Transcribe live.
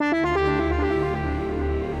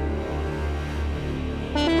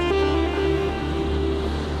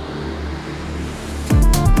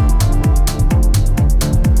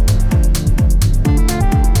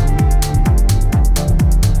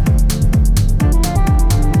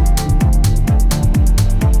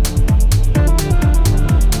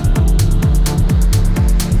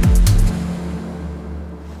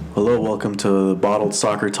Wild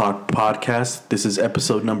Soccer Talk podcast. This is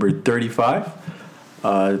episode number 35.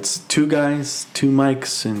 It's two guys, two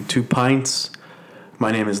mics, and two pints. My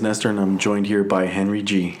name is Nestor, and I'm joined here by Henry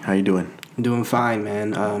G. How you doing? Doing fine,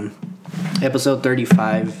 man. Episode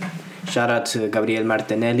 35. Shout out to Gabriel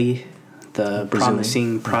Martinelli, the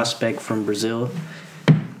promising prospect from Brazil.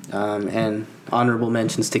 And honorable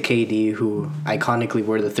mentions to KD, who iconically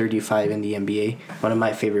wore the 35 in the NBA. One of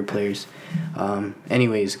my favorite players.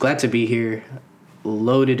 Anyways, glad to be here.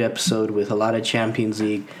 Loaded episode with a lot of Champions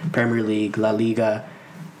League, Premier League, La Liga.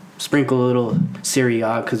 Sprinkle a little Serie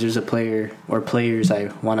A because there's a player or players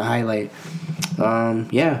I want to highlight.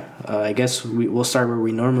 I guess we'll start where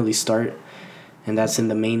we normally start, and that's in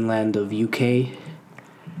the mainland of UK,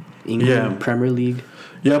 England, Premier League.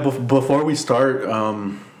 Yeah, before we start,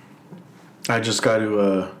 I just got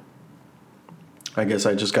to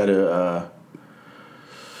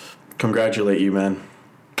congratulate you, man.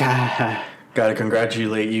 Got to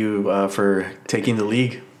congratulate you for taking the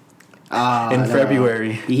league in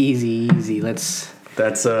February. Easy. Let's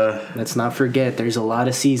not forget. There's a lot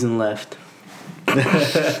of season left. You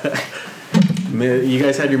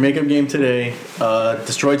guys had your makeup game today.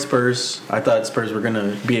 Destroyed Spurs. I thought Spurs were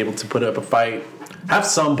gonna be able to put up a fight, have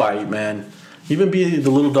some bite, man. Even be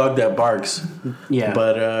the little dog that barks. Yeah.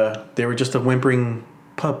 But they were just a whimpering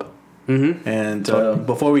pup. Mm-hmm. And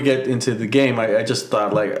before we get into the game, I just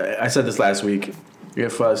thought, like I said this last week,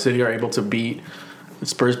 if City are able to beat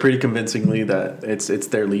Spurs pretty convincingly, that it's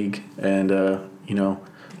their league. And,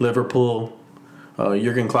 Liverpool,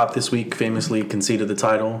 Jurgen Klopp this week famously conceded the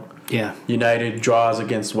title. Yeah. United draws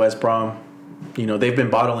against West Brom. They've been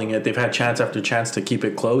bottling it. They've had chance after chance to keep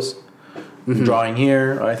it close. Mm-hmm. Drawing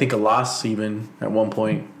here, I think a loss even at one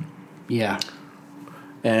point. Yeah.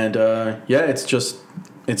 And,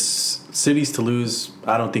 it's City's to lose.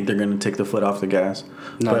 I don't think they're going to take the foot off the gas.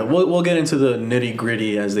 No. But we'll get into the nitty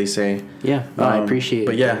gritty, as they say. Yeah, I appreciate it.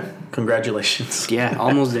 But yeah, congratulations. Yeah,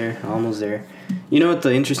 almost there. You know what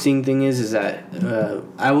the interesting thing is that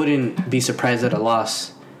I wouldn't be surprised at a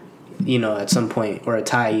loss, at some point, or a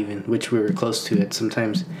tie even, which we were close to at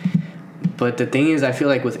sometimes. But the thing is, I feel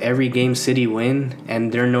like with every game City win,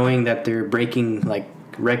 and they're knowing that they're breaking, like,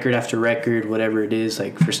 record after record, whatever it is,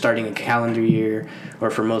 like for starting a calendar year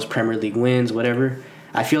or for most Premier League wins, whatever,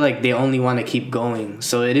 I feel like they only want to keep going.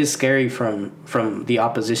 So it is scary from the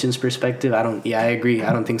opposition's perspective. I agree.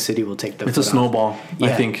 I don't think City will take the It's a snowball. Yeah.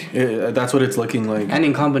 I think that's what it's looking like. And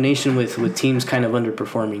in combination with teams kind of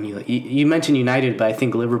underperforming. You mentioned United, but I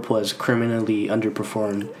think Liverpool has criminally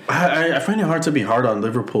underperformed. I find it hard to be hard on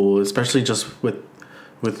Liverpool, especially just with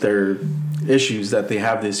their issues that they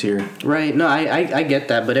have this year. Right. No, I get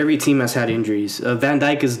that, but every team has had injuries. Van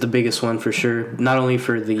Dijk is the biggest one for sure, not only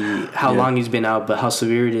for how long he's been out, but how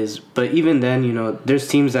severe it is. But even then, there's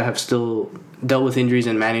teams that have still dealt with injuries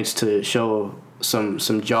and managed to show some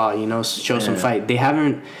jaw, some fight. They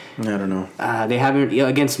haven't... I don't know. They haven't...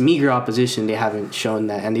 against meager opposition, they haven't shown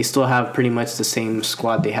that. And they still have pretty much the same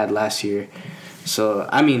squad they had last year. So,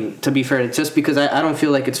 I mean, to be fair, just because I don't feel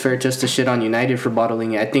like it's fair just to shit on United for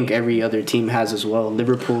bottling it. I think every other team has as well.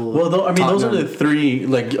 Liverpool. Well, those are the three.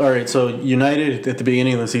 Like, all right, so United at the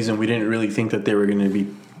beginning of the season, we didn't really think that they were going to be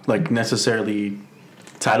like necessarily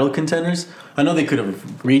title contenders. I know they could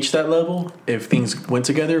have reached that level if things went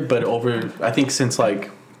together, but I think since like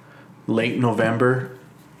late November,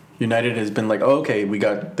 United has been like, okay, they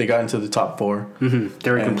got into the top four. Mm-hmm.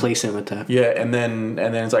 They were complacent with that. Yeah, and then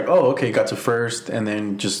it's like, got to first, and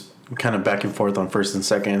then just kind of back and forth on first and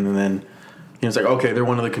second, and then it's like, okay, they're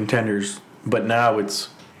one of the contenders. But now it's,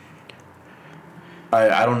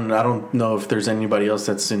 I don't know if there's anybody else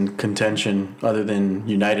that's in contention other than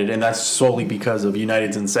United, and that's solely because of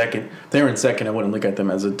United's in second. If they were in second, I wouldn't look at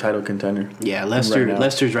them as a title contender. Yeah,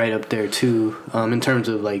 Leicester's right up there too, in terms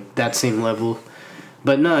of like that same level.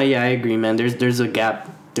 But no, yeah, I agree, man. There's a gap.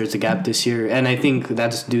 There's a gap this year, and I think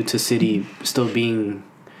that's due to City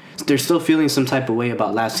they're still feeling some type of way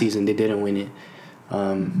about last season. They didn't win it,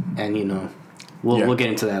 we'll get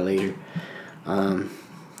into that later.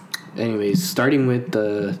 Anyways, starting with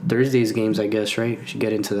the Thursday's games, I guess, right? We should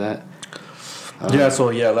get into that.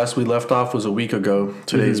 Last we left off was a week ago.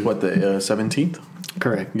 Today's the 17th?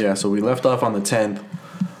 Correct. Yeah, so we left off on the 10th.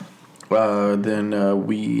 Then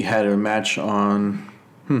we had a match on...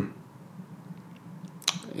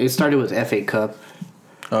 It started with FA Cup.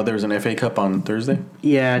 Oh, there was an FA Cup on Thursday?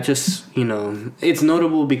 Yeah, just, it's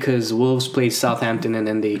notable because Wolves played Southampton and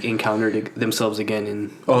then they encountered themselves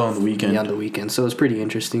again on the weekend. Yeah, on the weekend. So it was pretty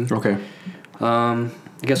interesting. Okay. I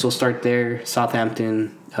guess we'll start there.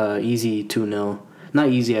 Southampton, easy 2-0. not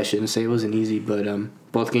easy. I shouldn't say it wasn't easy, but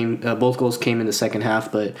both goals came in the second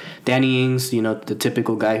half. But Danny Ings, the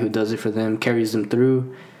typical guy who does it for them, carries them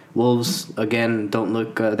through. Wolves again don't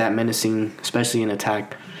look that menacing, especially in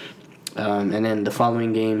attack. And then the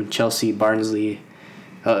following game, Chelsea Barnsley.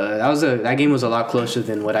 That game was a lot closer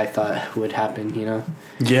than what I thought would happen.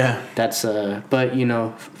 Yeah. That's but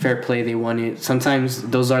fair play. They won it. Sometimes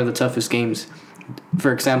those are the toughest games.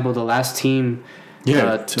 For example, the last team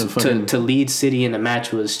to lead City in a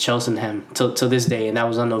match was Cheltenham till this day, and that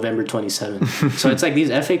was on November 27th. So it's like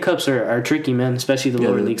these FA Cups are tricky, man, especially the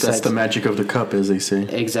lower league sides. That's the magic of the cup, as they say.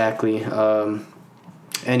 Exactly.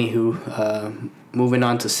 Anywho, moving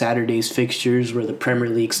on to Saturday's fixtures where the Premier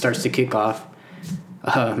League starts to kick off.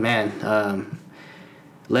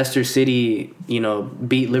 Leicester City,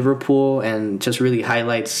 beat Liverpool, and just really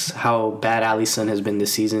highlights how bad Alisson has been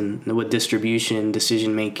this season with distribution,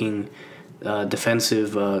 decision making,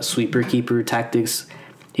 defensive sweeper keeper tactics.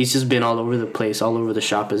 He's just been all over the place, all over the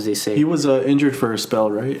shop, as they say. He was injured for a spell,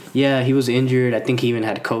 right? Yeah, he was injured. I think he even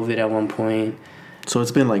had COVID at one point. So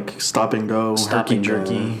it's been like stop and go,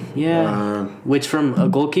 herky-jerky. Yeah, which from a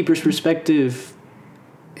goalkeeper's perspective,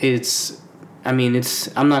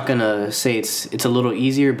 I'm not gonna say it's a little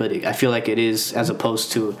easier, but I feel like it is as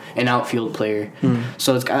opposed to an outfield player.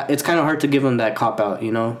 So it's kind of hard to give him that cop out,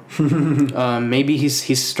 Maybe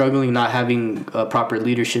he's struggling not having proper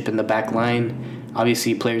leadership in the back line.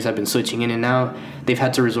 Obviously, players have been switching in and out. They've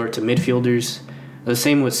had to resort to midfielders. The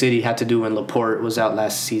same what City had to do when Laporte was out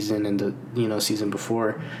last season and the season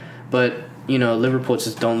before, but. Liverpool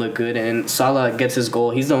just don't look good, and Salah gets his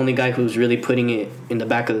goal. He's the only guy who's really putting it in the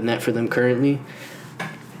back of the net for them currently.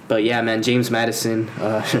 But yeah, man, James Maddison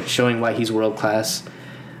showing why he's world class,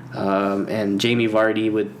 and Jamie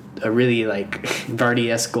Vardy with a really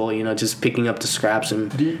Vardy-esque goal. Just picking up the scraps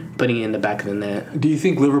and putting it in the back of the net. Do you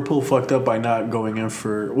think Liverpool fucked up by not going in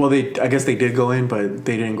for? Well, I guess they did go in, but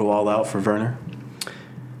they didn't go all out for Werner.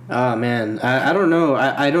 Oh, man. I don't know.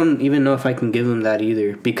 I don't even know if I can give them that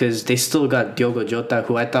either, because they still got Diogo Jota,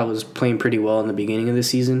 who I thought was playing pretty well in the beginning of the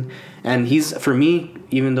season. And he's, for me,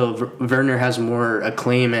 even though Werner has more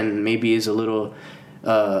acclaim and maybe is a little...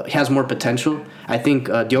 has more potential, I think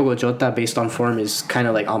Diogo Jota, based on form, is kind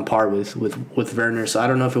of on par with Werner. So I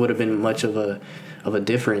don't know if it would have been much of a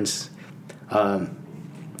difference. I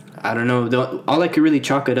don't know. All I could really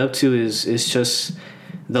chalk it up to is just...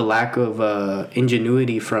 the lack of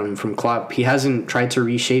ingenuity from Klopp. He hasn't tried to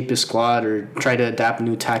reshape his squad or try to adapt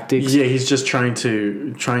new tactics. Yeah, he's just trying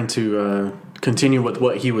to continue with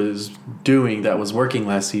what he was doing that was working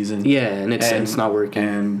last season. Yeah, and it's not working.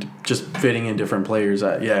 And just fitting in different players.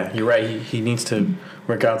 Yeah, you're right. He needs to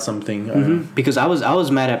work out something. Because I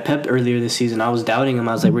was mad at Pep earlier this season. I was doubting him.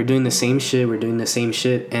 I was like, we're doing the same shit.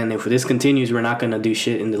 And if this continues, we're not going to do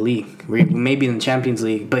shit in the league. We maybe in the Champions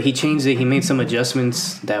League. But he changed it. He made some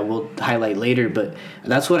adjustments that we'll highlight later. But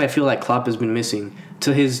that's what I feel like Klopp has been missing.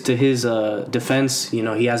 To his defense,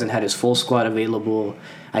 he hasn't had his full squad available.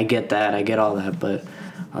 I get that. I get all that. But,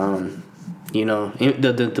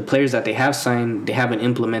 the players that they have signed, they haven't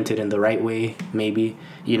implemented in the right way, maybe.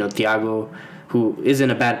 Thiago, who isn't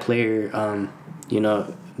a bad player,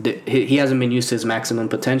 he hasn't been used to his maximum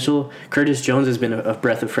potential. Curtis Jones has been a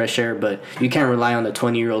breath of fresh air, but you can't rely on a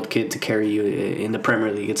 20-year-old kid to carry you in the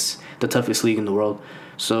Premier League. It's the toughest league in the world.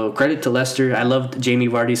 So credit to Leicester. I loved Jamie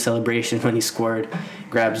Vardy's celebration when he scored,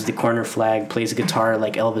 grabs the corner flag, plays guitar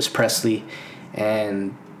like Elvis Presley,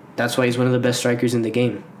 and that's why he's one of the best strikers in the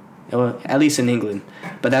game, well, at least in England.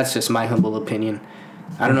 But that's just my humble opinion.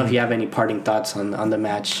 I don't know if you have any parting thoughts on the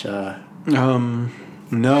match. No,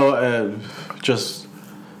 just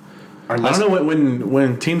I don't know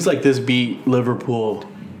when teams like this beat Liverpool,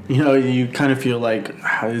 you kind of feel like,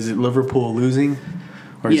 is it Liverpool losing,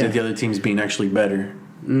 or is it the other teams being actually better?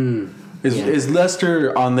 Is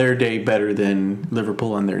Leicester on their day better than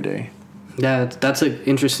Liverpool on their day? Yeah, that's an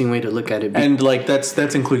interesting way to look at it. And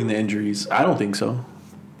that's including the injuries. I don't think so,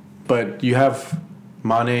 but you have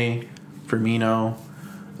Mane, Firmino.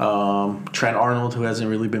 Trent Arnold, who hasn't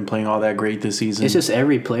really been playing all that great this season. It's just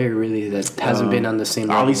every player really that hasn't been on the same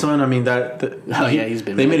level. Alisson, I mean he's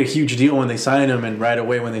been. They made a huge deal when they signed him, and right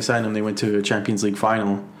away when they signed him, they went to a Champions League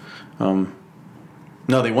final. No,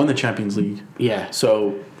 they won the Champions League. Yeah.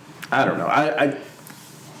 So I don't know. I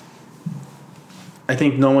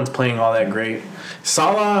think no one's playing all that great.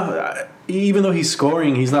 Salah, even though he's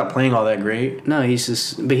scoring, he's not playing all that great. No, he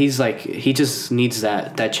just needs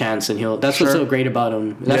that chance, and that's what's so great about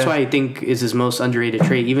him. That's why I think is his most underrated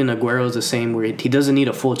trait. Even Aguero's the same, where he doesn't need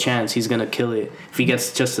a full chance. He's gonna kill it if he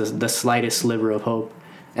gets just the slightest sliver of hope,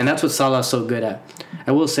 and that's what Salah's so good at.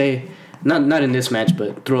 I will say, not in this match,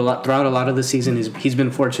 but throughout a lot of the season, he's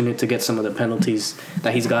been fortunate to get some of the penalties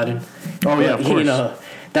that he's gotten. Oh yeah, of course. You know,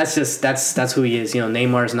 that's who he is. You know,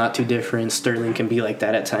 Neymar's not too different. Sterling can be like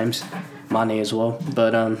that at times. Mane as well.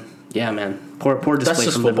 But yeah, man, poor display That's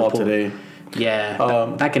just from football Liverpool today.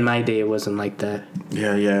 Yeah, back in my day, it wasn't like that.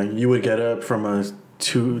 Yeah, you would get up from a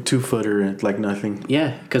two-footer like nothing.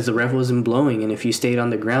 Yeah, because the ref wasn't blowing, and if you stayed on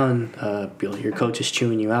the ground, your coach is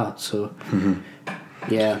chewing you out. So,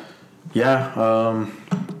 yeah. Yeah,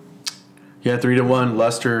 3-1.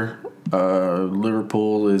 Leicester,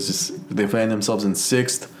 Liverpool they find themselves in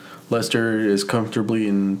 6th. Leicester is comfortably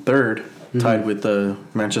in 3rd, tied with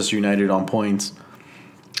Manchester United on points.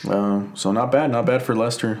 So not bad for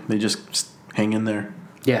Leicester. They just hang in there.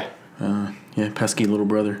 Yeah. Pesky little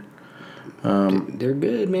brother. They're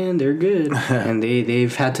good, man. They're good, and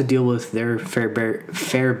they've had to deal with their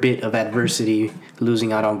fair bit of adversity,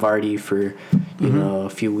 losing out on Vardy for a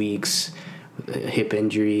few weeks, hip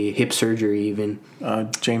injury, hip surgery, even.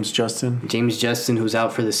 James Justin, who's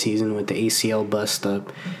out for the season with the ACL bust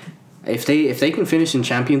up. If they can finish in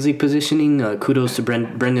Champions League positioning, kudos to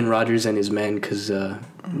Brendan Rodgers and his men, because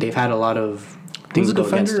they've had a lot of things go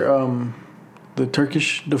against them. The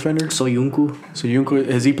Turkish defender? Soyuncu,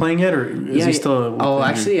 is he playing yet, or is he still?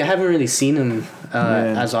 Actually, I haven't really seen him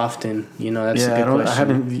as often. That's a good question. I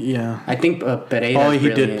haven't. Yeah, I think Pereira. Oh, he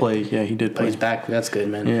did play. Yeah, he did play. He's back. That's good,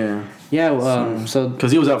 man. Yeah. Yeah. So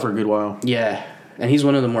because he was out for a good while. Yeah, and he's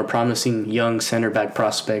one of the more promising young center back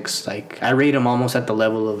prospects. Like, I rate him almost at the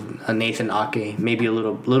level of a Nathan Ake, maybe a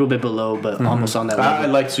little bit below, but almost on that level. I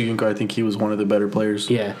like Soyuncu. I think he was one of the better players.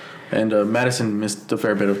 Yeah. And Madison missed a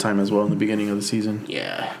fair bit of time as well in the beginning of the season.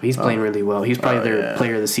 Yeah, he's playing really well. He's probably their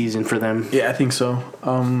player of the season for them. Yeah, I think so.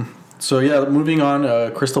 Moving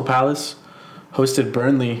on, Crystal Palace hosted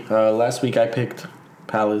Burnley. Last week I picked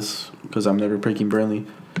Palace because I'm never picking Burnley.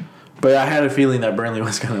 But I had a feeling that Burnley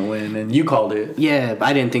was going to win, and you called it. Yeah,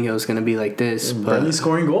 I didn't think it was going to be like this. Burnley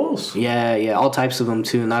scoring goals. Yeah, all types of them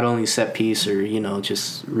too. Not only set piece or,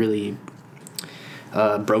 just really...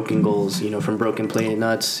 broken goals, from broken play.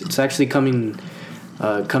 It's actually flowing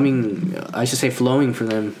for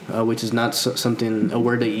them, which is not a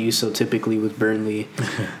word that you use so typically with Burnley.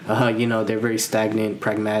 They're very stagnant,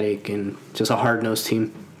 pragmatic, and just a hard-nosed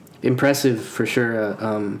team. Impressive for sure.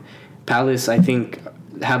 Palace, I think,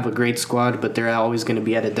 have a great squad, but they're always going to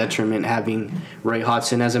be at a detriment having Roy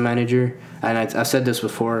Hodgson as a manager. And I've said this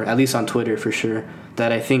before, at least on Twitter for sure,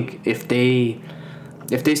 that I think if they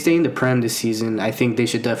stay in the Prem this season, I think they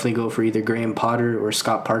should definitely go for either Graham Potter or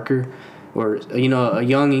Scott Parker, or a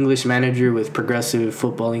young English manager with progressive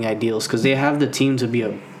footballing ideals, because they have the team to be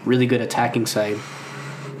a really good attacking side.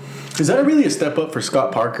 Is that really a step up for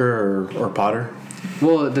Scott Parker or Potter?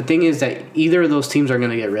 Well, the thing is that either of those teams are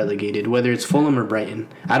going to get relegated, whether it's Fulham or Brighton.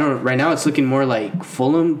 Right now it's looking more like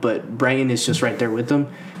Fulham, but Brighton is just right there with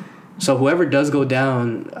them. So whoever does go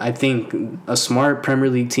down, I think a smart Premier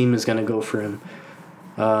League team is going to go for him.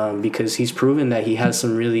 Because he's proven that he has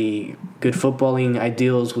some really good footballing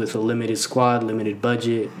ideals with a limited squad, limited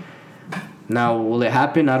budget. Now, will it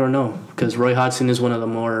happen? I don't know, because Roy Hodgson is one of the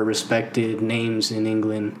more respected names in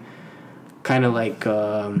England, kind of like,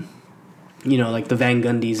 like the Van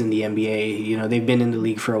Gundys in the NBA. They've been in the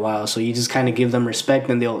league for a while, so you just kind of give them respect,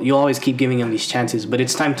 and you'll always keep giving them these chances. But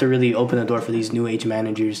it's time to really open the door for these new age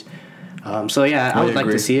managers. I would like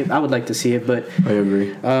to see it. But I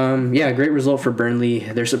agree. Great result for Burnley.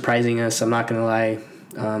 They're surprising us. I'm not gonna lie.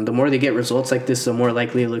 The more they get results like this, the more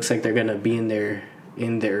likely it looks like they're gonna be in their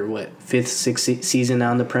 5th, 6th season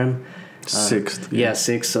now in the Prem. 6th. Yeah,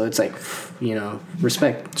 6th. So it's like,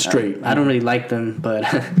 respect. Straight. I don't really like them, but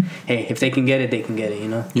hey, if they can get it, they can get it.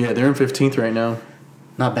 Yeah, they're in 15th right now.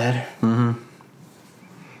 Not bad. Mm-hmm.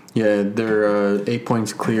 Yeah, they're 8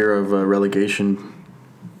 points clear of relegation.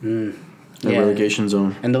 Relegation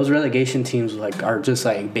zone. And those relegation teams are just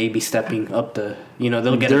baby stepping up the.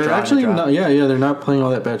 They'll get. They're a draw actually not. Yeah. They're not playing all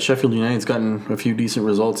that bad. Sheffield United's gotten a few decent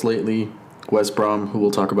results lately. West Brom, who we'll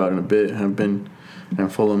talk about in a bit, have been,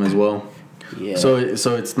 and Fulham as well. Yeah. So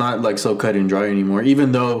it's not so cut and dry anymore.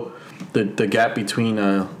 Even though the gap between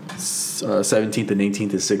 17th and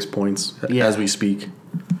 18th is 6 points as we speak.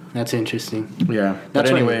 That's interesting. Yeah. But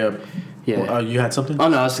anyway. Yeah. You had something? Oh,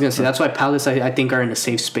 no, I was going to say, that's why Palace, I think, are in a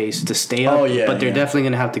safe space to stay up. But they're definitely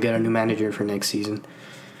going to have to get a new manager for next season.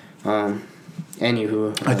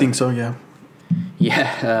 Anywho. I think so, yeah.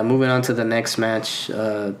 Yeah, moving on to the next match.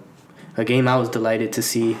 A game I was delighted to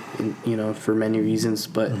see, for many reasons.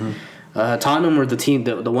 But Tottenham were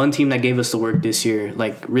the one team that gave us the work this year,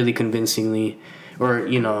 really convincingly. Or,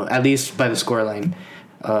 at least by the scoreline.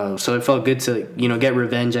 So it felt good to, get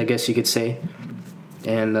revenge, I guess you could say.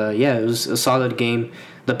 And it was a solid game.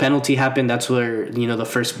 The penalty happened. That's where the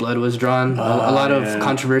first blood was drawn. A lot of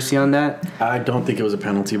controversy on that. I don't think it was a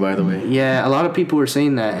penalty, by the way. Yeah, a lot of people were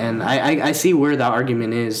saying that, and I see where the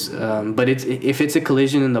argument is. But if it's a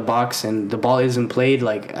collision in the box and the ball isn't played,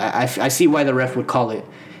 like I see why the ref would call it.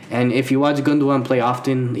 And if you watch Gundogan play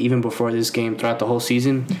often, even before this game, throughout the whole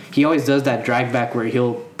season, he always does that drag back where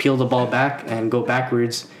he'll peel the ball back and go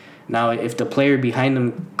backwards. Now, if the player behind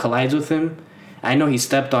him collides with him, I know he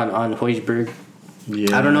stepped on Højbjerg.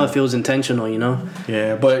 Yeah. I don't know if it was intentional,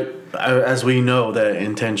 Yeah, but as we know, that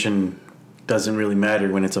intention doesn't really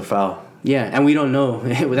matter when it's a foul. Yeah, and we don't know.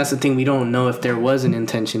 That's the thing. We don't know if there was an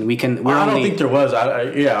intention. I don't think there was.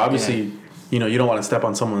 Obviously, you don't want to step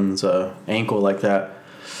on someone's ankle like that.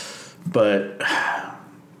 But,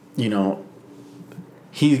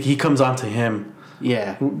 he comes onto him.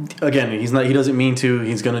 Yeah. Again, he doesn't mean to.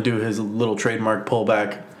 He's going to do his little trademark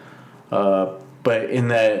pullback. But in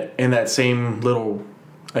that same little,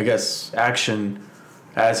 I guess, action,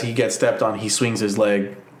 as he gets stepped on, he swings his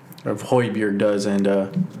leg, or Højbjerg does, and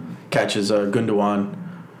catches Gundogan.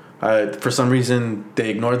 For some reason, they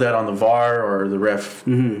ignored that on the VAR, or the ref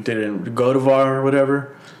didn't go to VAR or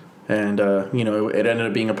whatever, and it ended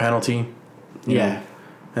up being a penalty. Yeah,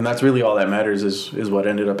 and that's really all that matters is what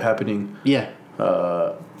ended up happening. Yeah,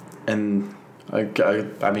 and.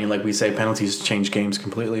 I mean, like we say, penalties change games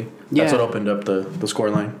completely. Yeah. That's what opened up the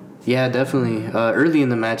scoreline. Yeah, definitely. Early in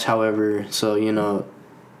the match, however, so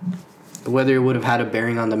whether it would have had a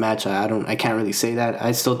bearing on the match, I can't really say that.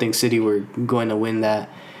 I still think City were going to win that.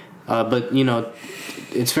 But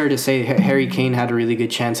it's fair to say Harry Kane had a really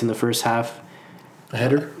good chance in the first half. A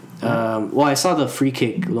header? Well, I saw the free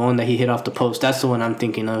kick, the one that he hit off the post. That's the one I'm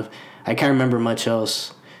thinking of. I can't remember much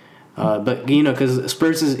else. But because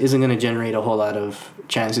Spurs isn't going to generate a whole lot of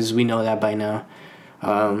chances, we know that by now.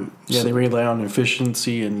 They rely on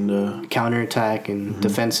efficiency and counterattack and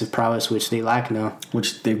defensive prowess, which they lack now.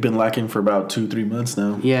 Which they've been lacking for about 2-3 months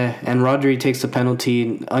now. Yeah, and Rodri takes the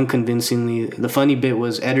penalty unconvincingly. The funny bit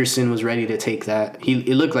was Ederson was ready to take that.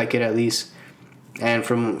 It looked like it at least. And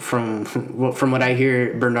from what I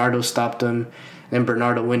hear, Bernardo stopped him. Then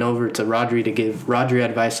Bernardo went over to Rodri to give Rodri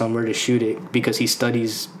advice on where to shoot it because he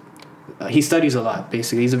studies a lot,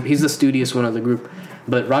 basically. He's the studious one of the group.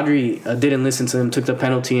 But Rodri didn't listen to him, took the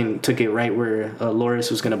penalty, and took it right where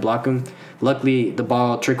Lloris was going to block him. Luckily, the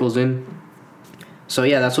ball trickles in. So,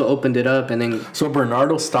 yeah, that's what opened it up. And then. So,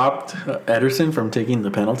 Bernardo stopped Ederson from taking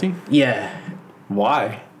the penalty? Yeah.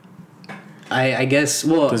 Why? I guess.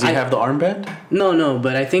 Well, does he have the armband? No,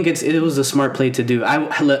 but I think it was a smart play to do.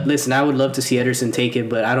 Listen, I would love to see Ederson take it,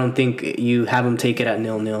 but I don't think you have him take it at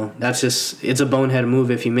 0-0. It's a bonehead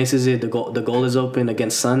move. If he misses it, the goal is open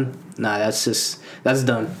against Son. Nah, that's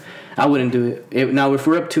dumb. I wouldn't do it. Now, if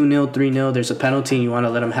we're up 2-0, 3-0, there's a penalty and you want to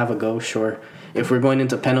let him have a go, sure. If we're going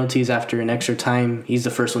into penalties after an extra time, he's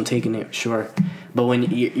the first one taking it, sure. But when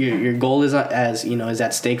your goal is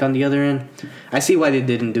at stake on the other end, I see why they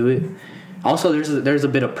didn't do it. Also, there's a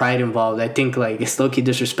bit of pride involved. I think it's low-key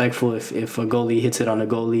disrespectful if a goalie hits it on a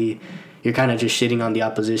goalie. You're kind of just shitting on the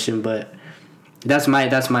opposition, but that's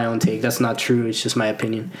my own take. That's not true. It's just my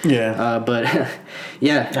opinion. Yeah. But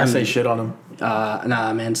yeah, I say shit on him.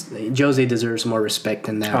 Nah, man. Jose deserves more respect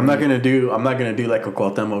than that. I'm not gonna do like a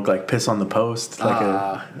Cuauhtemoc, like piss on the post, like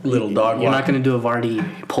a little dog. You're not gonna do a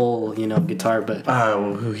Vardy pull, guitar, but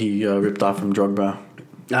who he ripped off from Drogba.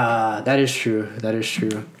 That is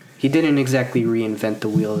true. He didn't exactly reinvent the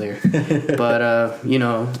wheel there. But,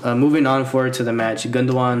 moving on forward to the match,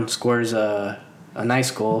 Gundogan scores a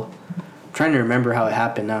nice goal. I'm trying to remember how it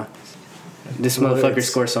happened now. This motherfucker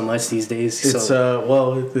scores so much these days.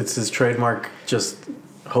 It's his trademark, just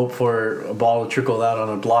hope for a ball to trickle out on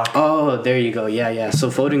a block. Oh, there you go. Yeah.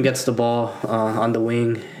 So Foden gets the ball on the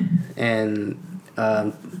wing and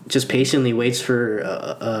just patiently waits for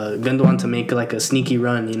Gundogan to make like a sneaky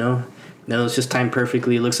run, No, it's just timed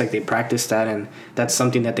perfectly. It looks like they practiced that, and that's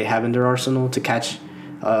something that they have in their arsenal to catch,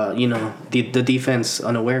 the defense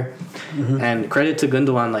unaware. Mm-hmm. And credit to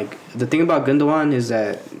Gundogan. Like, the thing about Gundogan is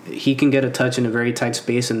that he can get a touch in a very tight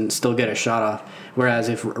space and still get a shot off. Whereas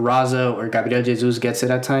if Raza or Gabriel Jesus gets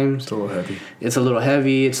it at times, it's a little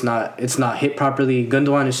heavy. It's not hit properly.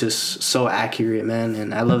 Gundogan is just so accurate, man,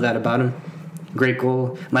 and I love that about him. Great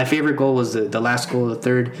goal. My favorite goal was the last goal, the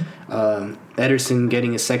third. Ederson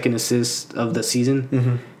getting his second assist of the season.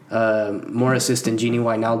 Mm-hmm. More assists than Gini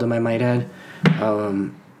Wijnaldum, I might add,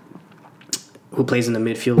 who plays in the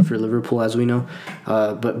midfield for Liverpool, as we know.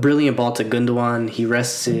 But brilliant ball to Gundogan. He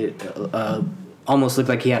rests it. Almost looked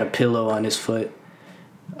like he had a pillow on his foot.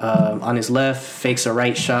 on his left, fakes a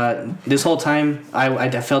right shot. This whole time, I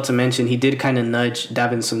failed to mention he did kind of nudge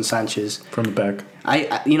Davinson Sanchez from the back.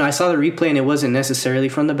 I saw the replay and it wasn't necessarily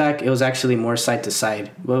from the back. It was actually more side to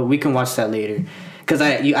side. Well, we can watch that later. Because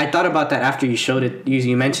I thought about that after you showed it.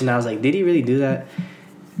 You mentioned that. I was like, did he really do that?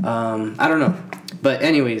 I don't know. But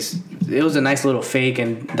anyways, it was a nice little fake,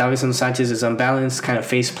 and Davinson Sanchez is unbalanced, kind of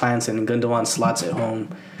face plants, and Gundogan slots it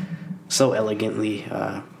home so elegantly.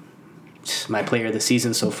 My player of the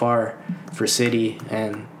season so far for City,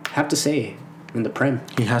 and have to say, in the Prem.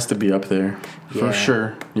 He has to be up there for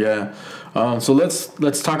sure. Yeah. So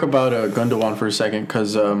let's talk about Gundogan for a second,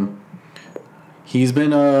 because he's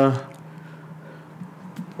been I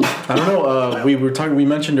don't know. We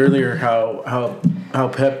mentioned earlier how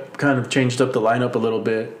Pep kind of changed up the lineup a little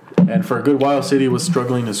bit, and for a good while, City was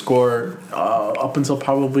struggling to score up until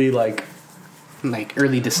probably like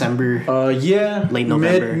early December. Late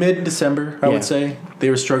November, mid December. I would say they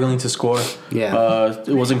were struggling to score. Yeah.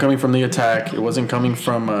 It wasn't coming from the attack. It wasn't coming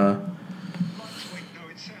from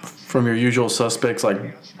your usual suspects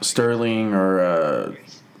like Sterling or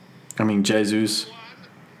Jesus.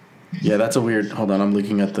 Yeah, that's a weird. Hold on, I'm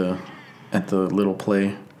looking at the little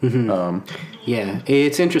play. Mm-hmm. Yeah,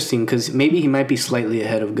 it's interesting because maybe he might be slightly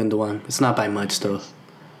ahead of Gundogan. It's not by much though.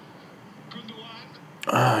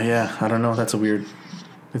 Yeah, I don't know. That's a weird.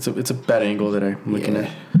 It's a bad angle that I'm looking at.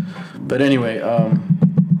 But anyway,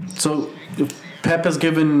 so Pep has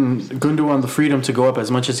given Gundogan the freedom to go up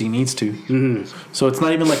as much as he needs to. Mm-hmm. So it's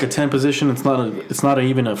not even like a 10 position. It's not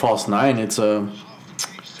even a false 9. It's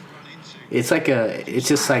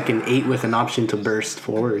just like an 8 with an option to burst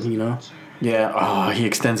forward, you know? Yeah. Oh, he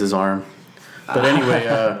extends his arm. But anyway,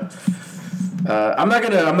 I'm not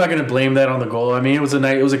gonna blame that on the goal. I mean, it was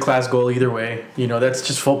a class goal either way. You know, that's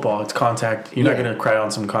just football. It's contact. You're not gonna cry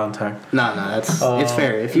on some contact. No, it's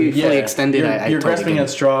fair. If you fully extend it, you're totally grasping at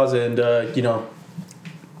straws, and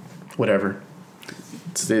whatever.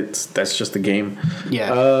 That's just the game.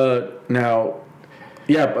 Yeah.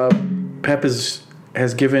 Pep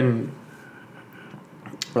has given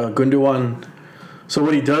Gundogan. So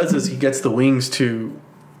what he does is he gets the wings to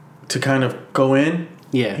kind of go in.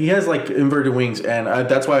 Yeah. He has like inverted wings, and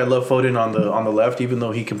that's why I love Foden on the left, even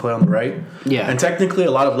though he can play on the right. Yeah. And technically,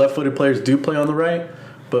 a lot of left-footed players do play on the right,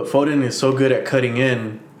 but Foden is so good at cutting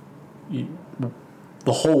in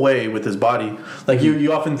the whole way with his body. Like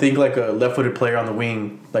you often think like a left-footed player on the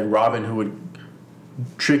wing, like Robin, who would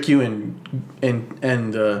trick you and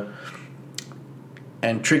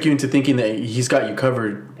trick you into thinking that he's got you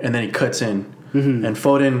covered, and then he cuts in. Mm-hmm. And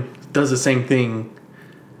Foden does the same thing.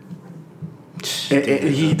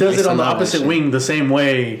 He does it on the opposite wing the same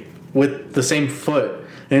way with the same foot.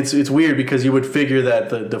 And it's weird because you would figure that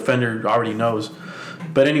the defender already knows.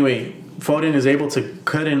 But anyway, Foden is able to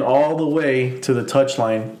cut in all the way to the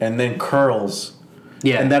touchline and then curls.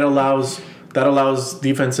 Yeah. And that allows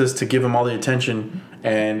defenses to give him all the attention,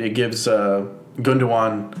 and it gives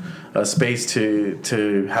Gundogan space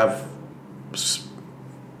to have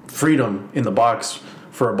freedom in the box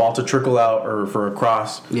for a ball to trickle out or for a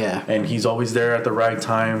cross. Yeah. And he's always there at the right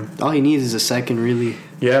time. All he needs is a second, really.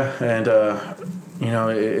 Yeah, and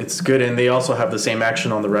it's good. And they also have the same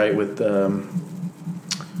action on the right with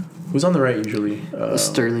who's on the right usually?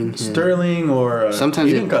 Sterling. Sterling or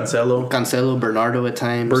sometimes even Cancelo. Cancelo, Bernardo at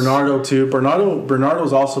times. Bernardo too.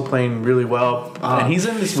 Bernardo's also playing really well, and he's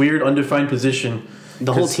in this weird undefined position.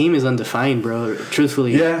 The whole team is undefined, bro.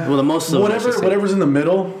 Truthfully, yeah. Well, the most of whatever's in the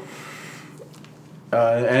middle.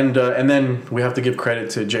 And then we have to give credit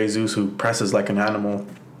to Jesus, who presses like an animal.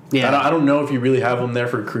 Yeah, I don't know if you really have him there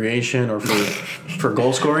for creation or for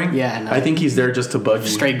goal scoring. Yeah, no. I think he's there just to bug you,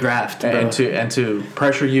 straight graft, bro. and to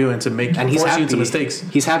pressure you and to make force you into mistakes.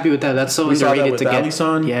 He's happy with that. That's so underrated to get.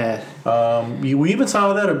 Alisson. Yeah. We even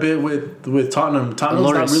saw that a bit with Tottenham.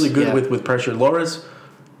 Tottenham's not really good with pressure. Loris,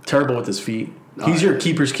 terrible with his feet. He's your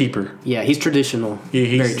keeper's keeper. Yeah, he's traditional.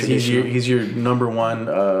 Very traditional. He's your number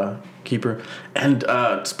one keeper. And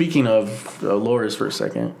speaking of Loris for a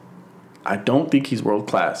second, I don't think he's world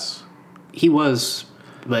class. He was,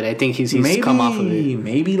 but I think he's come off of it.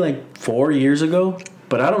 Maybe like 4 years ago,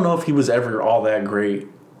 but I don't know if he was ever all that great.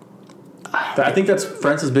 I think that's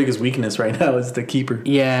France's biggest weakness right now is the keeper.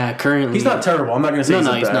 Yeah, currently. He's not terrible. I'm not going to say he's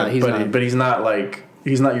bad. He's not. But he's not like...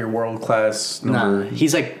 He's not your world class. Nah,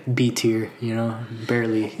 he's like B tier,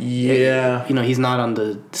 barely. Yeah, he's not on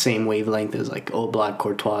the same wavelength as like Oblak,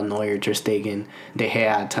 Courtois, Neuer, Ter Stegen, De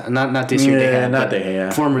Gea. Not this year. Yeah, not De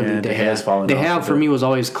Gea. Formerly De Gea. De Gea for me was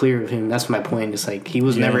always clear of him. That's my point. It's like he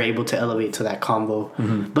was never able to elevate to that combo,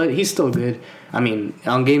 but he's still good. I mean,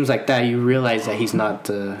 on games like that, you realize that he's not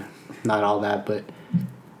all that, but.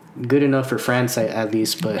 good enough for France at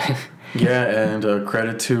least, but Yeah, and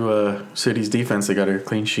credit to City's defense. They got a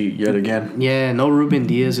clean sheet yet again. yeah, no Ruben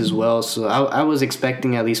Diaz as well. So I was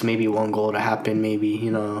expecting at least maybe one goal to happen. Maybe,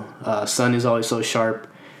 you know, Son is always so sharp.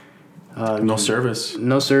 No service.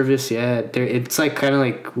 No service, yeah. It's like kind of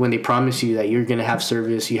like when they promise you that you're gonna have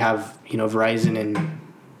service. You have, you know, Verizon and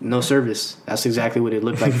no service. That's exactly what it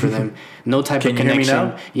looked like for them. No type Can of you hear me connection.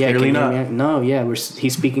 now? Yeah, Clearly can you hear not. me? No, yeah.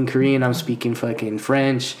 He's speaking Korean. I'm speaking fucking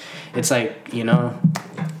French. It's like, you know.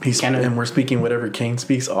 And we're speaking whatever Kane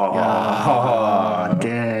speaks. Oh,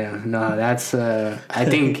 damn. No, that's I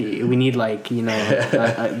think we need, like, you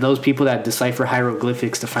know, those people that decipher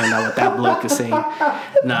hieroglyphics to find out what that bloke is saying.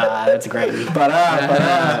 Nah, that's great.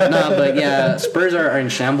 No, but yeah, Spurs are in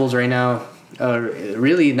shambles right now.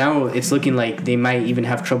 Really, now it's looking like they might even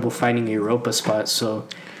have trouble finding a Europa spot. So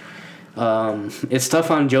it's tough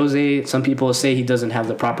on Jose. Some people say he doesn't have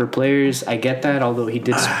the proper players. I get that, although he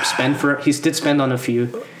did spend on a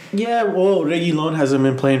few. Yeah, well, Reguilon hasn't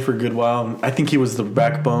been playing for a good while. I think he was the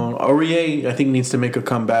backbone. Aurier, I think, needs to make a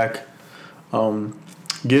comeback.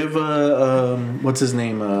 Give what's his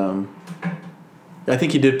name? I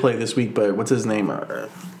think he did play this week, but what's his name?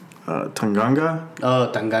 Tanganga.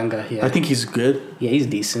 Oh, Tanganga. Yeah, I think he's good. Yeah, he's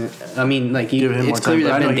decent. I mean, like, Give him more it's clear time,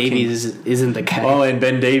 that but I know Ben he Davies isn't the guy. Oh, and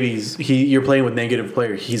Ben Davies, you're playing with negative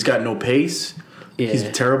player. He's got no pace. Yeah. He's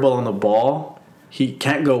terrible on the ball. He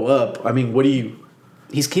can't go up. I mean, what do you?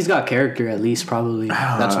 He's got character at least, probably.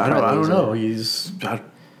 That's what I don't know.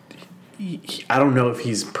 I don't know if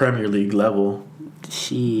he's Premier League level.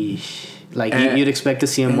 Sheesh. Like, you'd expect to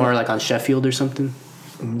see him more like on Sheffield or something.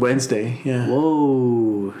 Wednesday, yeah.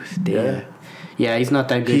 Whoa, damn. Yeah, he's not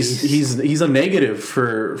that good. He's a negative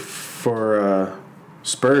for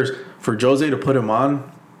Spurs. For Jose to put him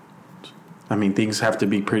on, I mean, things have to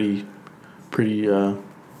be pretty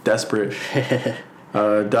desperate.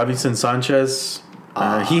 Davinson Sanchez,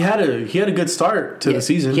 he had a good start to the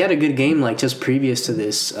season. He had a good game, like, just previous to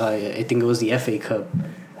this. I think it was the FA Cup,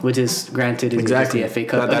 which is granted Exactly. the FA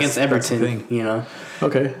Cup against Everton. You know.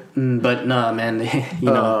 Okay. But nah, man. You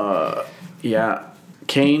know. Yeah.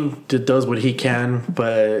 Kane does what he can,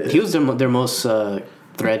 but He was their most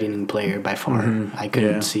threatening player by far. Mm-hmm. I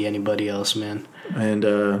couldn't see anybody else, man. and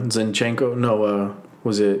Zinchenko. No,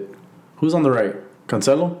 was it who's on the right?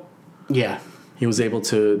 Cancelo. Yeah. He was able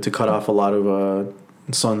to cut off a lot of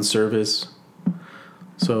Son's service.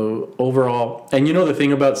 So overall, and you know the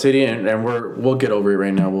thing about City, and we'll get over it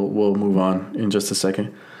right now. We'll move on in just a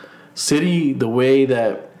second. City, the way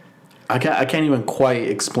that I can't even quite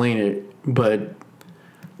explain it, but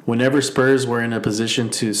whenever Spurs were in a position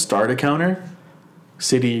to start a counter,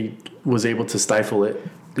 City was able to stifle it.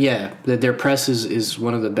 Yeah, their press is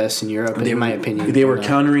one of the best in Europe, in my opinion. They were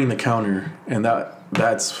countering the counter, and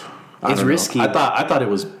that's It's risky. I thought it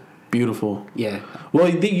was beautiful. Yeah. Well,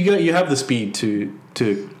 you have the speed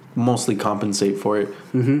to mostly compensate for it.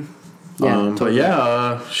 Mm-hmm. Yeah. But totally.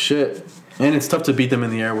 yeah, shit. And it's tough to beat them in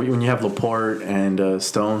the air when you have Laporte and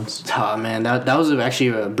Stones. Oh, man, that was actually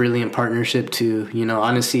a brilliant partnership too. You know,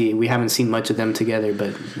 honestly, we haven't seen much of them together,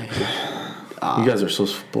 but You guys are so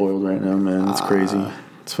spoiled right now, man. It's crazy.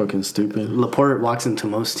 It's fucking stupid. Laporte walks into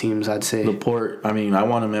most teams, I'd say. Laporte, I mean, I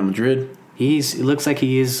want him at Madrid. It looks like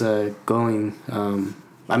he is going.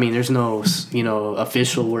 I mean, there's no,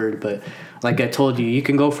 official word, but like I told you, you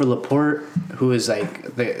can go for Laporte, who is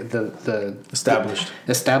like the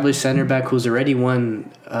established center back who's already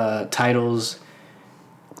won titles.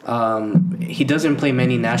 He doesn't play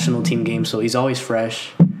many national team games, so he's always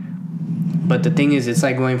fresh. But the thing is, it's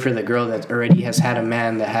like going for the girl that already has had a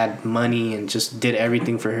man that had money and just did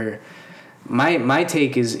everything for her. My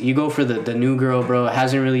take is you go for the new girl, bro.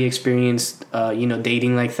 Hasn't really experienced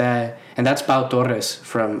dating like that, and that's Pau Torres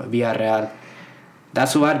from Villarreal.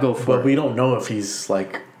 That's who I'd go for. But we don't know if he's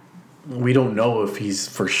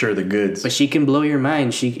for sure the goods. But she can blow your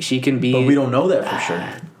mind. She can be. But we don't know that for sure.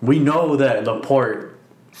 We know that Laporte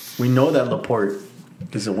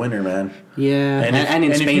is a winner, man. Yeah, and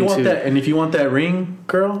in Spain too. If you want that ring,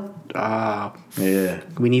 girl. Yeah.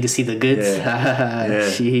 We need to see the goods. Yeah.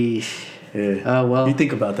 Sheesh. Yeah. Oh, well. You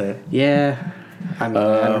think about that. Yeah. I mean,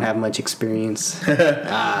 I don't have much experience.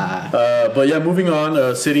 But yeah, moving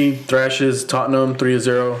on. City thrashes Tottenham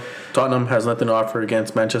 3-0. Tottenham has nothing to offer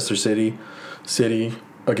against Manchester City. City,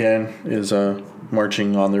 again, is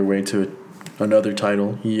marching on their way to another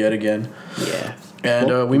title yet again. Yeah. And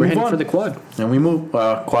we're move heading on. for the quad. And we move.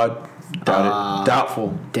 Quad. Doubt it.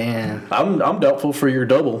 Doubtful. Damn. I'm doubtful for your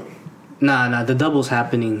double. Nah. The double's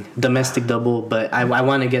happening, domestic double. But I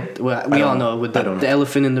want to get. Well, we all know with the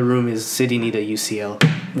elephant in the room is City need a UCL.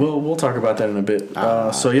 We'll talk about that in a bit.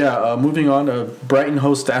 Moving on. Brighton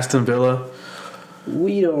hosts Aston Villa.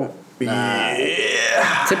 We don't.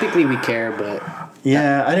 Typically we care, but.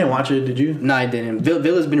 Yeah, I didn't watch it. Did you? No, I didn't.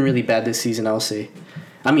 Villa's been really bad this season, I'll say.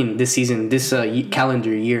 I mean, this season, this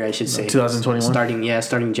calendar year, I should say. 2021?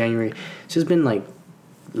 Starting January. It's just been, like,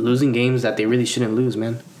 losing games that they really shouldn't lose,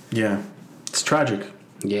 man. Yeah. It's tragic.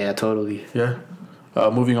 Yeah, totally. Yeah.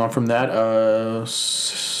 Moving on from that,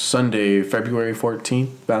 Sunday, February 14th,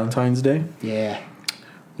 Valentine's Day. Yeah.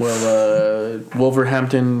 Well,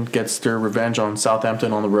 Wolverhampton gets their revenge on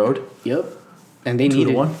Southampton on the road. Yep. And they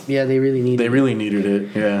needed it. Yeah, they really needed it. They really needed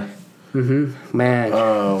it, yeah. Mm-hmm. Man.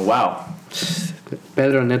 Wow.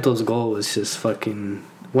 Pedro Neto's goal was just fucking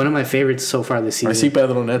one of my favorites so far this season. I see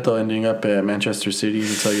Pedro Neto ending up at Manchester City,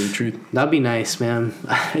 to tell you the truth. That'd be nice, man.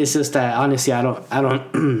 It's just that, honestly, I don't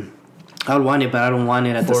I would want it, but I don't want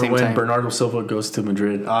it at the same time. Or when Bernardo Silva goes to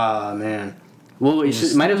Madrid. Ah, man. Well,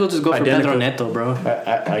 might as well just go for Pedro Neto, bro.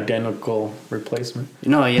 Identical replacement.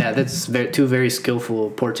 No, yeah, that's two very skillful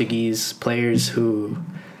Portuguese players who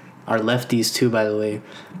are lefties too, by the way.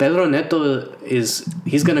 Pedro Neto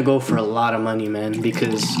he's gonna go for a lot of money, man,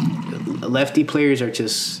 because lefty players are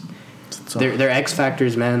just they're X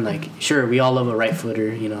factors, man. Like, sure, we all love a right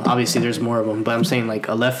footer, you know. Obviously, there's more of them, but I'm saying like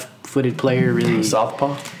a left-footed player really.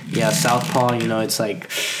 Southpaw. Yeah, southpaw. You know, it's like.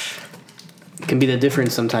 Can be the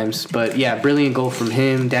difference sometimes. But yeah, brilliant goal from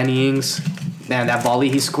him. Danny Ings, man, that volley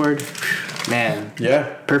he scored, man. Yeah.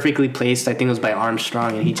 Perfectly placed. I think it was by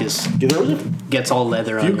Armstrong, and he just gets all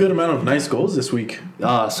leather on it. A few good amount of nice goals this week.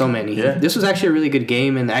 Oh, so many. Yeah. This was actually a really good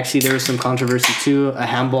game, and actually there was some controversy too. A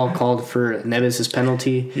handball called for Neves'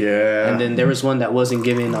 penalty. Yeah. And then there was one that wasn't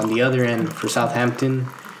given on the other end for Southampton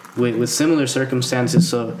with similar circumstances.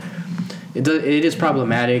 So it is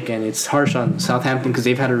problematic, and it's harsh on Southampton because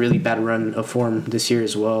they've had a really bad run of form this year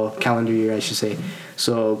as well, calendar year I should say.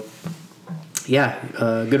 So, yeah,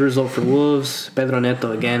 good result for Wolves. Pedro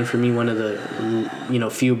Neto again for me, one of the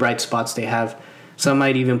few bright spots they have. Some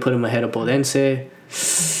might even put him ahead of Podense.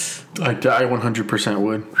 I 100%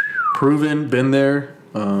 would. Proven, been there.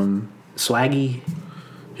 Swaggy.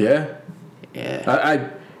 Yeah. Yeah.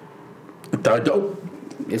 I don't.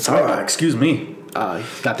 It's hard. Excuse me.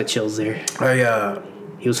 Got the chills there.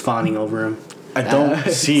 He was fawning over him. I don't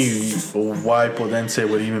see why Podense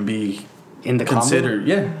would even be in the considered.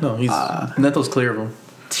 Combo? Yeah, no, he's Neto's clear of him.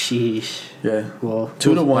 Sheesh. Yeah. Well,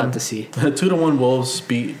 2-1 to see. 2-1 Wolves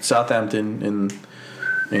beat Southampton in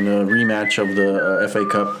a rematch of the FA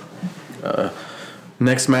Cup.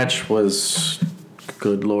 Next match was,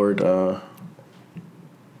 good lord,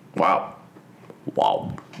 wow.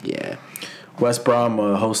 Yeah. West Brom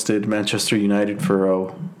hosted Manchester United for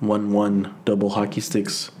a 1-1 double hockey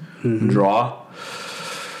sticks draw.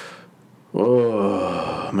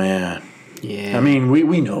 Oh, man. Yeah. I mean,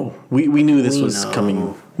 we know. We knew this was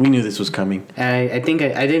coming. We knew this was coming. I think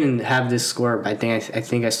I didn't have this score, but I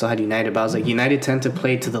think I still had United. But I was like, United tend to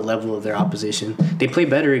play to the level of their opposition. They play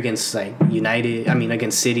better against like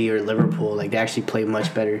against City or Liverpool. Like, they actually play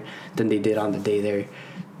much better than they did on the day there.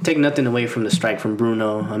 Take nothing away from the strike from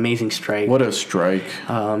Bruno. Amazing strike. What a strike.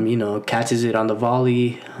 Catches it on the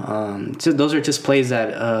volley. So those are just plays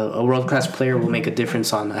that a world-class player will make a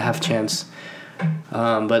difference on, a half chance.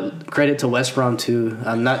 But credit to West Brom, too.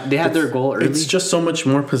 They had their goal early. It's just so much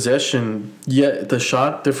more possession, yet the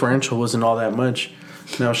shot differential wasn't all that much.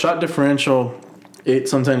 Now, shot differential,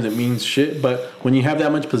 sometimes it means shit, but when you have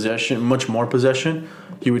that much possession, much more possession,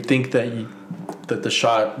 you would think that the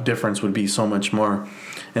shot difference would be so much more.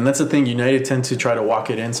 And that's the thing. United tend to try to walk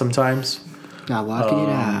it in sometimes. Not walking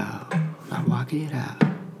it out.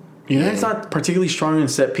 United's not particularly strong in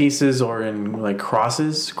set pieces or in like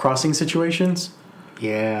crossing situations.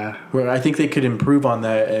 Yeah. Where I think they could improve on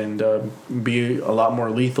that and be a lot more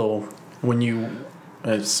lethal when you.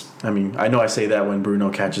 I know I say that when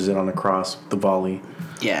Bruno catches it on the cross, the volley.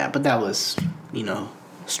 Yeah, but that was,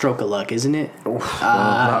 stroke of luck, isn't it?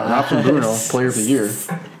 Not from Bruno, player of the year.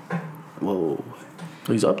 Whoa.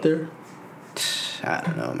 He's up there? I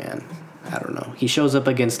don't know, man. I don't know. He shows up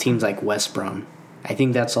against teams like West Brom. I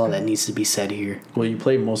think that's all that needs to be said here. Well, you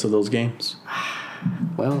played most of those games.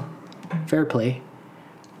 Well, fair play.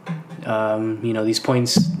 These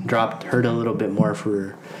points hurt a little bit more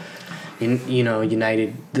for,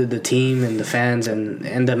 United, the team and the fans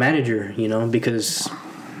and the manager, because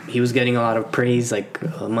he was getting a lot of praise like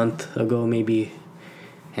a month ago maybe.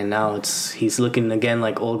 And now he's looking again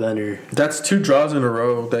like Ole Gunnar. That's 2 draws in a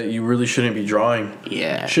row that you really shouldn't be drawing.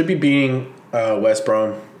 Yeah. Should be beating West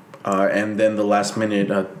Brom, and then the last minute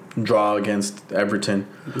draw against Everton.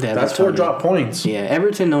 That's Everton, 4 drop points. Yeah,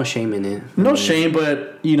 Everton, no shame in it. No shame,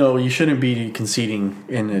 but you shouldn't be conceding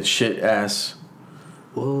in a shit ass.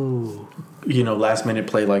 Whoa. Last minute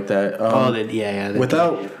play like that.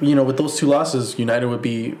 Without with those 2 losses, United would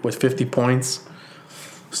be with 50 points,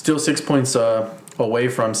 still 6 points away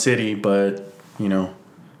from City, but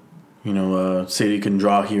City can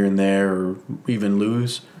draw here and there or even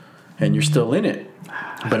lose, and you're still in it.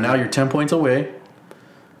 But now you're 10 points away,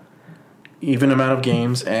 even amount of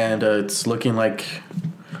games, and it's looking like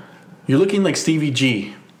you're looking like Stevie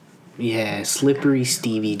G. Yeah, slippery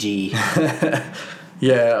Stevie G.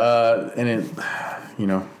 Yeah, and it,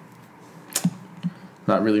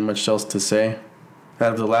 not really much else to say.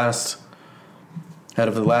 Out of the last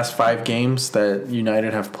 5 games that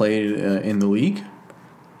United have played in the league.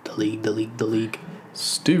 The league.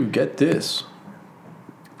 Stu, get this.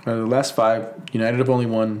 Out of the last 5, United have only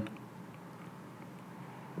won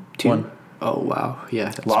 2. 1. Oh, wow.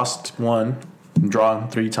 Yeah. Lost 1, drawn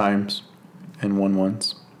 3 times, and won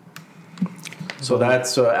once. So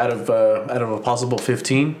that's out of a possible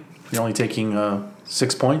 15, you're only taking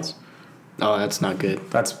 6 points. Oh, that's not good.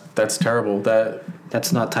 That's terrible.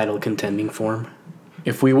 That's not title contending form.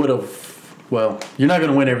 If we would have, you're not going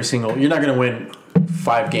to win You're not going to win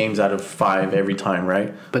 5 games out of 5 every time,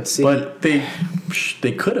 right? But City, but they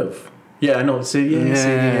could have. Yeah, I know. City,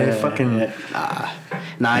 fucking.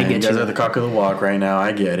 I get you. You guys are the cock of the walk right now.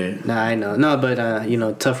 I get it. Nah, I know. No, but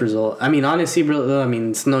tough result. I mean, honestly, bro. I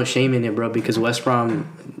mean, it's no shame in it, bro. Because West Brom,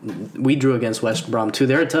 we drew against West Brom too.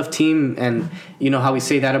 They're a tough team, and you know how we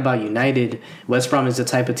say that about United. West Brom is the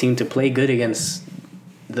type of team to play good against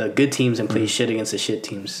the good teams and play shit against the shit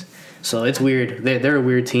teams. So it's weird. They're a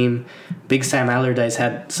weird team. Big Sam Allardyce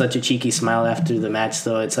had such a cheeky smile after the match,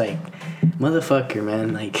 though. It's like, motherfucker,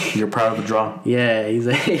 man. Like, you're proud of the draw. Yeah, he's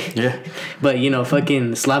like, yeah. But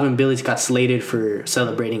fucking Slaven Bilic got slated for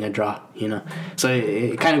celebrating a draw. So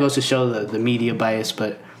it kind of goes to show the media bias,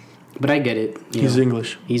 but I get it. He's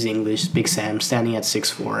English. He's English. Big Sam standing at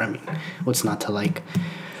 6'4". I mean, what's not to like?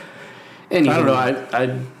 Anywho, I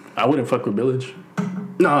don't know. I wouldn't fuck with Bilic.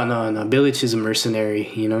 No. Bilic is a mercenary.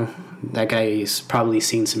 That guy's probably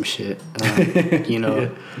seen some shit. Yeah.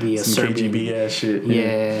 The some Serbian KGB ass shit.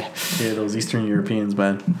 Yeah. Yeah, those Eastern Europeans,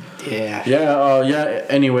 man. Yeah. Yeah.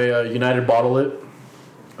 Anyway, United bottle it.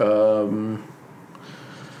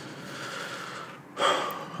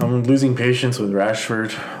 I'm losing patience with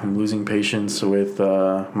Rashford. I'm losing patience with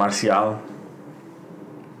Martial.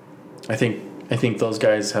 I think those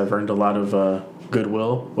guys have earned a lot of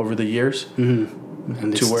goodwill over the years. Mm-hmm.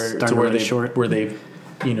 And where they've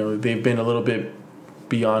they've been a little bit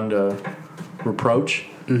beyond reproach.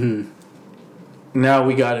 Mm-hmm. Now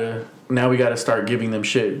we gotta start giving them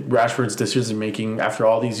shit. Rashford's decision making after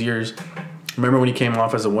all these years. Remember when he came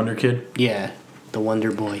off as a wonder kid? Yeah, the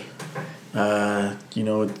wonder boy.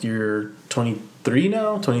 You're 23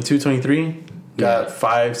 now, 22, 23. Got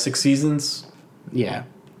 5-6 seasons. Yeah.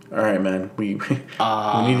 All right, man. We need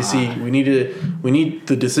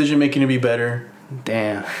the decision making to be better.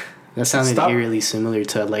 Damn. That sounded eerily similar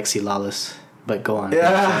to Alexi Lawless, but go on.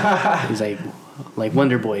 Yeah. He's like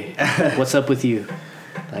Wonder Boy. What's up with you?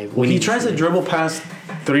 Like, he tries to dribble past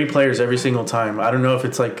 3 players every single time. I don't know if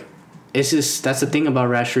it's like. It's just that's the thing about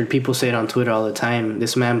Rashford. People say it on Twitter all the time.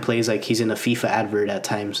 This man plays like he's in a FIFA advert at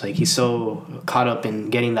times. Like he's so caught up in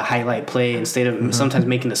getting the highlight play instead of sometimes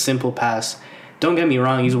making a simple pass. Don't get me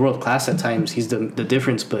wrong, he's world class at times. He's the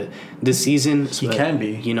difference, but this season he can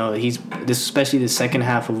be. He's especially the second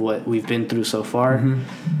half of what we've been through so far.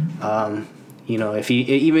 Mm-hmm. If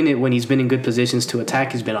he when he's been in good positions to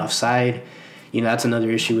attack, he's been offside. That's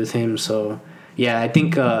another issue with him. So yeah, I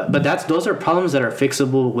think, but those are problems that are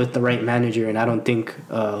fixable with the right manager, and I don't think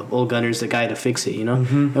Ole Gunnar's the guy to fix it.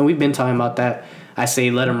 Mm-hmm. And we've been talking about that. I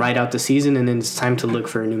say let him ride out the season, and then it's time to look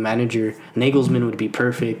for a new manager. Nagelsmann would be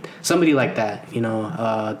perfect. Somebody like that,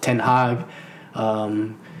 Ten Hag.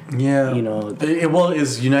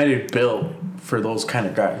 Is United built for those kind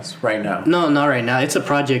of guys right now? No, not right now. It's a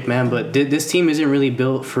project, man. But this team isn't really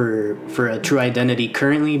built for a true identity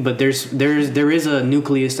currently. But there is a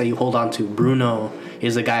nucleus that you hold on to. Bruno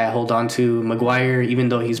is a guy I hold on to. Maguire, even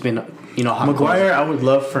though he's been Maguire, I would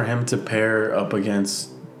love for him to pair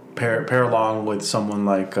along with someone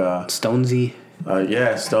like Stonesy.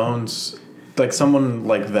 Stones, like someone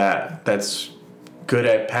like that. That's good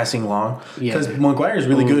at passing long. Because Maguire is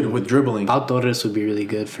really good with dribbling. Pau Torres would be really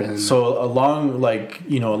good for him. So a long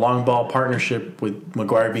ball partnership with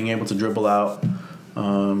Maguire being able to dribble out,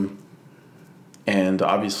 and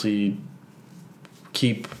obviously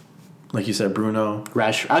keep like you said, Bruno.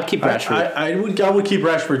 I'd keep Rashford. I would keep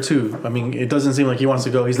Rashford too. I mean, it doesn't seem like he wants to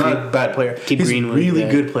go. He's not a bad player. He's Greenwood, a really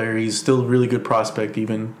good player. He's still a really good prospect,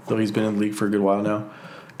 even though he's been in the league for a good while now.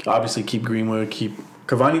 Obviously, keep Greenwood. Keep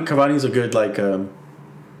Cavani. Cavani's a good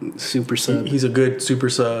super sub. He's a good super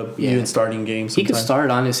sub. Yeah. Even starting games. He could start.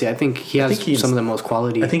 Honestly, I think he has some of the most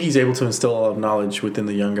quality. I think he's able to instill a lot of knowledge within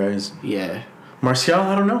the young guys. Yeah. Martial,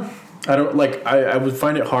 I don't know. I would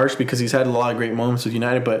find it harsh because he's had a lot of great moments with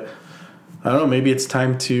United, but I don't know. Maybe it's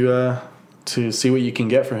time to see what you can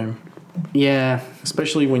get for him. Yeah.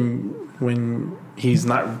 Especially when he's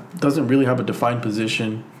doesn't really have a defined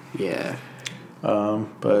position. Yeah.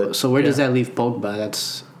 But so where does that leave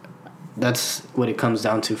Pogba? That's what it comes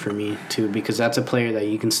down to for me too, because that's a player that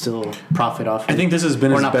you can still profit off. I think this has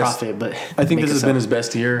been his best. Profit, but I think this has been his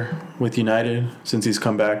best year with United since he's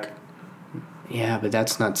come back. Yeah, but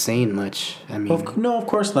that's not saying much. I mean, no, of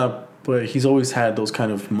course not. But he's always had those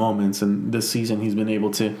kind of moments, and this season he's been able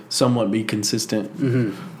to somewhat be consistent.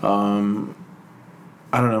 Mm-hmm.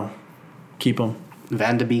 I don't know. Keep him.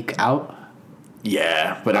 Van de Beek out?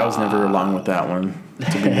 Yeah, but I was never along with that one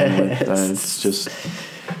to begin with. It's just...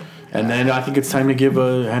 And then I think it's time to give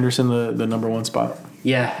Henderson the number one spot.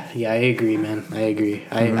 Yeah, I agree, man. I agree.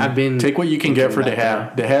 I've been... Take what you can get for De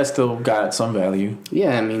Gea. De Gea still got some value.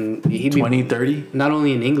 Yeah, I mean... He'd 20, 30? Not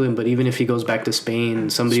only in England, but even if he goes back to Spain,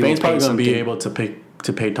 Spain's probably going to be able to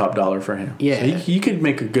pay top dollar for him. Yeah. So you could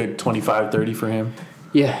make a good 25, 30 for him.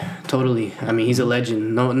 Yeah, totally. I mean, he's a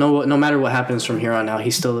legend. No matter what happens from here on out,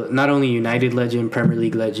 he's still not only United legend, Premier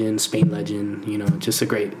League legend, Spain legend. Just a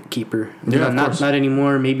great keeper. Yeah, not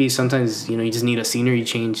anymore. Maybe sometimes you just need a scenery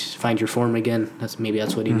change, find your form again. That's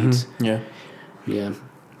what he needs. Yeah. Yeah.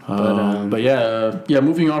 But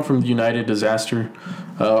moving on from the United disaster,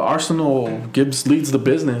 Arsenal leads the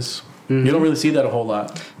business. Mm-hmm. You don't really see that a whole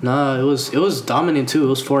lot. No, it was dominant too. It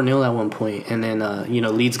was 4-0 at one point, and then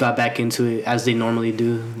Leeds got back into it as they normally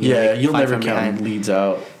do. You'll never count Leeds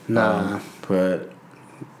out. Nah, but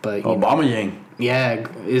Aubameyang. Yeah,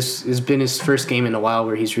 it's been his first game in a while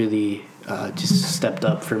where he's really just stepped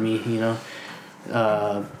up for me.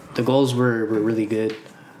 The goals were really good.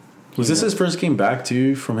 Was this his first game back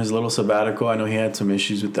too from his little sabbatical? I know he had some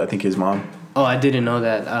issues with I think his mom. Oh, I didn't know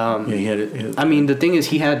that. He had it. I mean, the thing is,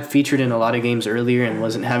 he had featured in a lot of games earlier and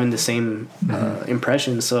wasn't having the same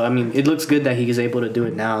impression. So, I mean, it looks good that he is able to do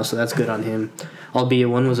it now. So that's good on him. Albeit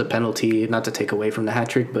one was a penalty, not to take away from the hat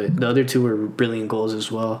trick, but the other two were brilliant goals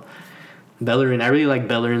as well. Bellerin, I really like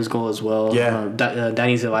Bellerin's goal as well. Yeah.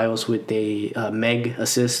 Dani Ceballos with a Meg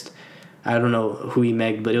assist. I don't know who he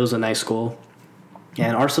megged, but it was a nice goal.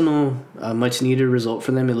 And Arsenal, a much needed result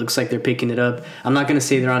for them. It looks like they're picking it up. I'm not going to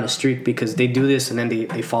say they're on a streak because they do this and then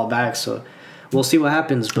they fall back. So we'll see what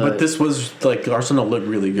happens. But this was Arsenal looked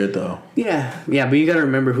really good though. Yeah, but you got to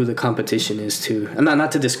remember who the competition is too. And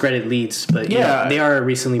not to discredit Leeds, but they are a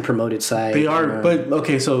recently promoted side. They are, but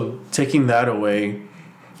okay. So taking that away,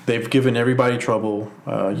 they've given everybody trouble.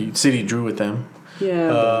 City drew with them.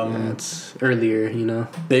 Yeah, it's earlier,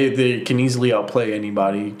 They can easily outplay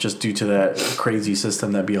anybody just due to that crazy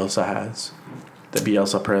system that Bielsa has, the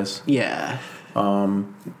Bielsa press. Yeah.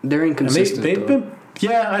 They're inconsistent. They've been,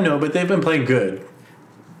 I know, but they've been playing good.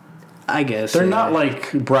 I guess they're not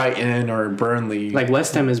like Brighton or Burnley. Like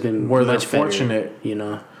West Ham has been where much they're fortunate.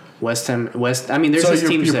 Better, West Ham. I mean, there's so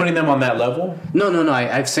you're putting them on that level. No.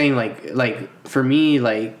 I'm saying like for me,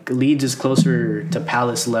 like Leeds is closer to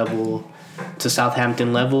Palace level, to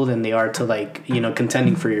Southampton level than they are to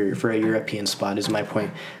contending for a European spot is my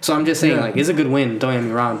point. So I'm just saying it's a good win, don't get me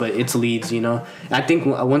wrong, but it's Leeds, I think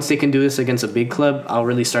once they can do this against a big club, I'll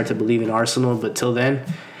really start to believe in Arsenal, but till then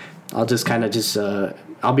I'll just kind of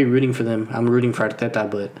I'll be rooting for them. I'm rooting for Arteta,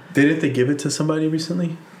 but didn't they give it to somebody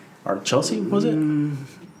recently? Or Chelsea, was it?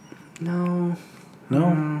 No,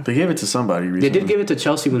 they gave it to somebody recently. They did give it to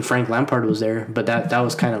Chelsea when Frank Lampard was there, but that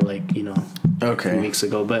was kind of a few weeks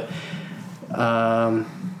ago, but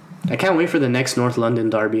I can't wait for the next North London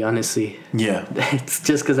derby, honestly. Yeah. It's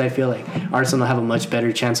just because I feel like Arsenal have a much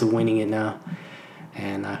better chance of winning it now.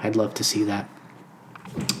 And I'd love to see that.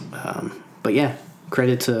 But yeah,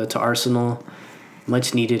 credit to Arsenal.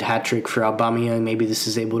 Much needed hat trick for Aubameyang. Maybe this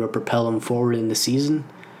is able to propel him forward in the season.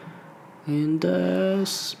 And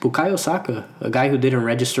Bukayo Saka, a guy who didn't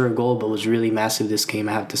register a goal but was really massive this game,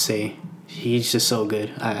 I have to say. He's just so good.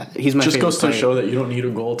 He's my favorite player. Just goes to show that you don't need a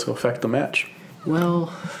goal to affect the match.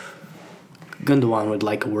 Well, Gundogan would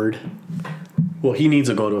like a word. Well, he needs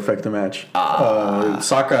a goal to affect the match.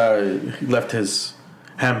 Saka left his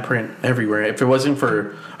handprint everywhere. If it wasn't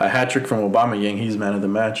for a hat trick from Aubameyang, he's man of the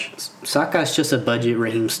match. Saka's just a budget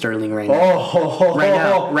Raheem Sterling right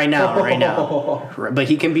now. Right now. But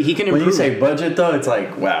he can improve. When you say budget, though, it's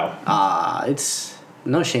like, wow. It's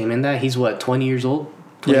no shame in that. He's what, 20 years old?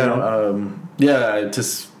 Just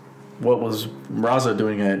what was Raza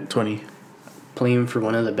doing at 20? Playing for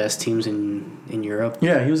one of the best teams in Europe.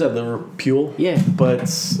 Yeah, he was at Liverpool. Yeah. But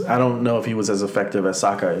I don't know if he was as effective as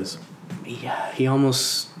Saka is. Yeah, he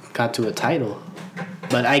almost got to a title.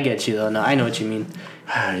 But I get you, though. No, I know what you mean.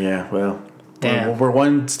 Yeah, well. Damn. We're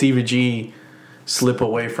one Stevie G slip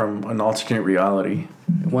away from an alternate reality.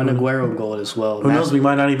 One Aguero goal as well. Who knows? We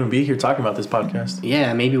might not even be here talking about this podcast.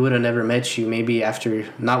 Yeah, maybe would have never met you. Maybe after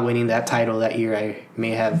not winning that title that year, I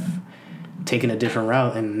may have taken a different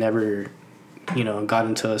route and never, got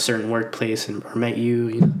into a certain workplace or met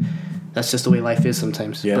you. That's just the way life is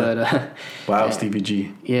sometimes. Yeah. But, wow, Stevie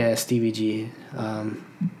G. Yeah, Stevie G.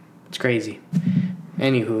 It's crazy.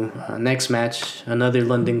 Anywho, next match, another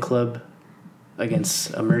London club against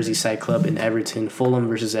a Merseyside club in Everton. Fulham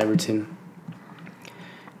versus Everton.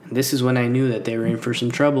 And this is when I knew that they were in for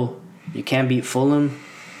some trouble. You can't beat Fulham.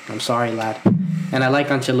 I'm sorry, lad. And I like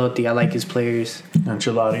Ancelotti. I like his players.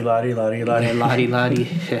 Ancelotti, Lottie.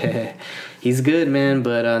 He's good, man,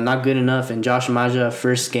 but not good enough. And Josh Maja,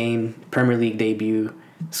 first game, Premier League debut,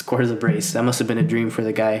 scores a brace. That must have been a dream for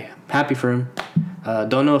the guy. Happy for him.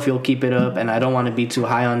 Don't know if he'll keep it up, and I don't want to be too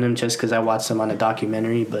high on him just because I watched him on a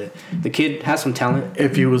documentary, but the kid has some talent.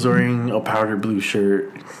 If he was wearing a powder blue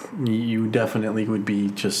shirt, you definitely would be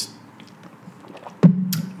just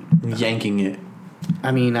yanking it.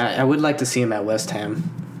 I mean, I would like to see him at West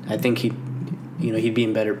Ham. I think he'd be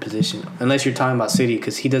in better position. Unless you're talking about City,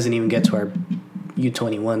 because he doesn't even get to our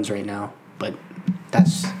U21s right now. But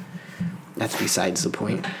that's besides the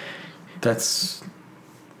point. That's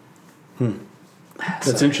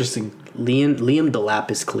interesting. Liam Delap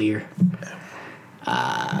is clear.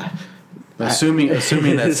 Assuming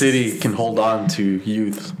that City can hold on to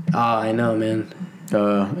youth. Oh, I know, man.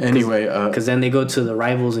 Anyway. Because then they go to the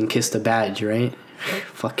rivals and kiss the badge, right?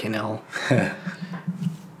 Fucking hell.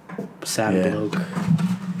 Sad bloke.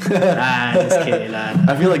 Just kidding.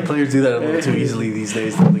 I feel like players do that a little too easily these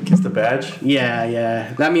days. They kiss the badge.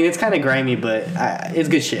 Yeah. I mean, it's kind of grimy, but it's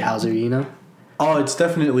good shit, Hauser, Oh, it's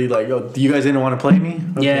definitely like, you guys didn't want to play me?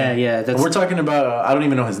 Okay. Yeah. We're talking about, I don't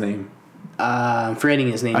even know his name. I'm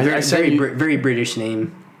forgetting his name. Very British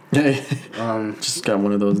name. Just got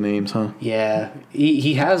one of those names, huh? Yeah.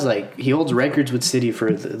 He has, he holds records with City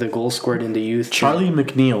for the goals scored in the youth. Charlie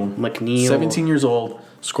McNeil. 17 years old.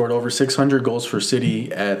 Scored over 600 goals for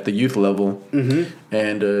City at the youth level. Mm-hmm.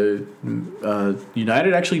 And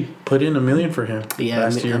United actually put in $1 million for him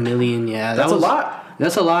last year. $1 million, yeah. That's a lot.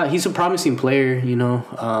 That's a lot. He's a promising player,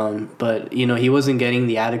 but, he wasn't getting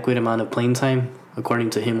the adequate amount of playing time,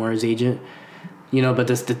 according to him or his agent. But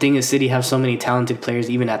the thing is, City have so many talented players,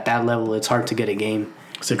 even at that level, it's hard to get a game.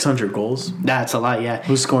 600 goals? That's a lot, yeah.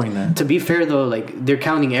 Who's scoring that? To be fair, though, they're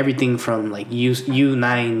counting everything from,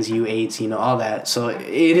 U9s, U8s, all that. So it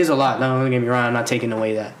is a lot. Don't get me wrong, I'm not taking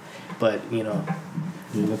away that. But, Yeah,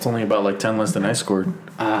 that's only about, 10 less than I scored.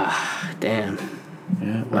 Damn.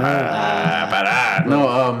 Yeah.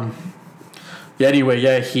 No,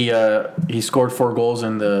 anyway, he scored 4 goals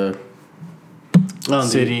in the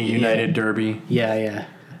City United derby. Yeah.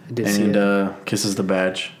 I did see it. Kisses the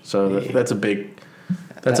badge. So that's a big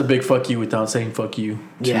fuck you without saying fuck you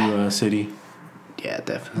to City. Yeah,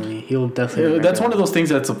 definitely. He'll definitely. That's one of those things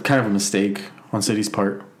that's kind of a mistake on City's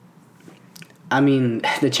part. I mean,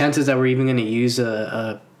 the chances that we're even going to use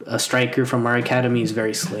a striker from our academy is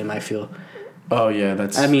very slim, I feel. Oh, yeah. I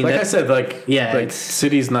said,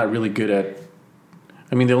 City's not really good at...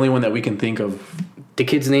 I mean, the only one that we can think of... The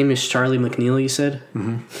kid's name is Charlie McNeil, you said?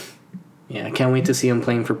 Mm-hmm. Yeah, I can't wait to see him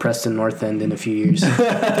playing for Preston North End in a few years.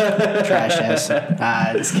 Trash ass.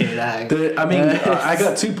 Just kidding. I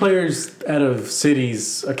got 2 players out of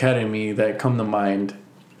City's academy that come to mind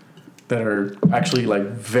that are actually,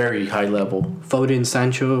 very high level. Foden,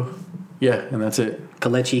 Sancho. Yeah, and that's it.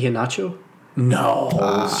 Kelechi Iheanacho? No,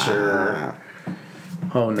 sir.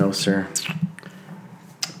 Oh, no, sir.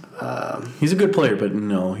 He's a good player, but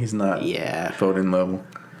no, he's not Foden level.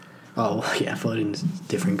 Oh, yeah, Foden's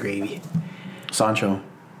different gravy. Sancho.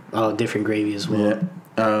 Oh, different gravy as well.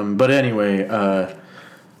 Yeah. But anyway,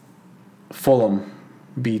 Fulham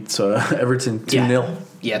beats Everton 2-0.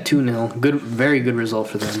 Yeah, 2-0. Good, very good result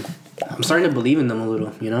for them. I'm starting to believe in them a little,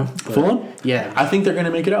 But, Fulham? Yeah. I think they're going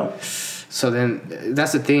to make it out. So then,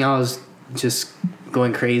 that's the thing. I was just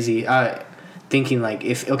going crazy. Thinking,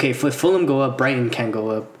 if Fulham go up, Brighton can't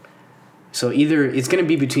go up. So either it's going to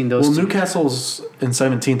be between those two. Newcastle's in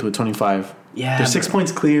 17th with 25. Yeah. They're 6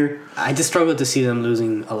 points clear. I just struggle to see them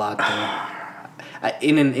losing a lot, though.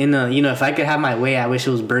 If I could have my way, I wish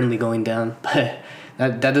it was Burnley going down. But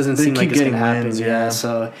that doesn't seem like it's going to happen. Wins, yeah.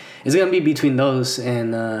 So it's going to be between those,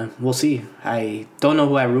 and we'll see. I don't know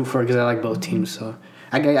who I root for because I like both teams. So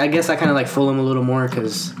I guess I kind of like Fulham a little more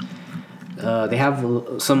because they have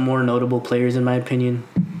some more notable players, in my opinion.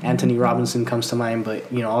 Anthony Robinson comes to mind,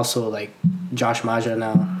 but also like Josh Maja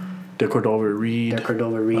now, De Cordova Reed,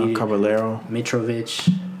 Caballero,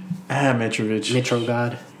 Mitrovic,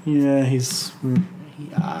 Mitrogod. Yeah, he's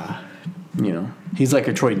he's like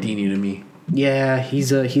a Troy Deeney to me. Yeah, he's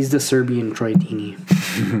the Serbian Troy Deeney,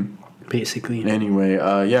 basically. Anyway,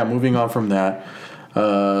 moving on from that.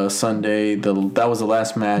 Sunday, that was the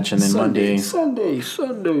last match, and then Monday. Sunday.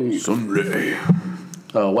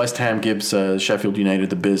 West Ham gives Sheffield United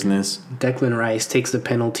the business. Declan Rice takes the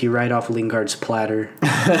penalty right off Lingard's platter.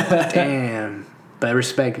 Damn. But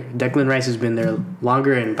respect, Declan Rice has been there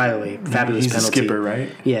longer, and by the way, fabulous He's penalty. He's a skipper, right?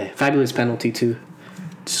 Yeah, fabulous penalty too.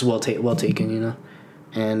 Just well taken,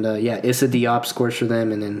 And Issa Diop scores for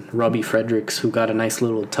them, and then Robbie Fredericks, who got a nice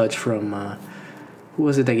little touch from who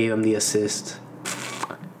was it that gave him the assist?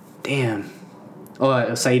 Damn.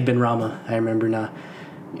 Oh, Saeed Ben Rama. I remember now.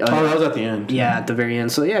 That was at the end. Yeah, at the very end.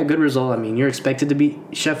 So, good result. I mean, you're expected to beat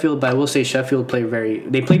Sheffield, but I will say Sheffield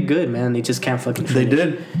they played good, man. They just can't fucking finish. They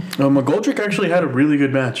did. McGoldrick actually had a really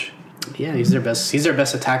good match. Yeah, he's their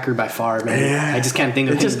best attacker by far, man. Yeah. I just can't think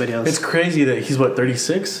of anybody else. It's crazy that he's,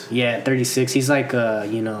 36? Yeah, 36. He's like,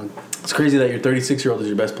 It's crazy that your 36-year-old is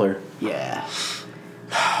your best player. Yeah.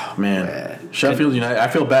 Man. Sheffield United, I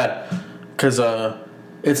feel bad. Because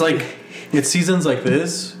it's seasons like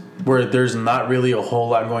this where there's not really a whole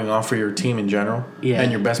lot going on for your team in general. Yeah.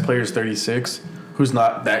 And your best player is 36, who's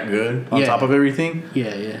not that good on top of everything.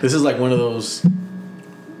 Yeah, yeah. This is like one of those,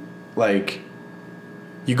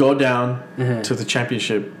 you go down to the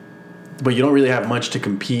championship, but you don't really have much to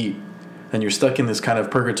compete, and you're stuck in this kind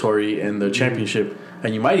of purgatory in the championship,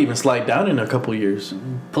 and you might even slide down in a couple years.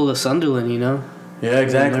 Pull a Sunderland, Yeah,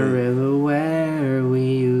 exactly. The river where we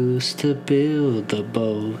used to build the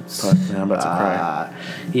boats. I'm about to cry.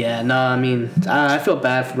 I feel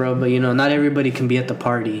bad, bro, but not everybody can be at the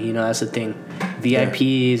party. That's the thing. VIP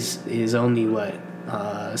is only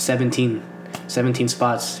 17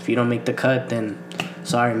 spots. If you don't make the cut, then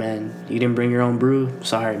sorry, man. You didn't bring your own brew.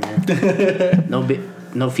 Sorry, man.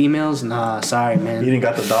 No females. Nah, sorry, man. You didn't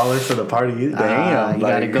got the dollars for the party. Damn, you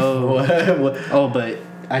gotta go. What? Oh, but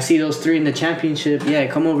I see those three in the championship. Yeah,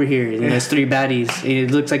 come over here. There's three baddies.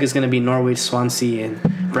 It looks like it's gonna be Norwich, Swansea,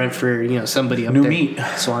 and Brentford. Somebody up new there. Meat.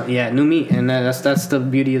 New meat, and that's the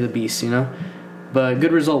beauty of the beast. But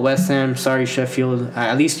good result, West Ham. Sorry, Sheffield.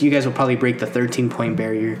 At least you guys will probably break the 13-point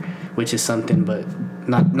barrier, which is something. But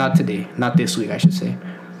not today. Not this week, I should say.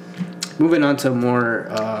 Moving on to a more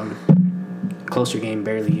closer game,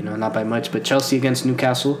 barely. Not by much. But Chelsea against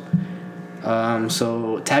Newcastle.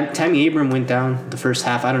 So Tammy Abraham went down the first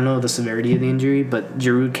half. I don't know the severity of the injury, but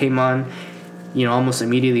Giroud came on, almost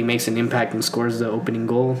immediately makes an impact and scores the opening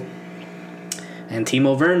goal. And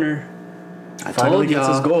Timo Werner, finally gets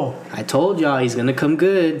his goal. I told y'all he's gonna come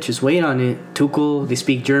good. Just wait on it. Tuchel, they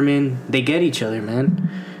speak German. They get each other, man.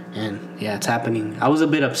 And yeah, it's happening. I was a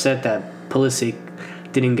bit upset that Pulisic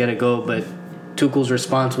didn't get a go, but Tuchel's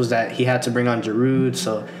response was that he had to bring on Giroud,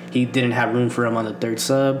 so he didn't have room for him on the third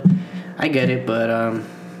sub. I get it, but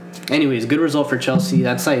anyways, good result for Chelsea.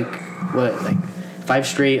 That's 5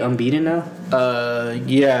 straight unbeaten now?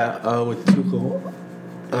 With Tuchel.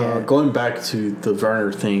 Going back to the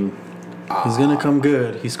Werner thing, he's going to come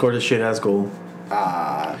good. He scored a shit-ass goal.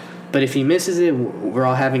 But if he misses it, we're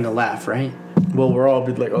all having a laugh, right? Well, we're all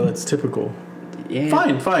like, oh, that's typical. Yeah.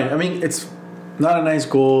 Fine. I mean, it's not a nice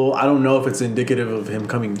goal. I don't know if it's indicative of him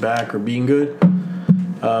coming back or being good.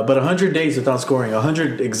 But 100 days without scoring,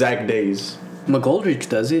 100 exact days. McGoldrick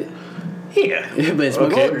does it. Yeah. But it's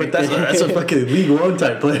McGoldrick. But that's a fucking League One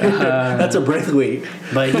type player. That's a breathweight.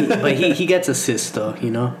 But he gets assists, though,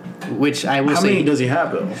 Which I will say. How many does he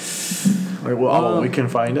have, though? We can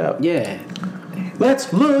find out. Yeah.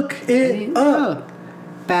 Let's look it up.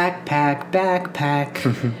 Backpack.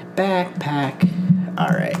 All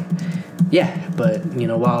right. Yeah, but,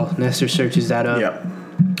 while Nestor searches that up,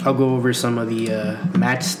 I'll go over some of the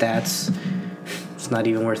match stats. It's not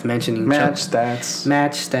even worth mentioning. Match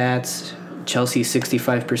stats. Chelsea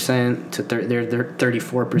 65% to their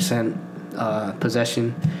 34%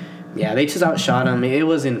 possession. Yeah, they just outshot them. It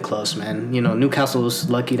wasn't close, man. Newcastle was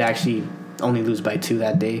lucky to actually only lose by 2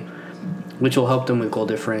 that day, which will help them with goal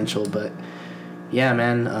differential. But yeah,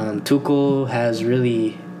 man, Tuchel has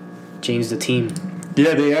really change the team.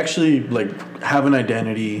 Yeah, they actually like have an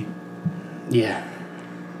identity. Yeah.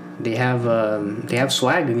 They have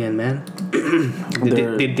swag again, man.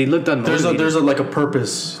 they looked unmotivated. There's like a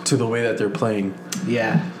purpose to the way that they're playing.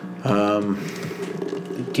 Yeah.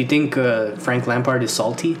 Do you think Frank Lampard is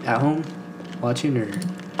salty at home watching, or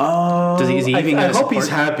is he even? I hope he's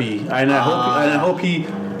happy, and I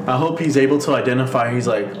hope he's able to identify. He's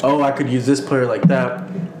like, oh, I could use this player like that.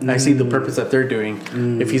 I see the purpose that they're doing.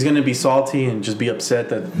 If he's gonna be salty and just be upset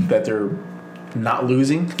that they're not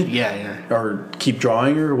losing, or keep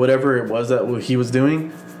drawing or whatever it was that he was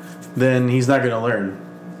doing, then he's not gonna learn.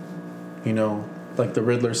 You know, like the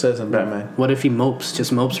Riddler says in Batman. What if he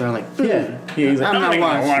just mopes around like, he's like, I'm not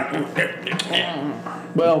watching.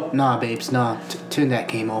 Well, nah, babes, nah. Turn that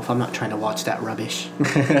game off. I'm not trying to watch that rubbish.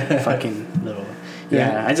 Fucking little.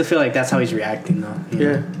 Yeah, I just feel like that's how he's reacting, though.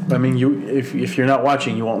 Yeah, I mean, if you're not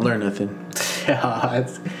watching, you won't learn nothing. Yeah,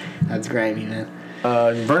 that's grimy, man.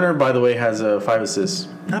 Werner, by the way, has 5 assists.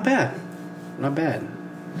 Not bad.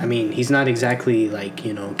 I mean, he's not exactly like,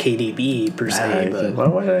 KDB per se, but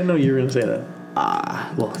why did I know you were gonna say that?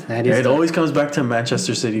 Well, that is. It always comes back to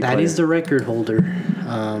Manchester City. That is the record holder.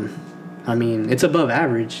 I mean, it's above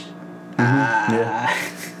average. Yeah,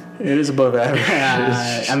 it is above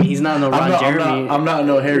average. I mean, he's not no Ron Jeremy. I'm not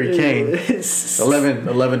no Harry Kane.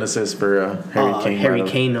 11 assists for Harry Kane. Harry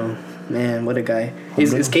Kane, no. Man, what a guy.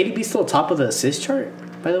 Is KDB still top of the assist chart,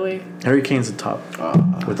 by the way? Harry Kane's the top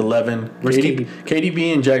with 11. Where's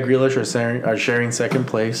KDB and Jack Grealish are sharing second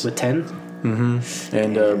place with 10. Mm-hmm.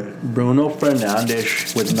 And Bruno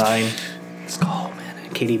Fernandes with 9. Let's go, man.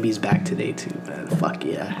 KDB's back today too, man. Fuck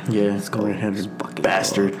yeah. Yeah, let's go. Fucking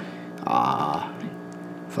bastard.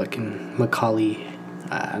 Fucking Macaulay.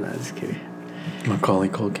 No, just kidding. Macaulay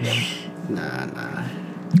Culkin. Nah.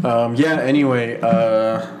 Yeah. Anyway,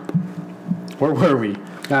 where were we?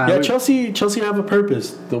 Chelsea have a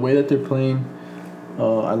purpose. The way that they're playing,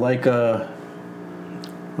 I like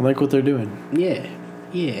what they're doing. Yeah.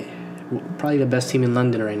 Probably the best team in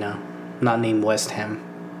London right now. Not named West Ham.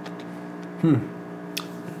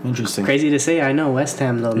 Interesting. Crazy to say, I know West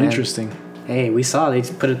Ham though, man. Interesting. Hey, we saw they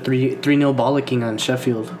put a 3-0 bollocking on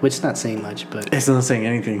Sheffield, which is not saying much, but it's not saying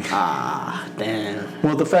anything. Damn.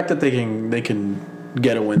 Well, the fact that they can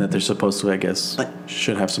get a win that they're supposed to, I guess, but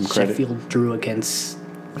should have some credit. Sheffield drew against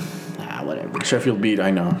whatever. Sheffield beat,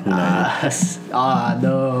 I know. No.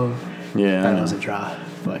 Yeah. That was a draw.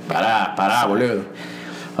 Fuck. Para, boludo.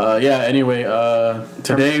 Anyway,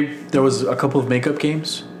 today there was a couple of makeup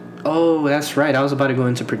games. Oh, that's right. I was about to go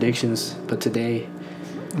into predictions, but today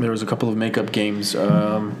there was a couple of makeup games.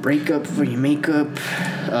 Break up for your makeup.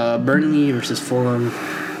 Burnley versus Fulham.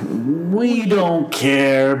 We don't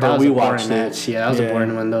care, but we watched it. Yeah, that was a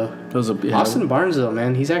boring one though. Austin Barnes though,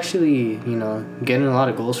 man, he's actually getting a lot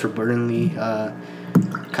of goals for Burnley.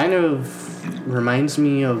 Kind of reminds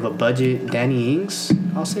me of a budget Danny Ings,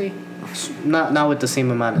 I'll say. Not with the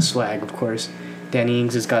same amount of swag, of course. Danny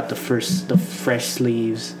Ings has got the fresh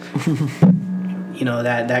sleeves.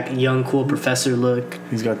 That young cool professor look.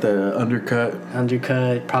 He's got the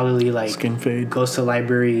undercut, probably like skin fade. Goes to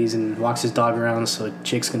libraries and walks his dog around so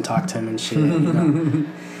chicks can talk to him and shit.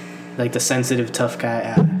 Like the sensitive tough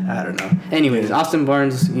guy. I don't know. Anyways, Austin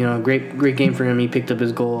Barnes, great game for him. He picked up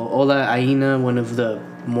his goal. Ola Aina, one of the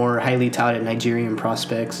more highly touted Nigerian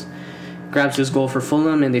prospects, grabs his goal for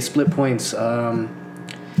Fulham and they split points.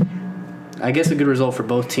 I guess a good result for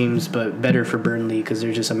both teams, but better for Burnley because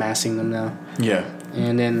they're just amassing them now. Yeah.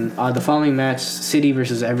 And then the following match, City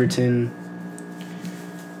versus Everton.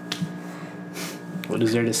 What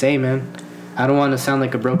is there to say, man? I don't want to sound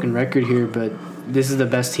like a broken record here, but this is the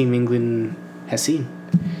best team England has seen.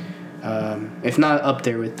 If not up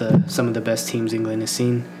there with some of the best teams England has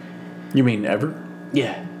seen. You mean ever?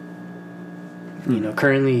 Yeah.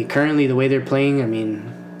 Currently the way they're playing, I mean,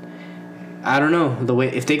 I don't know.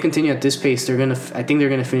 If they continue at this pace, I think they're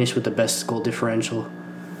gonna finish with the best goal differential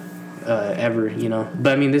ever.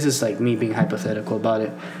 But I mean, this is like me being hypothetical about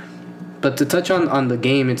it. But to touch on the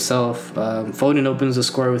game itself, Foden opens the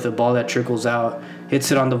score with a ball that trickles out, hits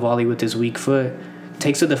it on the volley with his weak foot,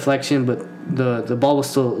 takes a deflection, but the ball was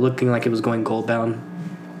still looking like it was going goal bound.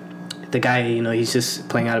 The guy, he's just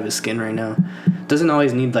playing out of his skin right now. Doesn't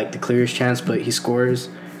always need like the clearest chance, but he scores.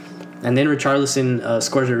 And then Richarlison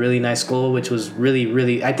scores a really nice goal, which was really,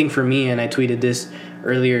 really, I think for me, and I tweeted this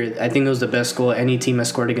earlier, I think it was the best goal any team has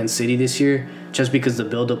scored against City this year, just because the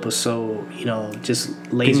build-up was so, just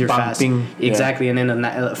laser fast. Exactly, yeah. And then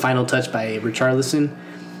a final touch by Richarlison.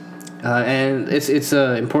 And it's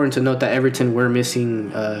important to note that Everton were missing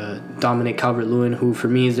Dominic Calvert-Lewin, who for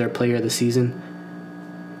me is their player of the season.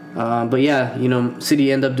 But yeah,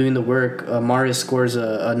 City end up doing the work. Mahrez scores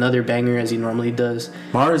another banger as he normally does.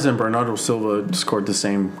 Mahrez and Bernardo Silva scored the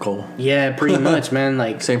same goal. Yeah, pretty much, man.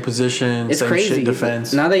 Like same position, it's same crazy. shit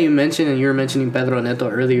defense. Now that you mentioned, and you were mentioning Pedro Neto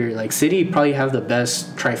earlier, like City probably have the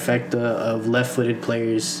best trifecta of left-footed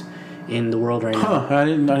players in the world right now. I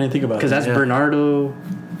didn't think about that. Because that's Bernardo,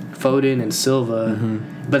 Foden, and Silva.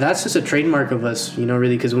 Mm-hmm. But that's just a trademark of us,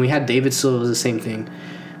 really, because when we had David Silva, it was the same thing.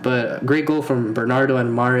 But great goal from Bernardo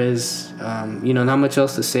and Mahrez. Not much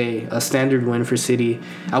else to say. A standard win for City.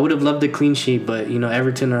 I would have loved a clean sheet, but,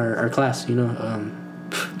 Everton are class, It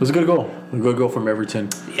was a good goal. A good goal from Everton.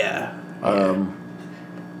 Yeah.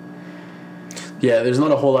 Yeah, there's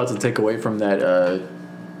not a whole lot to take away from that.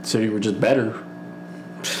 City were just better.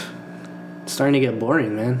 It's starting to get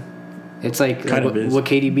boring, man. It's like what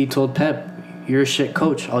KDB told Pep. You're a shit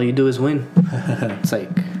coach. All you do is win. It's like,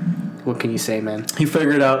 what can you say, man? He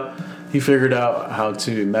figured out how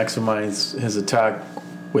to maximize his attack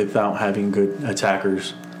without having good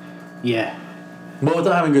attackers. Yeah. Well,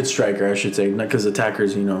 without having a good striker, I should say. Not because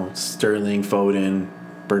attackers, Sterling, Foden,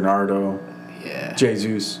 Bernardo,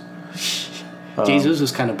 Jesus. Jesus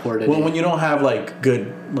was kind of poor today. Well, when you don't have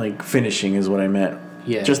good finishing is what I meant.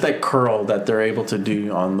 Yeah. Just that curl that they're able to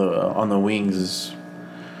do on the wings is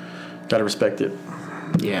gotta respect it.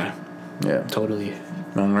 Yeah. Yeah. Totally.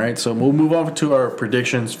 All right, so we'll move on to our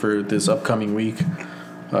predictions for this upcoming week.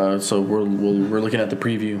 So we're looking at the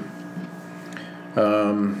preview.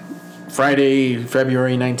 Friday,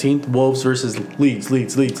 February 19th, Wolves versus Leeds.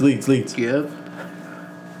 Yep.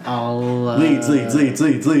 Leeds.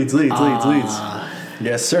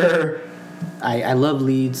 Yes, sir. I love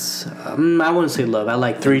Leeds. I wouldn't say love. I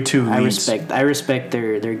like 3-2 Leeds. I respect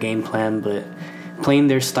their game plan, but playing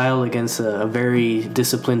their style against a very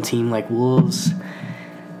disciplined team like Wolves,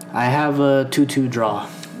 I have a 2-2 draw.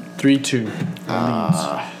 3-2 Leeds.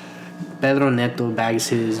 Pedro Neto bags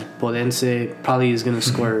his. Podense probably is going to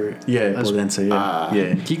score. Podense,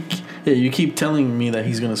 you keep telling me that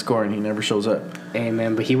he's going to score and he never shows up. Hey,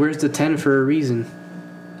 man, but he wears the 10 for a reason.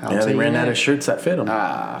 They ran out of shirts that fit him.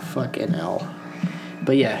 Fucking hell.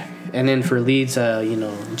 But yeah, and then for Leeds,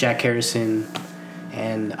 Jack Harrison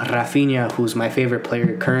and Rafinha, who's my favorite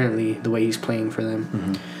player currently, the way he's playing for them.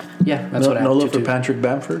 Mm-hmm. Yeah, that's what I have. No love for Patrick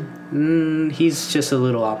Bamford? He's just a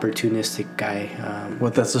little opportunistic guy.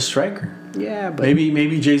 That's a striker. Yeah, but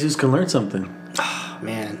maybe Jesus can learn something.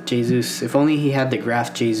 Man, Jesus, if only he had the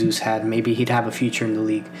graft Jesus had, maybe he'd have a future in the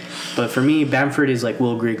league. But for me, Bamford is like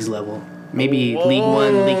Will Griggs level. Maybe League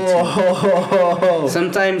 1, League 2.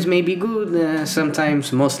 Sometimes maybe good,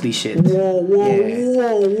 sometimes mostly shit. Whoa.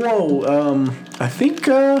 I think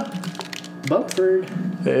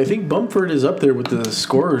Bamford is up there with the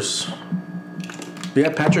scorers.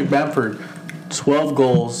 Yeah, Patrick Bamford, 12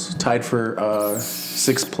 goals, tied for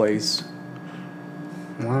 6th place.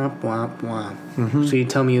 Womp, womp, womp. Mm-hmm. So you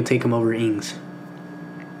tell me you'll take him over Ings?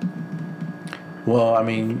 Well, I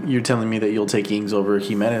mean, you're telling me that you'll take Ings over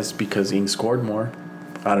Jimenez because Ings scored more.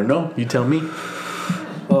 I don't know. You tell me.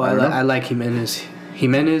 Oh, I like Jimenez.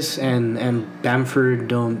 Jimenez and Bamford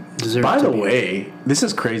don't deserve By to the be. way, this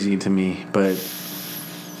is crazy to me, but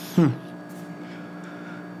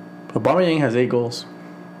Aubameyang has 8 goals.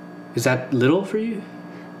 Is that little for you?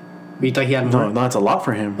 You thought he had more? No, it's a lot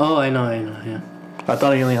for him. Oh, I know, yeah. I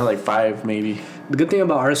thought he only had 5, maybe. The good thing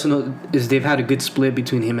about Arsenal is they've had a good split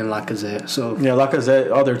between him and Lacazette. So yeah, Lacazette.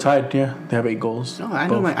 Oh, they're tied. Yeah, they have 8 goals. No,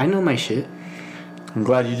 I know my shit. I'm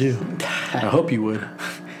glad you do. I hope you would.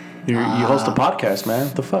 You host a podcast, man.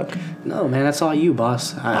 What the fuck? No, man, that's all you,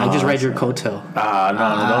 boss. I just ride your coattail.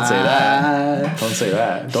 No, don't say that. Don't say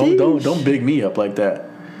that. Don't big me up like that.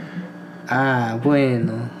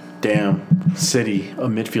 Bueno. Damn, City, a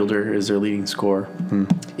midfielder is their leading scorer.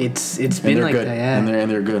 It's been like good. that, yeah.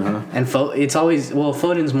 And they're good, huh? And it's always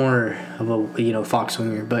Foden's more of a fox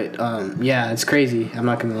winger, but yeah, it's crazy. I'm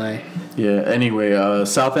not gonna lie. Yeah. Anyway,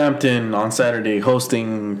 Southampton on Saturday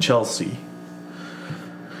hosting Chelsea.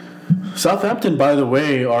 Southampton, by the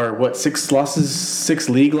way, are 6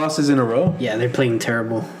 league losses in a row? Yeah, they're playing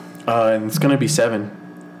terrible. And it's gonna be 7.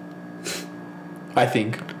 I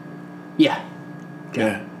think. Yeah.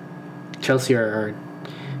 Chelsea are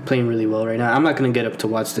playing really well right now. I'm not gonna get up to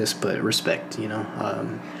watch this, but respect, You're not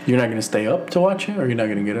gonna stay up to watch it, or you're not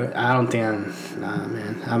gonna get up? I don't think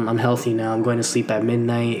man. I'm healthy now. I'm going to sleep at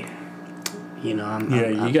midnight. You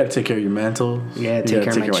gotta take care of your mantle. Yeah, take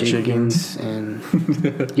care of my chickens, and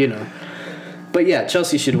But yeah,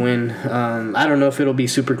 Chelsea should win. I don't know if it'll be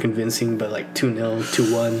super convincing, but 2-0,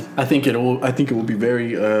 2-1. I think it will be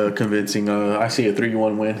very convincing. I see a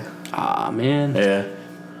 3-1 win. Man. Yeah.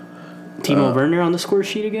 Timo Werner on the score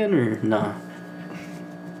sheet again, or nah?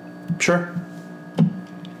 Sure.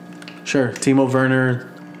 Timo Werner.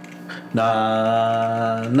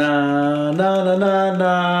 Nah.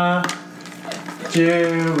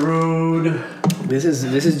 Giroud. This is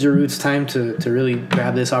Giroud's time to really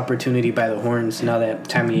grab this opportunity by the horns now that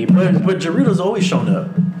Tammy Abraham. But Giroud has always shown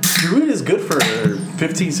up. Giroud is good for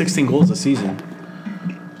 15, 16 goals a season.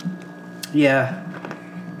 Yeah.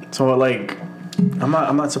 So like, I'm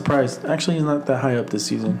not surprised. Actually, he's not that high up this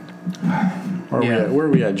season. Where are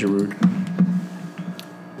we at, Giroud?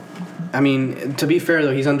 I mean, to be fair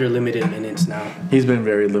though, he's under limited minutes now. He's been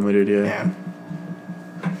very limited, yeah.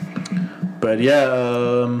 But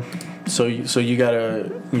yeah, so you got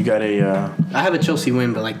a. I have a Chelsea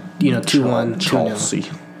win, but 2-1, 2-0. Chelsea.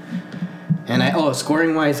 And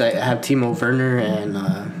scoring wise, I have Timo Werner and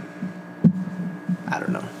I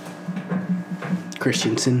don't know,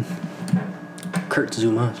 Christensen, Kurt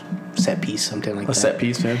Zuma, set piece, something like that. A set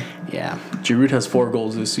piece, man. Yeah. Giroud has 4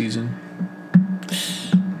 goals this season.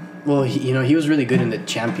 Well, he was really good in the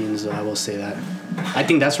Champions, though. I will say that. I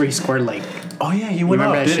think that's where he scored Oh yeah, he went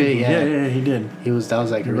off, didn't he? Yeah, he did. That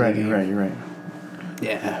was like You're really right. good. You're right.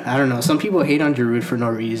 Yeah, I don't know. Some people hate on Giroud for no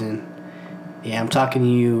reason. Yeah, I'm talking to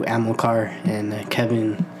you, Amilcar and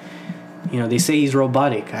Kevin. They say he's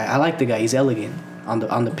robotic. I like the guy. He's elegant on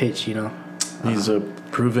the pitch. He's a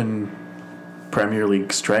proven Premier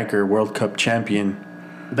League striker, World Cup champion.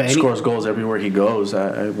 But scores goals everywhere he goes.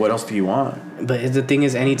 What else do you want? But the thing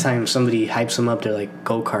is, anytime somebody hypes him up, they're like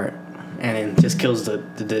go-kart, and then just kills the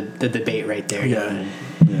debate right there. Yeah.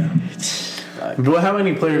 Well, how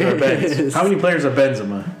many players are Benz? How many players are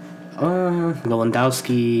Benzema?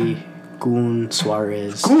 Lewandowski, Goon,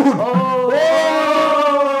 Suarez. Goon!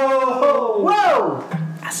 Whoa!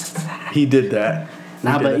 He did that.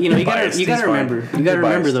 But you gotta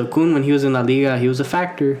remember though, Goon, when he was in La Liga, he was a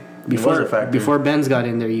factor. Before Benz got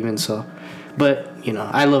in there even so. But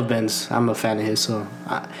I love Benz. I'm a fan of his, so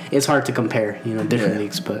it's hard to compare different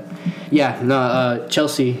leagues. But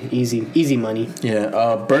Chelsea, easy money.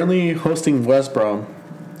 Yeah. Burnley hosting West Brom.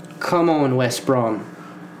 Come on, West Brom.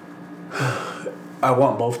 I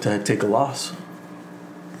want both to take a loss.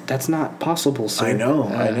 That's not possible, sir. I know.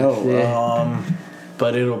 Yeah.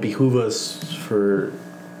 But it'll behoove us for.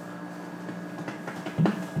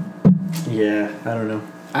 Yeah, I don't know.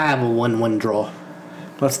 I have a 1-1 draw.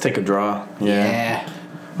 Let's take a draw. Yeah.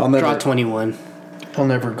 Draw 21. I'll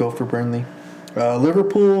never go for Burnley.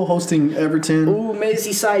 Liverpool hosting Everton. Ooh,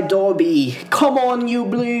 Merseyside derby. Come on, you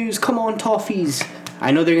Blues. Come on, Toffees.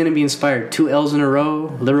 I know they're going to be inspired. 2 L's in a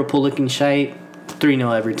row. Liverpool looking shite.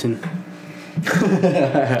 3-0 Everton.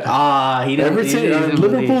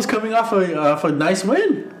 Liverpool's coming off a nice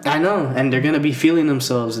win. I know, and they're going to be feeling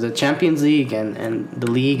themselves. The Champions League and the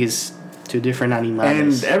league is two different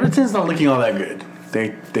animals. And Everton's not looking all that good.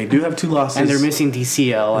 They do have 2 losses. And they're missing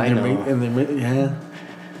DCL, I know.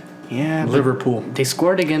 Yeah. Liverpool. They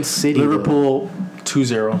scored against City. Liverpool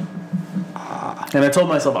 2-0. And I told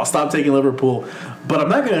myself I'll stop taking Liverpool, but I'm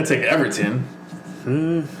not going to take Everton.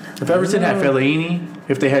 If Everton had Fellaini,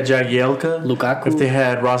 if they had Jagielka, Lukaku, if they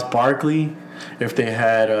had Ross Barkley, if they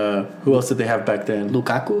had who else did they have back then?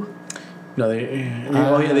 Lukaku? No,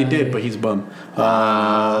 they did, but he's a bum.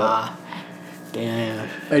 Damn.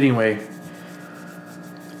 Anyway,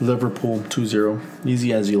 Liverpool 2-0,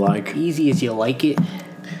 easy as you like. Easy as you like it.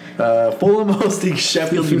 Fulham hosting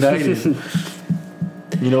Sheffield United.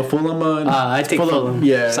 Fulham. I take Fulham.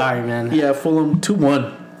 Yeah. Sorry, man. Yeah, Fulham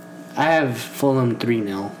 2-1. I have Fulham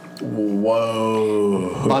 3-0.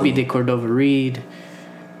 Whoa. Bobby De Cordova-Reid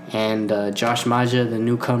and Josh Maja, the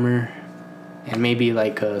newcomer, and maybe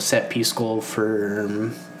a set piece goal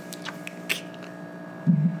for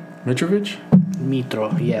Mitrovic?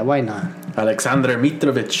 Mitro. Yeah, why not? Alexander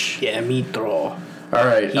Mitrovic. Yeah, Mitro. All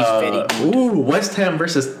right. He's very good. West Ham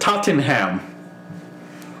versus Tottenham.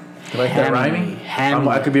 You like that rhyming?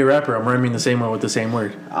 I could be a rapper. I'm rhyming the same one with the same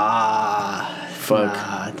word. Fuck.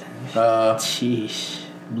 Cheese.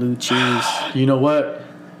 Blue cheese. You know what?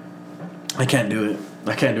 I can't do it.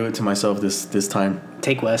 I can't do it to myself this time.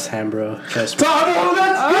 Take West Ham, bro. Trust me.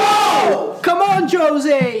 Let's go! Come on,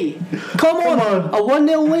 Jose! Come on. A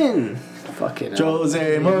 1-0 win. Fuck it.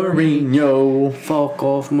 Jose Mourinho. Fuck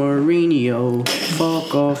off, Mourinho.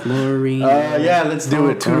 Fuck off, Mourinho. Yeah, let's do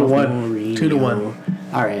it. 2-1. 2-1.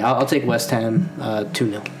 All right, I'll take West Ham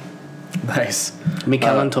 2-0. Nice.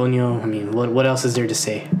 Mikel Antonio. I mean, what else is there to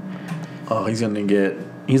say? Oh, he's gonna get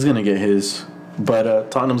his, but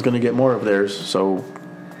Tottenham's gonna get more of theirs. So.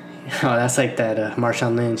 Oh, that's like that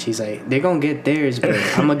Marshawn Lynch. He's like, they're gonna get theirs, but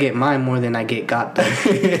I'm gonna get mine more than I got them.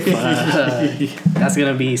 That's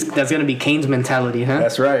gonna be Kane's mentality, huh?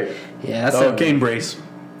 That's right. Yeah, that's Kane brace.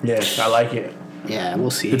 Yeah, I like it. Yeah, we'll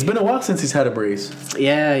see. It's been a while since he's had a brace.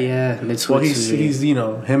 Yeah. It's Well, he's you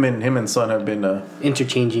know, him and Son have been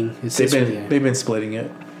interchanging. They've been splitting it.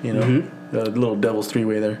 You know, Mm-hmm. the little Devil's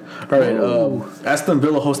 3-way there. All right, Aston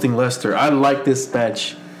Villa hosting Leicester. I like this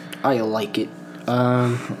match. I like it.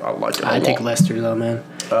 I like it. I take Leicester though, man.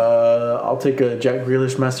 I'll take a Jack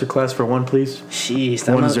Grealish masterclass for one, please. Jeez,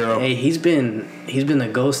 1-0. Hey, he's been a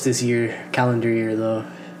ghost this year, calendar year though.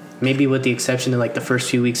 Maybe with the exception of like the first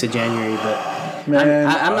few weeks of January, but Man,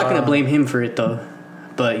 I'm not gonna blame him for it though.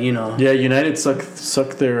 But you know, Yeah, United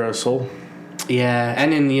suck their soul. yeah,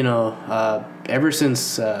 and then you know, ever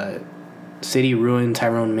since City ruined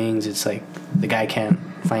Tyrone Mings, it's like the guy can't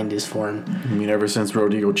find his form. I mean, ever since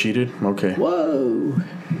Rodrigo cheated. Okay. Whoa,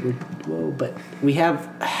 but we have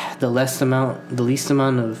the least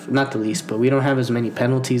amount of, not the least, but we don't have as many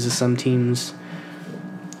penalties as some teams.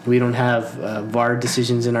 We don't have VAR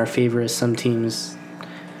decisions in our favor as some teams.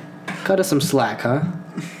 Cut us some slack, huh?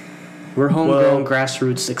 We're homegrown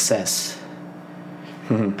grassroots success.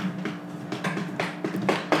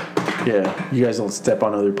 Yeah, you guys don't step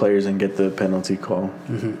on other players and get the penalty call.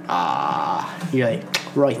 You're like,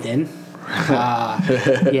 right then.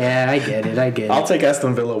 Yeah, I get it. I'll take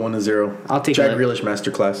Aston Villa 1-0. I'll take Jack Grealish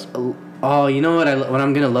masterclass. Oh, you know what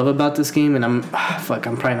I'm gonna love about this game, and I'm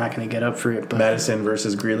probably not gonna get up for it, but Madison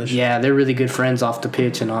versus Grealish. yeah, they're really good friends off the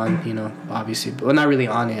pitch and on, you know, obviously, well, not really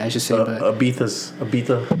on it, I should say, but Ibiza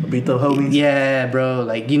homies. yeah, bro,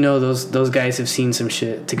 like, you know, those guys have seen some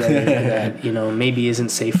shit together that, you know, maybe isn't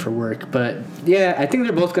safe for work, but yeah, I think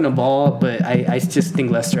they're both gonna ball, but I just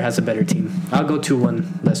think Leicester has a better team. I'll go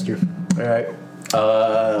 2-1 Leicester. All right.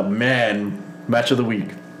 Man, match of the week.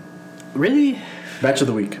 Really? Match of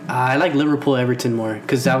the week. I like Liverpool Everton more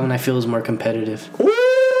because that one I feel is more competitive.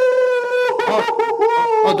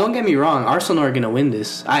 Oh, don't get me wrong. Arsenal are gonna win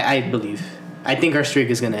this. I believe. I think our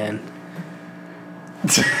streak is gonna end.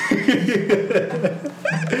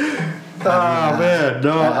 Man,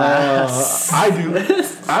 no. I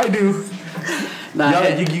do.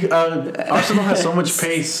 Arsenal has so much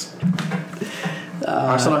pace.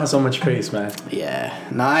 Arsenal has so much pace, man. Yeah,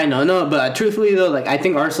 no, I know, no, but truthfully though, like I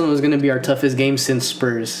think Arsenal is gonna be our toughest game since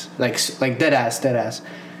Spurs, like dead ass. I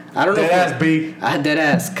don't know. Dead ass, B. Dead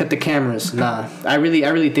ass. Cut the cameras. Nah, I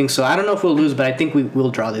really think so. I don't know if we'll lose, but I think we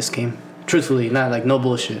will draw this game. Truthfully, not like no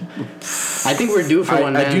bullshit. I think we're due for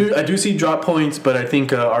one. Man. I do see drop points, but I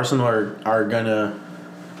think Arsenal are gonna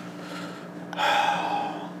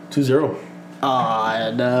 2-0.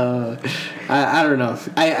 Oh no, I don't know.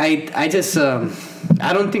 I just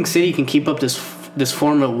I don't think City can keep up this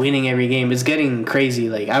form of winning every game. It's getting crazy.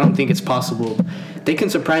 Like I don't think it's possible. They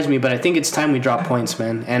can surprise me, but I think it's time we drop points,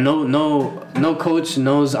 man. And no coach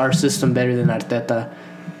knows our system better than Arteta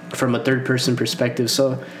from a third person perspective.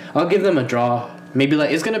 So I'll give them a draw. Maybe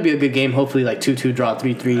like it's gonna be a good game. Hopefully like 2-2 draw,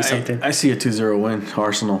 3-3 something. I see a 2-0 win.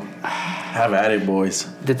 Arsenal. Have at it, boys.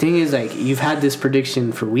 The thing is, like, you've had this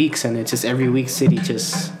prediction for weeks, and it's just every week City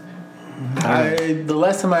just. The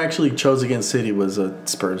last time I actually chose against City was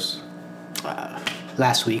Spurs.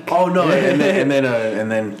 Last week. Oh no, and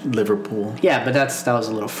then Liverpool. Yeah, but that was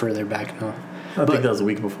a little further back, no. I think that was a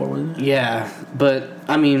week before, wasn't it? Yeah, but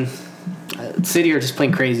I mean, City are just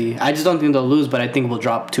playing crazy. I just don't think they'll lose, but I think we'll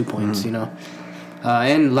drop 2 points. You know.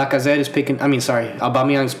 And Lacazette is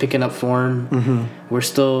Aubameyang's picking up form. Mm-hmm. We're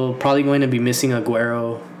still probably going to be missing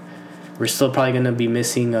Aguero. We're still probably going to be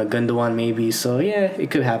missing Gundogan maybe. So, yeah,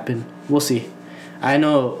 it could happen. We'll see. I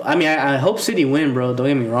know. I mean, I hope City win, bro. Don't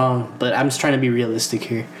get me wrong. But I'm just trying to be realistic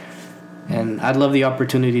here. And I'd love the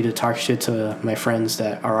opportunity to talk shit to my friends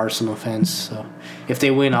that are Arsenal fans. So, if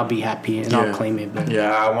they win, I'll be happy and I'll claim it. But.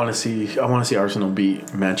 Yeah, I want to see Arsenal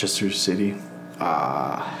beat Manchester City.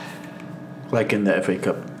 Like in the FA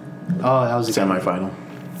Cup. Oh, that was a semi-final.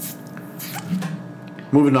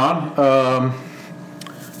 Moving on.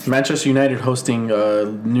 Manchester United hosting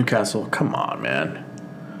Newcastle. Come on, man.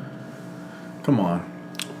 Come on.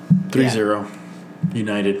 3-0.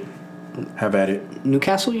 United. Have at it.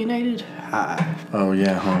 Newcastle United? Oh,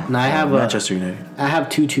 yeah, huh? No, I have Manchester United. I have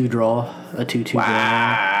 2-2 draw. A 2-2 draw.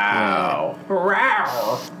 Wow.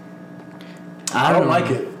 I don't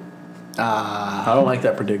like it. I don't like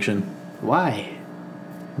that prediction. Why?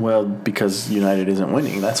 Well, because United isn't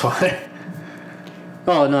winning. That's why.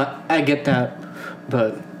 Oh no, I get that,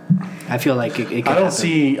 but I feel like it could happen.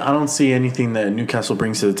 I don't see anything that Newcastle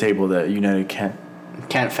brings to the table that United can't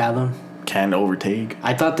fathom. Can't overtake.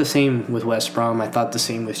 I thought the same with West Brom. I thought the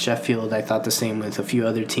same with Sheffield. I thought the same with a few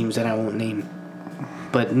other teams that I won't name.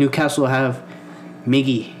 But Newcastle have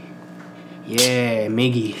Miggy. Yeah,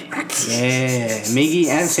 Miggy. Yeah, Miggy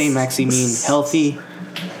and Saint-Maximin healthy.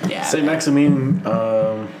 Yeah, Saint-Maximin,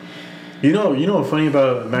 You know what's funny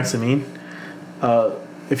about Maximine?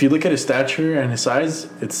 If you look at his stature and his size,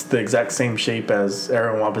 it's the exact same shape as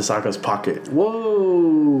Aaron Wan-Bissaka's pocket.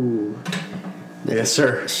 Whoa. Yes,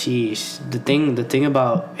 sir. Sheesh. The thing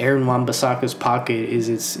about Aaron Wan-Bissaka's pocket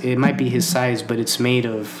is it might be his size, but it's made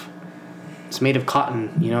of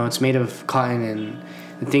cotton. You know, it's made of cotton, and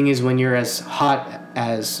the thing is, when you're as hot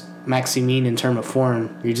as Maximine in terms of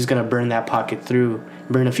form, you're just gonna burn that pocket through,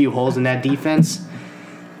 burn a few holes in that defense,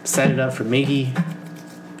 set it up for Miggy,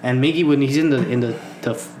 and Miggy when he's in the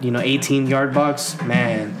 18-yard box,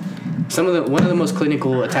 man, one of the most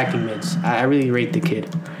clinical attacking mids. I really rate the kid.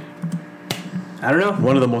 I don't know.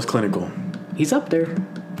 One of the most clinical. He's up there.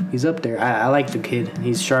 I like the kid.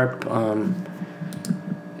 He's sharp.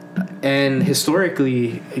 And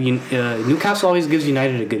historically, Newcastle always gives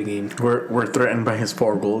United a good game. We're threatened by his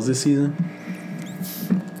 4 goals this season.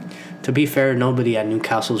 To be fair, nobody at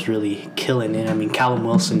Newcastle's really killing it. I mean, Callum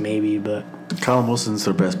Wilson maybe, but... Callum Wilson's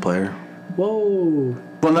their best player. Whoa.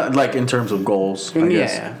 Well, not like in terms of goals, I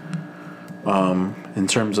guess. Yeah. In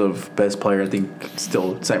terms of best player, I think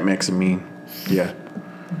still Saint-Maximin. Yeah.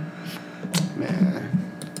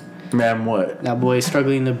 Man, what? That boy's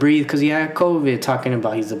struggling to breathe because he had COVID, talking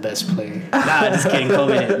about he's the best player. Nah, just kidding.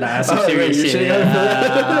 COVID. Nah, that's some serious shit.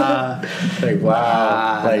 Like,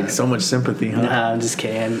 wow. Like, so much sympathy, huh? Nah, I'm just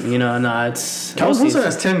kidding. It's... Callum Wilson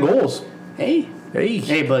has 10 goals. Hey,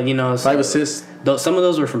 but, 5 assists. Some of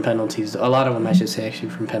those were from penalties. A lot of them, I should say, actually,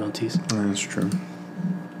 from penalties. That's true.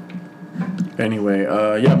 Anyway,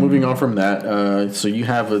 moving on from that. So you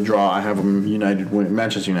have a draw. I have a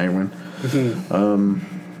Manchester United win. Mm-hmm.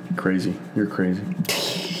 Crazy. You're crazy.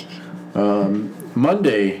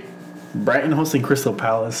 Monday, Brighton hosting Crystal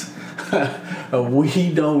Palace.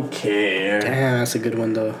 We don't care. Damn, that's a good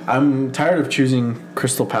one, though. I'm tired of choosing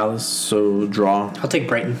Crystal Palace, so draw. I'll take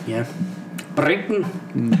Brighton, yeah. Brighton.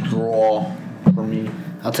 Draw for me.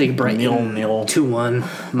 I'll take Brighton 0-0. 2-1.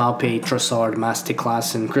 Malpe, Trossard,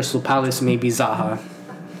 Masterclass, and Crystal Palace, maybe Zaha.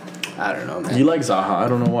 I don't know, man. You like Zaha. I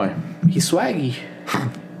don't know why. He's swaggy.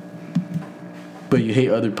 But you hate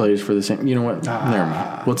other players for the same... You know what? Never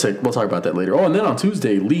mind. We'll talk about that later. Oh, and then on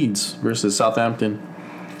Tuesday, Leeds versus Southampton.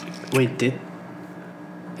 Wait,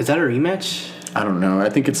 is that a rematch? I don't know. I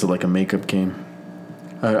think it's like a makeup game.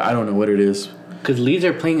 I don't know what it is. Because Leeds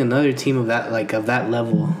are playing another team of that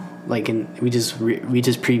level. We just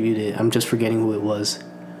previewed it. I'm just forgetting who it was.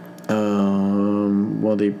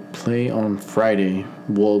 Well, they play on Friday,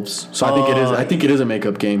 Wolves. So I think it is a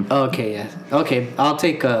makeup game. Okay, yeah. Okay, I'll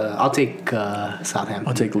take Southampton.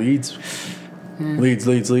 I'll take Leeds. Yeah. Leeds.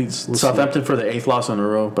 We'll Southampton for the 8th loss in a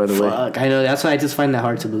row, by the way. I know. That's why I just find that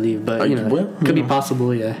hard to believe. But, could be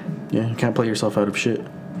possible, yeah. Yeah, you can't play yourself out of shit.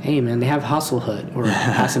 Hey, man, they have Hasselhut or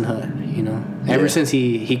Hassenhut, Ever since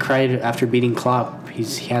he cried after beating Klopp, he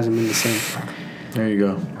hasn't been the same. There you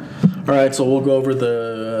go. All right, so we'll go over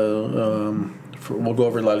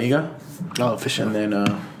La Liga. Oh, for sure. And then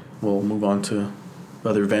we'll move on to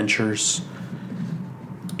other ventures,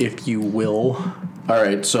 if you will. All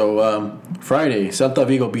right, so Friday, Celta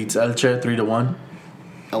Vigo beats Elche 3-1.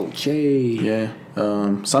 Elche. Yeah.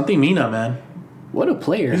 Santi Mina, man. What a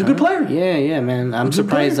player. He's a good player. Yeah, man. I'm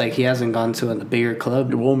surprised he hasn't gone to a bigger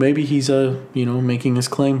club. Well, maybe he's making his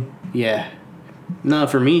claim. Yeah. No,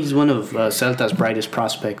 for me, he's one of Celta's brightest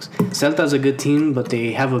prospects. Celta's a good team, but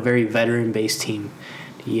they have a very veteran-based team.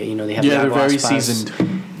 Yeah, they have they're very seasoned.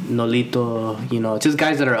 Nolito, just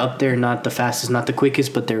guys that are up there, not the fastest, not the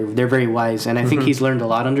quickest, but they're very wise. And I think he's learned a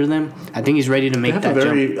lot under them. I think he's ready to make that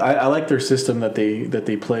jump. I like their system that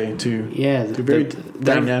they play too. Yeah, they're very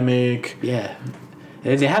dynamic. Yeah.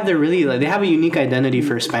 They have they have a unique identity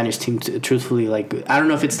for a Spanish team. Truthfully, I don't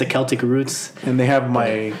know if it's the Celtic roots. And they have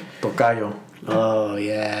my Tocayo. Oh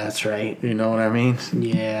yeah, that's right. You know what I mean?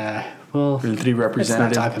 Yeah. Well, the 3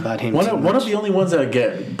 representatives. Let's not talk about him. One of the only ones that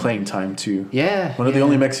get playing time too. Yeah. One of the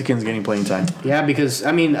only Mexicans getting playing time. Yeah, because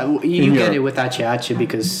you get it with Ache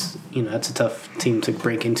because that's a tough team to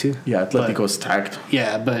break into. Yeah, Atletico's tagged.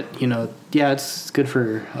 Yeah, but it's good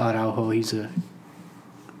for Araujo. He's a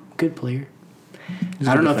good player.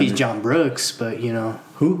 I don't know if he's John Brooks, but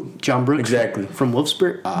who? John Brooks. Exactly. From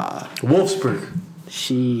Wolfsburg. Wolfsburg.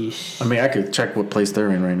 Sheesh. I mean, I could check what place they're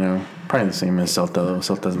in right now. Probably the same as Celta, though.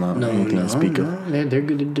 Celta's not anything to speak of. They're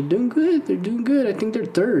good. They're doing good. They're doing good. I think they're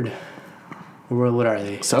 3rd. Or what are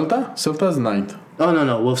they? Celta? Celta's 9th. Oh,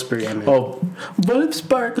 no. Wolfsburg, I mean. Oh,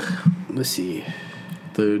 Wolfsburg. Let's see.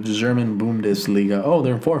 The German Bundesliga. Oh,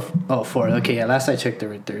 they're in 4th. Oh, 4th. Okay, yeah, last I checked, they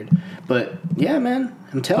were 3rd. But, yeah, man.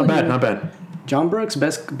 I'm telling you. Not bad. John Brooks,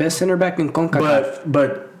 best center back in CONCACAF.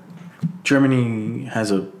 But Germany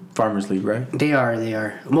has a Farmers League, right? They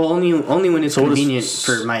are. Well, only when it's convenient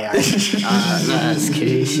for my eyes. Nah, it's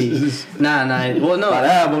kidding. Nah. Well,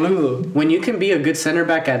 no. When you can be a good center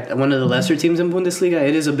back at one of the lesser teams in Bundesliga,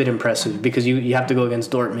 it is a bit impressive because you have to go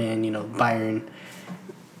against Dortmund, Bayern.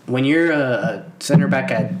 When you're a center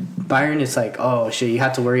back at Bayern, it's like, oh shit, you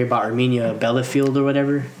have to worry about Arminia Bielefeld or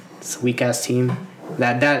whatever. It's a weak ass team.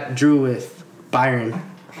 That drew with Bayern,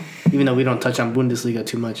 even though we don't touch on Bundesliga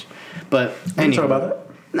too much. But anyway, talk about that.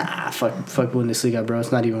 Nah, fuck Bundesliga, bro.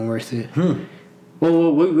 It's not even worth it.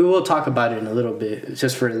 Well, we will talk about it in a little bit. It's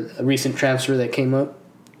just for a recent transfer that came up.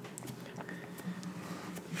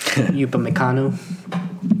 Upamecano.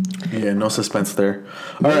 Yeah, no suspense there.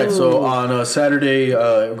 All right, so on Saturday,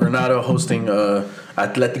 Granada hosting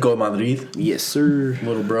Atletico Madrid. Yes, sir.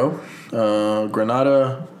 Little bro.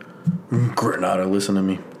 Granada, listen to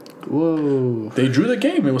me. Whoa. They drew the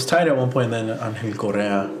game. It was tied at one point, and then Angel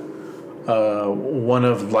Correa, one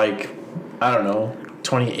of I don't know,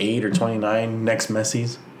 28 or 29 next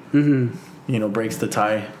Messi's, breaks the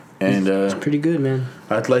tie. And it's pretty good, man.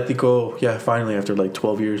 Atletico, finally after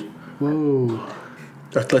 12 years. Whoa.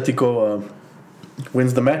 Atletico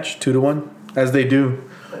wins the match 2-1, as they do.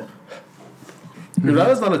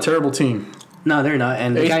 Granada's not a terrible team. No, they're not.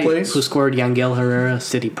 And the guy place. who scored, Yangel Herrera,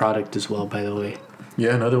 City product as well, by the way.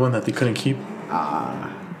 Yeah, another one that they couldn't keep.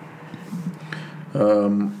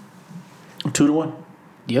 2-1.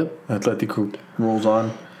 Yep. Atletico rolls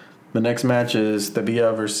on. The next match is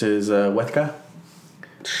Sevilla versus Huesca.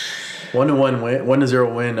 1-1 win,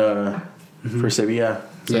 1-0 win for Sevilla.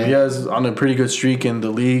 Sevilla's on a pretty good streak in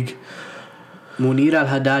the league. Munir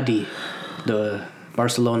Al-Haddadi, the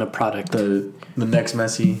Barcelona product. The next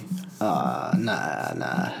Messi.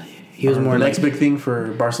 Nah. He was more the next big thing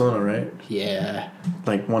for Barcelona, right? Yeah.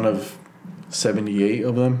 One of 78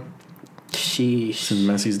 of them. Sheesh. Since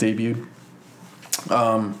Messi's debut.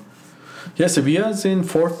 Sevilla's in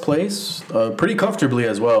 4th place, pretty comfortably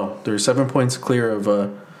as well. They're 7 points clear of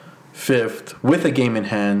 5th with a game in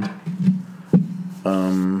hand.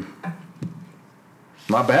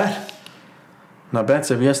 Not bad.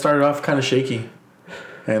 Sevilla started off kind of shaky,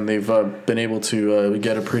 and they've been able to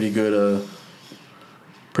get a pretty good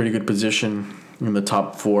position in the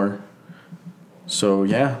top 4. So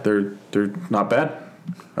they're not bad.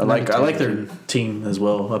 I like their team as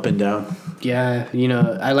well, up and down. Yeah,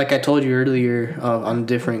 I told you earlier on a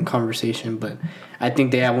different conversation, but I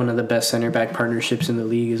think they have one of the best center back partnerships in the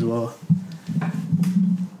league as well.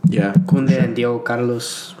 Yeah, Koundé and Diego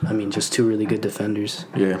Carlos. I mean, just 2 really good defenders.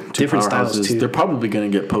 Yeah, different styles too. They're probably gonna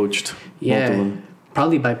get poached. Yeah, both of them.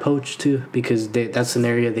 Probably by poach too, because that's an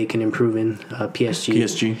area they can improve in.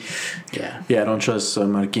 PSG. Yeah. Yeah, I don't trust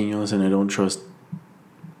Marquinhos, and I don't trust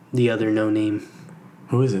the other no name.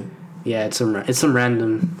 Who is it? Yeah, it's some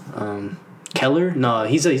random Keller. No,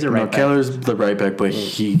 he's a right back. Keller's the right back, but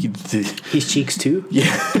he's cheeks too.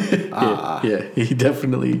 Yeah, yeah, he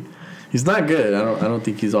definitely. He's not good. I don't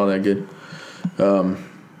think he's all that good.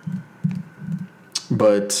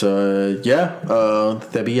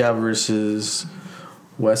 Sevilla versus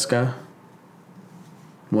Huesca,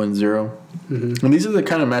 1-0. And these are the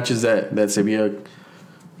kind of matches that Sevilla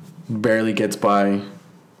barely gets by.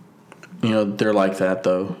 They're like that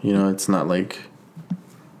though. It's not out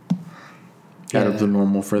of the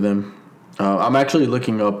normal for them. I'm actually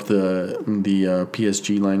looking up the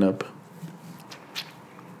PSG lineup.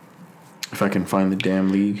 If I can find the damn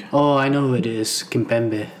league. Oh, I know who it is.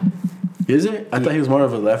 Kimpembe. Is it? I thought he was more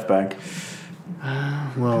of a left back.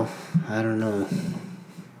 Well, I don't know.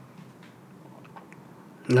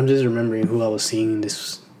 I'm just remembering who I was seeing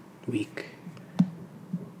this week.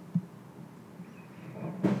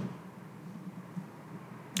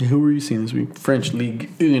 Who were you seeing this week? French Ligue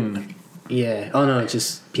 1. Yeah. Oh, no, it's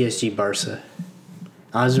just PSG Barca.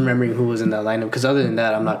 I was remembering who was in that lineup, because other than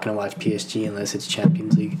that, I'm not going to watch PSG unless it's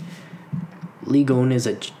Champions League. Ligue 1 is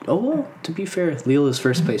to be fair, Lille is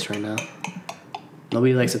first place right now.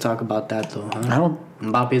 Nobody likes to talk about that, though, huh?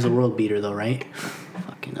 Mbappe's a world beater, though, right?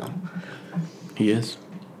 Fucking hell. He is.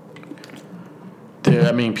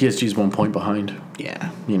 PSG's 1 point behind.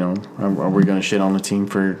 Yeah. Are we going to shit on the team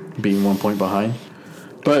for being 1 point behind?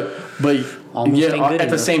 But at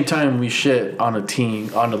the same time, we shit on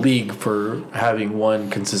a league for having one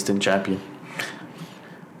consistent champion.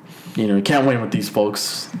 You can't win with these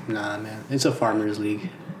folks. Nah, man. It's a farmers league.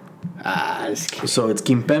 So it's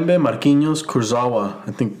Kimpembe, Marquinhos, Kurzawa.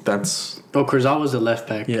 I think that's... Oh, Kurzawa's the left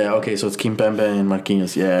back. Yeah, okay, so it's Kimpembe and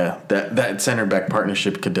Marquinhos. Yeah, that center back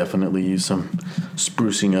partnership could definitely use some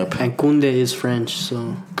sprucing up. And Kunde is French,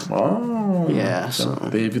 so Oh, so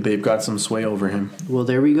they've got some sway over him. well,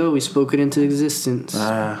 there we go. We spoke it into existence.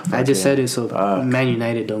 I just said it so Man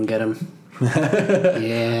United don't get him.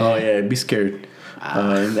 Yeah. Oh yeah, be scared.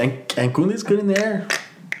 And Kunde's good in the air.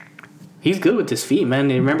 He's good with his feet, man.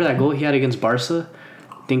 You remember that goal he had against Barca?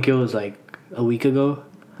 I think it was like a week ago.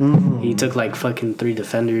 Mm-hmm. He took like fucking 3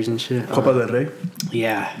 defenders and shit. Copa del Rey.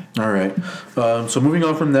 Yeah. All right. So moving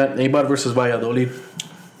on from that, Eibar versus Valladolid.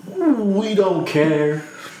 We don't care.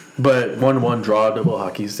 But 1-1 draw, double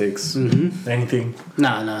hockey sticks. Mm-hmm. Anything?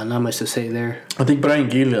 Nah, not much to say there. I think Brian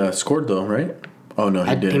Gil scored though, right? Oh no,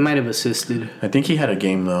 he did. He might have assisted. I think he had a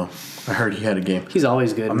game though. I heard he had a game. He's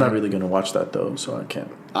always good. I'm not really gonna watch that though, so I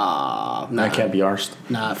can't. Nah. I can't be arsed.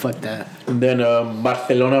 Nah, fuck that. And then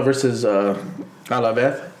Barcelona versus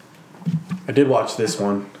Alavés. I did watch this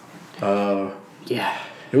one. Yeah.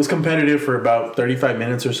 It was competitive for about 35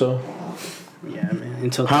 minutes or so. Yeah, man.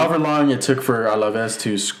 Until however long it took for Alavés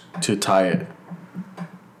to tie it,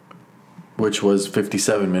 which was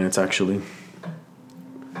 57 minutes actually.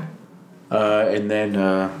 And then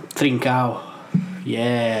Trincao.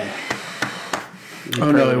 Yeah.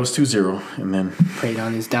 No, it was 2-0 and then preyed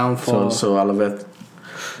on his downfall. So Alavés.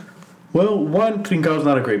 Well, Trincao's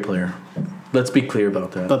not a great player. Let's be clear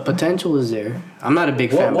about that. But potential is there. I'm not a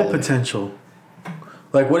big fan. What potential?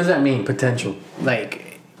 Like, what does that mean? Potential.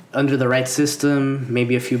 Like, under the right system,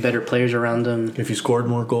 maybe a few better players around him. If you scored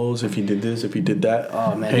more goals, if you did this, if you did that.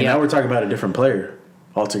 Oh man! Hey, now we're talking about a different player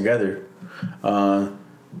altogether.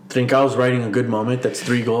 Trincao's riding a good moment. That's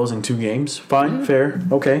 3 goals in 2 games. Fine, fair,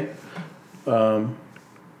 okay. 3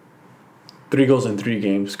 goals in 3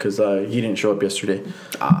 games because he didn't show up yesterday.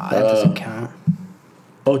 That doesn't count.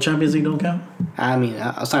 Oh, Champions League don't count? I mean,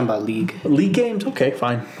 I was talking about league. League games? Okay,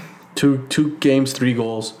 fine. 2 games, 3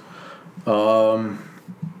 goals.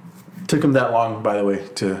 Took him that long, by the way,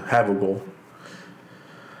 to have a goal.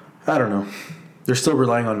 I don't know. They're still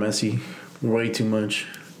relying on Messi way too much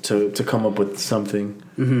to come up with something.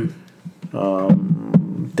 Mm-hmm.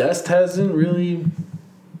 Dest hasn't really...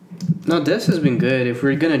 No, Dest has been good. If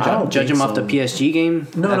we're going to judge him off the PSG game,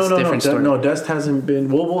 that's a different story. No, Dest hasn't been...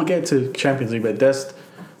 We'll get to Champions League, but Dest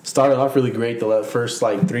started off really great the first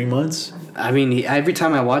 3 months. I mean, every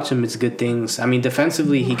time I watch him, it's good things. I mean,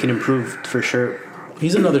 defensively, he can improve for sure.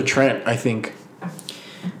 He's another Trent, I think.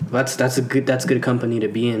 That's good company to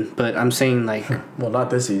be in. But I'm saying well, not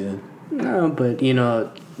this season. No, but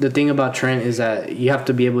the thing about Trent is that you have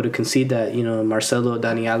to be able to concede that Marcelo,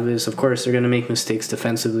 Dani Alves, of course they're going to make mistakes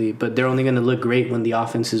defensively, but they're only going to look great when the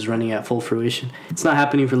offense is running at full fruition. It's not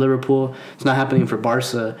happening for Liverpool. It's not happening for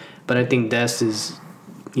Barca. But I think Dest is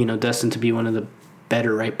destined to be one of the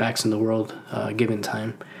better right backs in the world given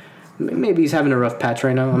time. Maybe he's having a rough patch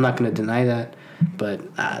right now. I'm not going to deny that. But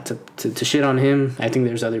to shit on him, I think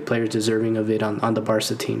there's other players deserving of it on the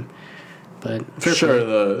Barca team. But for sure,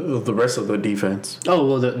 the rest of the defense. Oh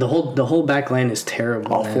well, the whole back line is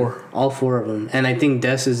terrible. All four of them, and I think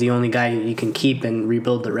Dest is the only guy you can keep and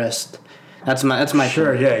rebuild the rest. That's my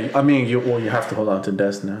sure. point. Yeah, I mean, you have to hold on to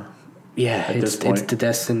Dest now. Yeah, it's the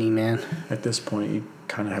destiny, man. At this point, you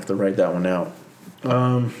kind of have to write that one out.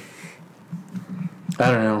 I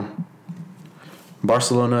don't know.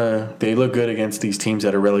 Barcelona, they look good against these teams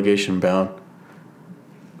that are relegation bound,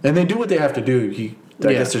 and they do what they have to do.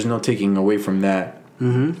 I guess there's no taking away from that.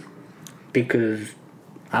 Mm-hmm. Because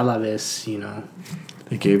Alaves,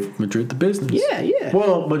 they gave Madrid the business. Yeah.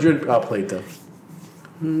 Well, Madrid outplayed them.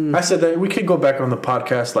 I said that we could go back on the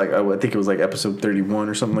podcast, I think it was episode 31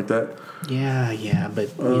 or something like that. Yeah,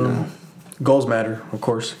 but goals matter, of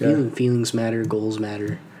course. Yeah. Feelings matter, goals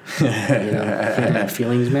matter.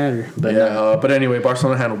 Feelings matter. But but anyway,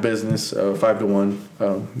 Barcelona handled business 5-1.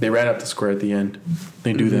 They ran up the square at the end.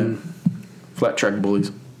 They do that. Flat track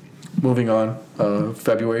bullies. Moving on,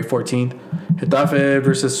 February 14th, Getafe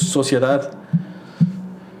versus Sociedad.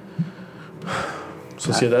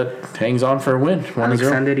 Sociedad hangs on for a win. 1-0.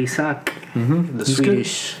 Alexander Isak, the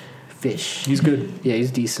Swedish fish. He's good. Yeah,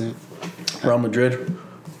 he's decent. Real Madrid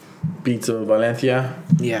beats Valencia.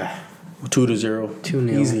 Yeah. 2-0.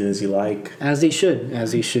 2-0. Easy as you like. As they should.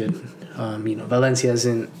 Valencia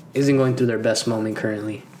isn't going through their best moment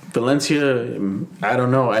currently. Valencia, I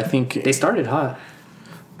don't know. I think they started hot.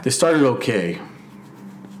 They started okay,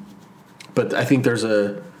 but I think there's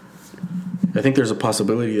a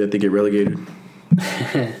possibility that they get relegated.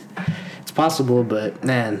 It's possible, but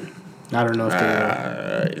man, I don't know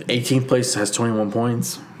if they. 18th place has 21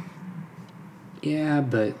 points. Yeah,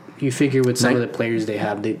 but you figure with some of the players they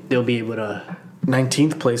have, they'll be able to.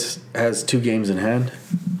 19th place has 2 games in hand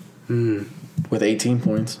with 18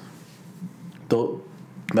 points.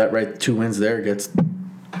 that right 2 wins there gets.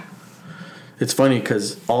 It's funny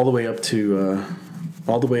because all the way up to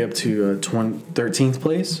 13th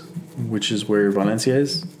place, which is where Valencia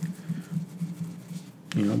is.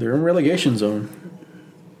 You know, they're in relegation zone.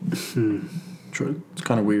 It's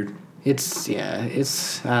kind of weird. It's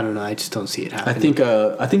I don't know. I just don't see it happening.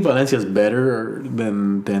 I think Valencia is better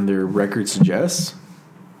than their record suggests.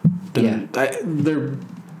 Their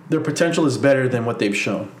potential is better than what they've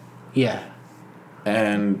shown. Yeah.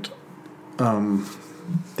 And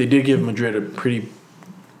they did give Madrid a pretty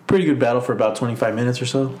good battle for about 25 minutes or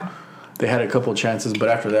so. They had a couple of chances, but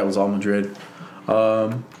after that was all Madrid.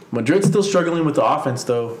 Madrid's still struggling with the offense,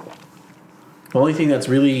 though. The only thing that's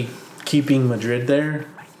really keeping Madrid there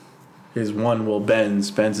is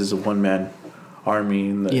Benz. Benz is a one-man army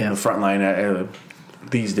in the front line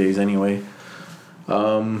these days anyway.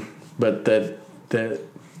 But that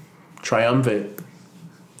triumvirate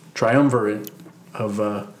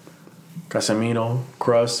of Casemiro,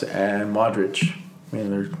 Kroos, and Modric.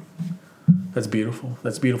 Man, that's beautiful.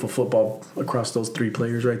 That's beautiful football across those three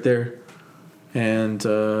players right there. And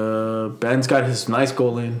Ben's got his nice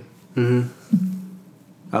goal in. Mm-hmm.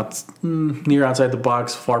 Near outside the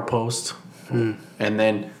box, far post. And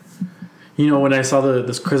then, when I saw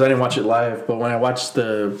because I didn't watch it live, but when I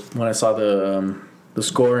saw the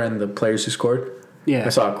score and the players who scored, I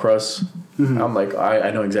saw Kroos. Mm-hmm. I'm like, I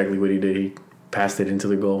know exactly what he did. He passed it into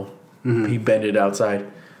the goal. Mm-hmm. He bent it outside.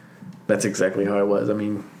 That's exactly how it was. I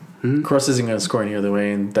mean, Kroos isn't going to score any other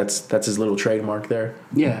way, and that's his little trademark there.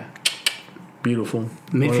 Yeah. Beautiful.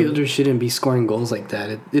 Midfielders shouldn't be scoring goals like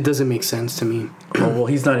that. It doesn't make sense to me. Well,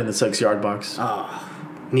 he's not in the 6-yard box.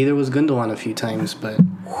 Neither was Gundogan a few times, but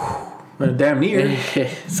damn near.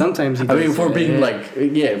 Sometimes he does. I mean, if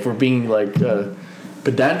we're being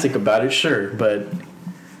pedantic about it, sure, but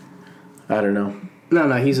I don't know. No,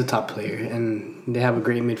 he's a top player, and they have a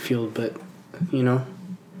great midfield, but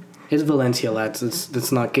it's Valencia, lads.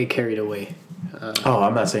 Let's not get carried away.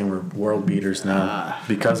 I'm not saying we're world beaters now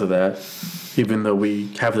because of that, even though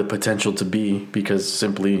we have the potential to be because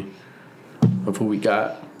simply of who we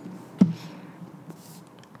got.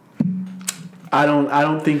 I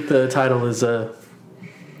don't think the title is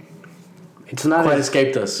it's not quite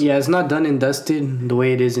escaped us. Yeah, it's not done and dusted the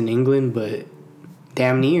way it is in England, but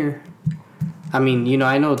damn near. I mean,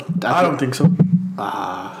 I know. I don't think so.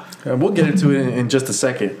 We'll get into it in just a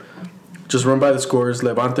second. Just run by the scores.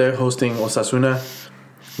 Levante hosting Osasuna,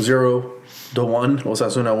 0-1.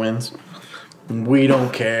 Osasuna wins. We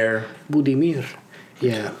don't care. Budimir.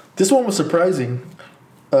 Yeah. This one was surprising.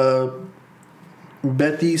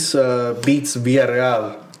 Betis beats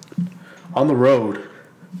Villarreal on the road,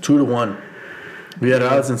 2-1.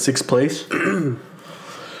 Villarreal's in 6th place,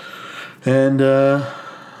 and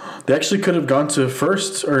they actually could have gone to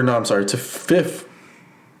 5th.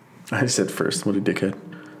 I said first. What a dickhead.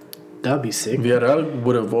 That'd be sick. Villarreal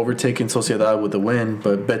would have overtaken Sociedad with a win,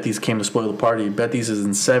 but Betis came to spoil the party. Betis is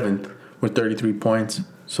in 7th with 33 points.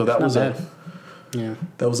 So that was bad.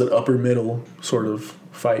 That was an upper middle sort of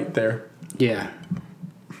fight there. Yeah.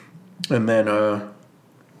 And then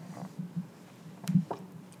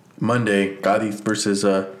Monday, Cadiz versus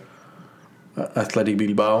Athletic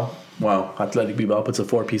Bilbao. Wow, Athletic Bilbao puts a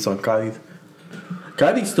 4-piece on Cadiz.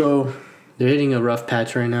 Cadiz, though, they're hitting a rough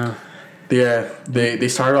patch right now. Yeah, they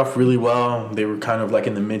started off really well. They were kind of like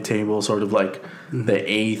in the mid-table, sort of like the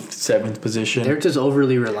 8th, 7th position. They're just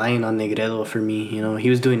overly relying on Negredo for me. He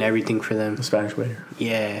was doing everything for them. The Spanish waiter.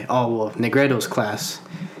 Yeah. Oh, well, Negredo's class.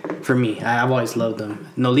 For me, I've always loved him.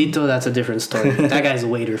 Nolito, that's a different story. That guy's a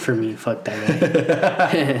waiter for me. Fuck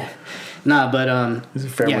that guy. But he's a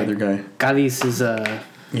fair weather guy. Cadiz is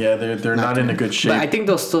yeah, they're not in a good shape. But I think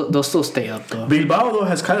they'll still stay up though. Bilbao though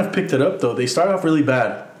has kind of picked it up though. They started off really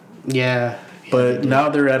bad. Yeah. But now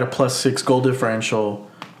they're at a +6 goal differential.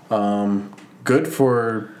 Good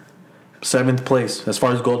for 7th place as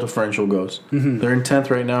far as goal differential goes. Mm-hmm. They're in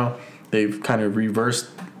 10th right now. They've kind of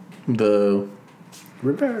reversed the.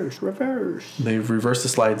 Reverse. They've reversed the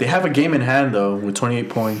slide. They have a game in hand, though, with 28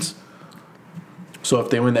 points. So if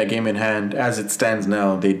they win that game in hand, as it stands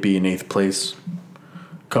now, they'd be in 8th place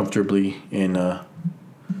comfortably in the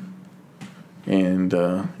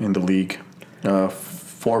league.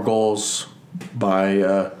 4 goals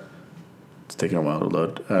by... it's taking a while to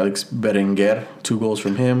load. Alex Berenguer, 2 goals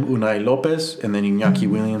from him. Unai Lopez, and then Iñaki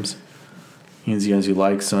Williams. Easy as you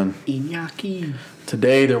like, son. Iñaki.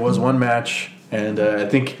 Today, there was one match... And I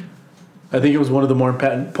think it was one of the more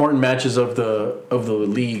important matches of the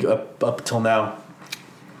league up till now.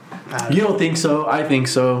 You don't think so? I think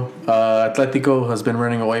so. Atletico has been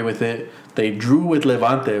running away with it. They drew with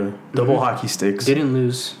Levante, double hockey sticks. Didn't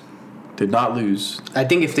lose. did not lose. I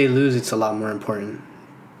think if they lose, it's a lot more important.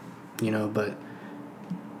 But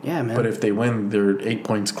yeah, man. But if they win, they're 8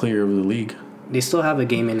 points clear of the league. They still have a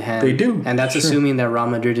game in hand. They do. And that's assuming that Real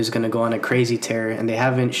Madrid is going to go on a crazy tear, and they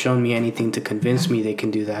haven't shown me anything to convince me they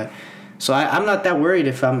can do that. So I'm not that worried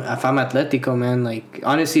if I'm Atletico, man. Like,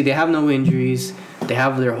 honestly, they have no injuries. They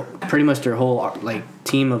have pretty much their whole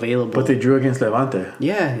team available. But they drew against Levante.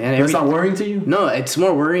 Yeah, and that's not worrying to you? No, it's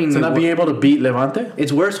more worrying. To not be able to beat Levante?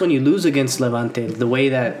 It's worse when you lose against Levante. The way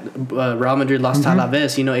that Real Madrid lost to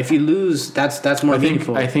Alaves. If you lose, that's more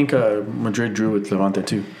meaningful. I think Madrid drew with Levante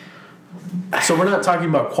too. So we're not talking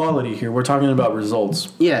about quality here. We're talking about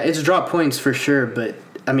results. Yeah, it's draw points for sure, but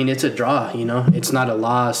I mean it's a draw. It's not a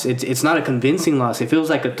loss. It's not a convincing loss. If it was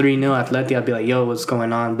like a 3-0 Atleti, I'd be like, yo, what's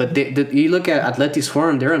going on? But you look at Atleti's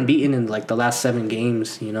form; they're unbeaten in like the last 7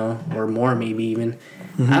 games, or more maybe even.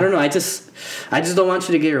 I don't know. I just don't want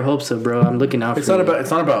you to get your hopes up, bro. I'm looking out. It's not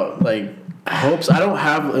about like hopes. I don't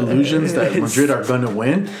have illusions that Madrid are gonna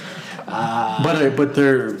win. But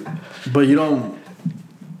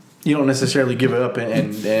you don't necessarily give it up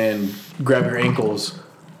and grab your ankles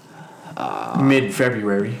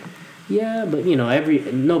mid-February. Yeah, but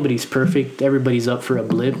nobody's perfect. Everybody's up for a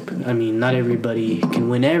blip. I mean, not everybody can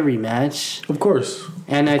win every match. Of course.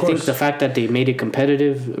 And I think the fact that they made it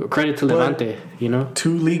competitive, credit to Levante,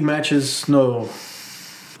 2 league matches, 2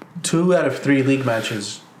 out of 3 league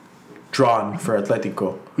matches drawn for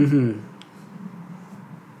Atletico. Mm-hmm.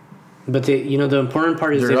 But the important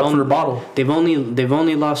part is they've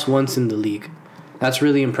only lost once in the league. That's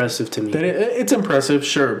really impressive to me. It's impressive,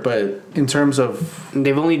 sure, but in terms of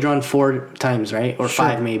they've only drawn 4 times, right? Or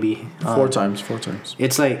 5 maybe. 4 times.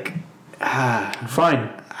 It's like fine.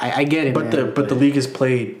 I get it, but the league is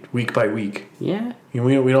played week by week. Yeah.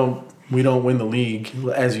 We don't win the league,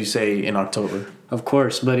 as you say, in October. Of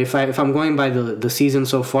course, but if I'm going by the season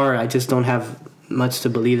so far, I just don't have much to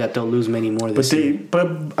believe that they'll lose many more this year.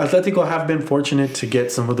 But Atletico have been fortunate to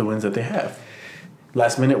get some of the wins that they have.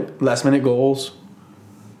 Last minute goals.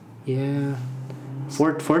 Yeah.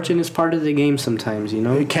 Fortune is part of the game sometimes,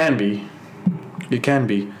 It can be.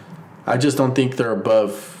 I just don't think they're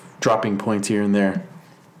above dropping points here and there.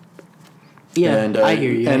 Yeah, and, I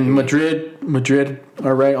hear you. And Madrid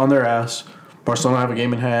are right on their ass. Barcelona have a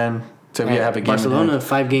game in hand. Sevilla have a game Barcelona, in hand.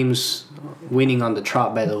 5 games winning on the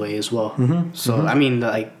trot, by the way, as well. Mm-hmm. So, I mean,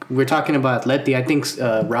 we're talking about Atleti. I think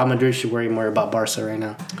Real Madrid should worry more about Barca right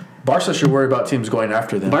now. Barca should worry about teams going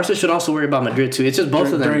after them. Barca should also worry about Madrid, too. It's just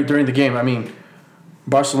both of them. During the game, I mean,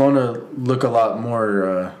 Barcelona look a lot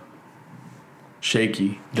more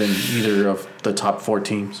shaky than either of the top 4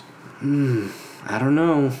 teams. I don't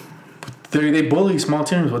know. They bully small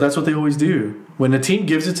teams, but that's what they always do. When a team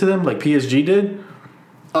gives it to them, like PSG did,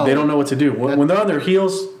 they don't know what to do. When they're on their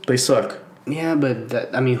heels, they suck. Yeah,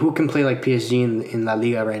 but who can play like PSG in La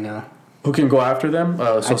Liga right now? Who can go after them?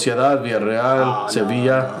 Sociedad, Villarreal,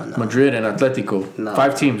 Sevilla, Madrid, and Atletico. No.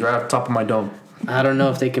 5 teams right off the top of my dome. I don't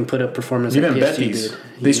know if they can put up performance Even like PSG Betis. did.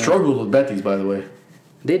 They struggled with Betis, by the way.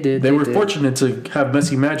 They did. They were fortunate to have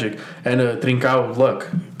Messi magic and Trincao luck.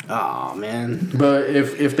 Oh, man. But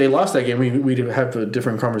if they lost that game, we'd have a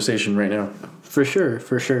different conversation right now. For sure.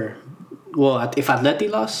 Well, if Atleti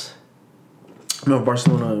lost? No,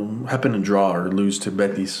 Barcelona happened to draw or lose to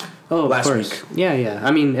Betis last week. Yeah.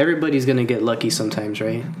 I mean, everybody's going to get lucky sometimes,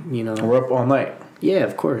 right? We're up all night. Yeah,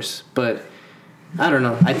 of course. But I don't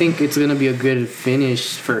know. I think it's going to be a good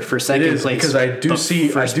finish for second place. Because I do see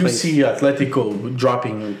Atletico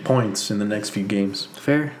dropping points in the next few games.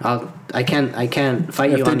 Fair. I can't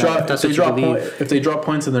fight you on that. That's what you believe. If they drop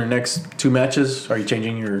points in their next 2 matches, are you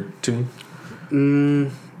changing your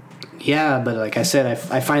tune? Yeah, but like I said,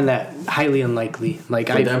 I find that highly unlikely. For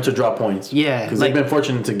them to drop points. Yeah. Because they've been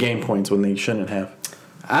fortunate to gain points when they shouldn't have.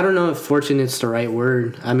 I don't know if fortunate's the right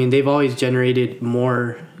word. I mean, they've always generated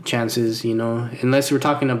more chances, unless we're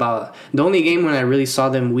talking about the only game when I really saw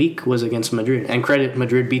them weak was against Madrid, and credit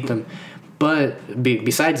Madrid beat them. But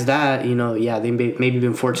besides that, they maybe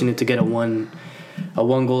been fortunate to get a one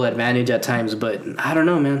goal advantage at times, but I don't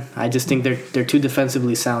know, man. I just think they're too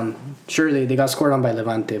defensively sound. Sure, they got scored on by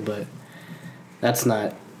Levante, but that's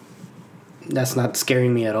not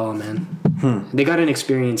scaring me at all, man. They got an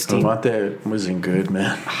experienced team. Levante wasn't good,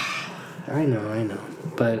 man. I know,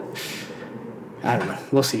 but I don't know.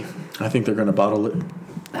 We'll see. I think they're gonna bottle it.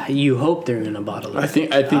 You hope they're gonna bottle it. I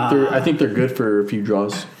think they're good for a few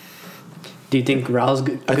draws. Do you think Real's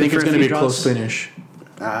good? I think it's gonna be a draws? close finish.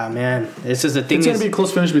 Man, this is the thing. It's gonna be a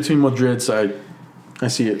close finish between Madrid side. I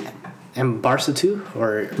see it. And Barca too,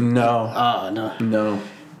 or no? No. No.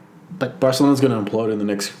 But Barcelona's gonna implode in the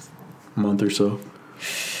next month or so.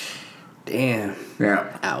 Damn.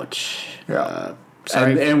 Yeah. Ouch. Yeah.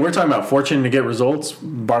 Sorry. And we're talking about fortunate to get results.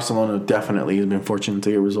 Barcelona definitely has been fortunate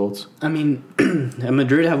to get results. I mean,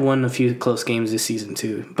 Madrid have won a few close games this season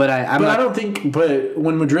too. But I don't think. But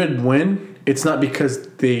when Madrid win, it's not because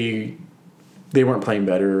they weren't playing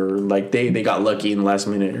better or like they got lucky in the last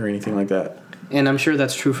minute or anything like that. And I'm sure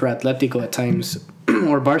that's true for Atletico at times,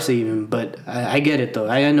 or Barca even. But I get it though.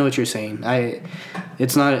 I know what you're saying.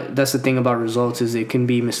 It's not. That's the thing about results is it can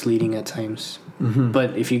be misleading at times. Mm-hmm.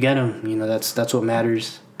 But if you get them, that's what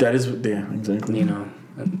matters. That is, exactly.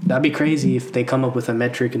 That'd be crazy if they come up with a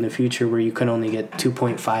metric in the future where you can only get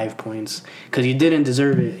 2.5 points because you didn't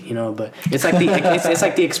deserve it. But it's like it's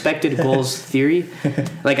like the expected goals theory.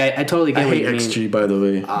 Like I totally get. I hate XG, by the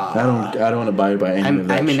way. I don't abide by any of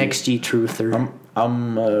that. I'm an XG truther.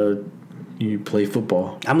 You play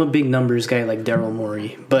football. I'm a big numbers guy like Daryl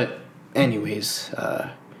Morey. But anyways.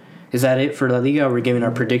 Is that it for La Liga? Or we're giving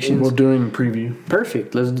our predictions? We're doing preview.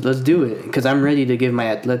 Perfect. Let's do it. Because I'm ready to give my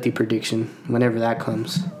Atleti prediction whenever that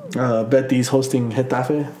comes. Betis hosting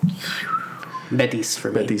Getafe. Betis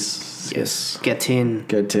for me. Betis. Yes. Get in.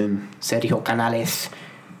 Sergio Canales.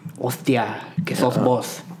 Hostia. Que sos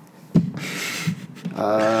vos.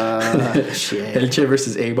 Shit. Elche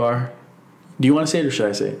versus Eibar. Do you want to say it or should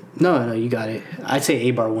I say it? No, you got it. I'd say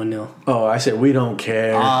Eibar 1-0. Oh, I said we don't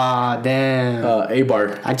care. Damn.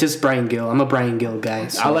 Eibar. I just Brian Gill. I'm a Brian Gill guy.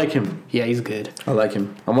 So. I like him. Yeah, he's good. I like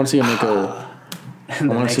him. I want to see him make the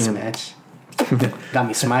next match. Got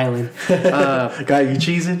me smiling. Got you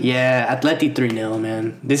cheesing? Yeah, Atleti 3-0,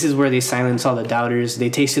 man. This is where they silence all the doubters.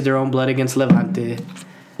 They tasted their own blood against Levante.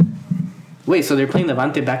 Wait, so they're playing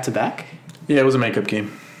Levante back-to-back? Yeah, it was a makeup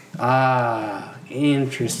game.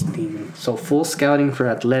 Interesting. So full scouting for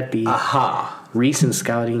Atleti. Aha. Recent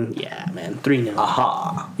scouting. Yeah, man. 3-0.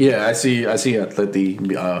 Aha. Yeah, I see Atleti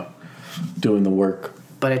doing the work.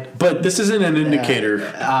 But this isn't an indicator.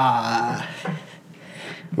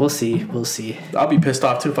 We'll see. I'll be pissed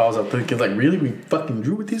off too if I was Atleti. Like, really? We fucking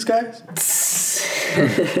drew with these guys?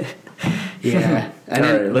 Yeah. And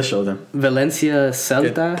all right, let's show them. Valencia,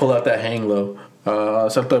 Celta. Pull out that hang low.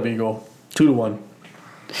 Celta Vigo. 2-1.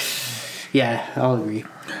 Yeah, I'll agree.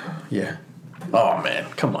 Yeah. Oh, man.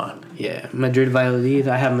 Come on. Yeah. Madrid, Valladolid.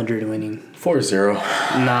 I have Madrid winning. 4-0.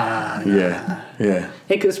 Nah. Yeah.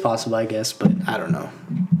 It's possible, I guess, but I don't know.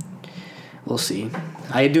 We'll see.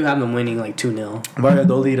 I do have them winning like 2-0.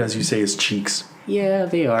 Valladolid, as you say, is cheeks. Yeah,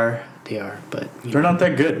 they are. But they're not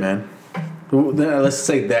that good, man. Let's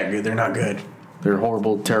say that good. They're not good. They're a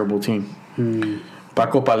horrible, terrible team.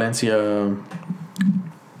 Paco Palencia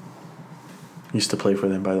used to play for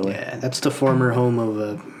them, by the way. Yeah, that's the former home of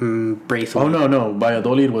Braithwaite. Oh, no.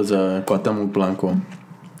 Valladolid was Cuauhtémoc Blanco.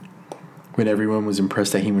 When everyone was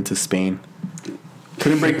impressed that he went to Spain.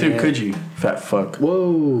 Couldn't break through, could you? Fat fuck.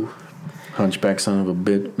 Whoa. Hunchback son of a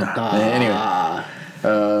bitch. Anyway.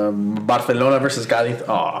 Barcelona versus Cádiz.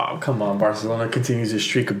 Oh, come on. Barcelona continues his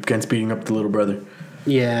streak against beating up the little brother.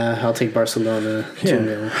 Yeah, I'll take Barcelona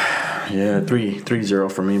 2-0. Yeah, 3-0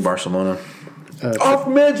 for me, Barcelona. Off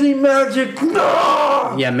Messi magic.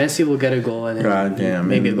 No! Yeah, Messi will get a goal and then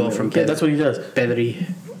maybe a goal from Pedri. Yeah, that's what he does. Pedri.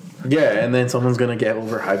 Yeah, and then someone's going to get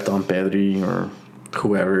overhyped on Pedri or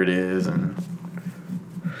whoever it is and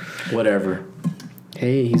whatever.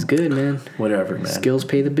 Hey, he's good, man. Whatever, man. Skills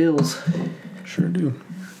pay the bills. Sure do.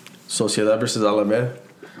 Sociedad versus Alavés.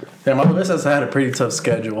 Damn, Alavés has had a pretty tough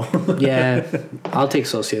schedule. Yeah, I'll take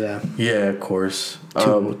Sociedad. Yeah, of course.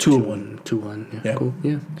 2-1. 2-1. Yeah, cool.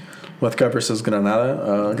 Yeah. Huesca versus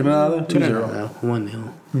Granada. Granada 2-0.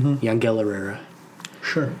 1-0. Yangel Herrera.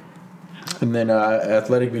 Sure. And then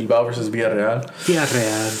Athletic Bilbao versus Villarreal.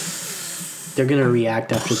 Villarreal. They're going to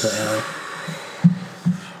react after the L.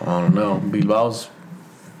 I don't know. Bilbao's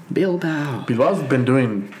been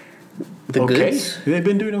doing the okay. Goods? They've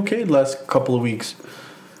been doing okay the last couple of weeks.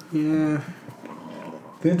 Yeah.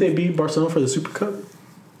 Didn't they beat Barcelona for the Super Cup?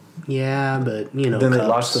 Yeah, but, Then they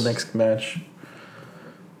lost the next match.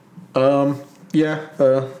 Bilbao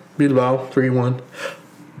 3-1.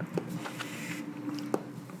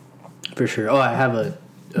 For sure. Oh, I have a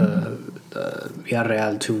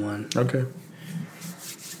Villarreal 2-1. Okay.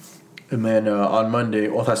 And then on Monday,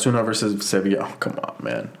 Osasuna versus Sevilla. Oh, come on,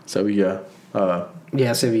 man. Sevilla.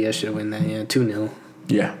 Yeah, Sevilla should win that. Yeah, 2-0.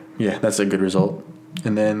 Yeah, that's a good result.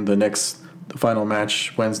 And then the final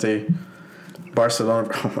match, Wednesday, Barcelona.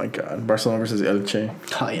 Oh, my God. Barcelona versus Elche.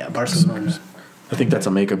 Oh, yeah, Barcelona. I think that's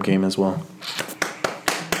a makeup game as well.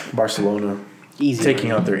 Barcelona. Easy.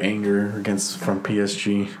 Taking out their anger from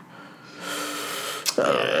PSG.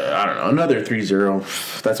 I don't know. Another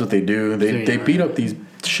 3-0. That's what they do. They beat up these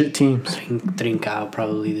shit teams. Trincao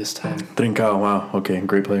probably this time. Trincao, wow. Okay,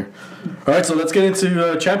 great player. All right, so let's get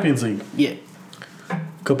into Champions League. Yeah.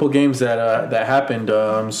 Couple games that happened.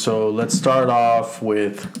 So let's start off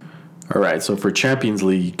with. All right, so for Champions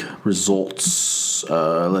League results,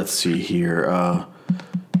 let's see here.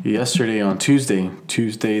 Yesterday on Tuesday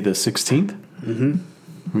the 16th,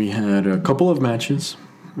 we had a couple of matches.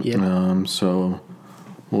 Yep. So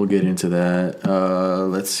we'll get into that.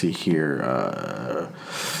 Let's see here.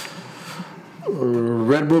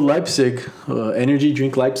 Red Bull Leipzig, Energy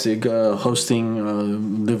Drink Leipzig,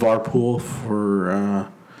 hosting Liverpool for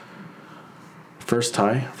first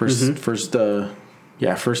tie, first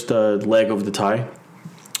leg of the tie.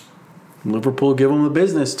 Liverpool give them the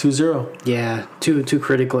business, 2-0. Yeah, two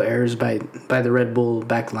critical errors by the Red Bull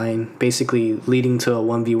back line, basically leading to a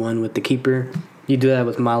 1v1 with the keeper. You do that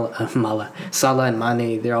with Salah and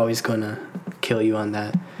Mane, they're always gonna kill you on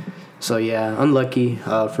that. So yeah, unlucky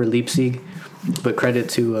for Leipzig. But credit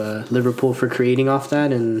to Liverpool for creating off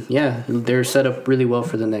that, and yeah, they're set up really well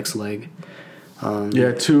for the next leg.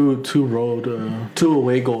 Two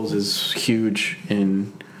away goals is huge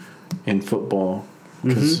in football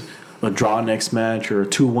because a draw next match or a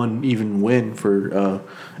 2-1 even win for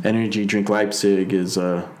Energy Drink Leipzig is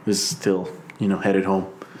still headed home.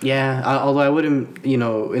 Yeah, although I wouldn't,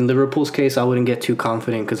 in Liverpool's case, I wouldn't get too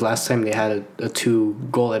confident because last time they had a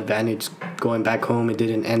 2-goal advantage going back home. It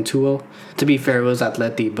didn't end too well. To be fair, it was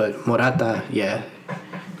Atleti, but Morata, yeah,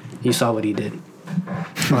 you saw what he did.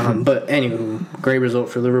 But anyway, great result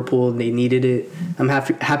for Liverpool. They needed it. I'm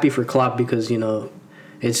happy for Klopp because,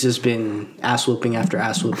 it's just been ass whooping after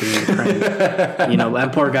ass whooping in the Prem.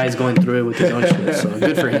 That poor guy's going through it with his own shit. So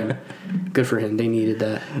good for him. Good for him. They needed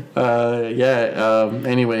that.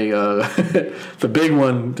 Anyway, the big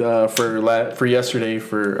one for yesterday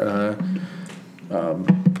for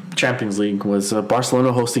Champions League was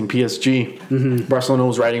Barcelona hosting PSG. Mm-hmm. Barcelona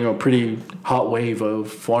was riding a pretty hot wave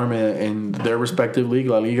of form in their respective league,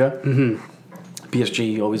 La Liga. Mm-hmm.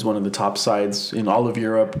 PSG, always one of the top sides in all of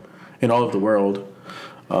Europe, in all of the world.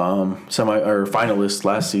 Finalists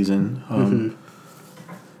last season.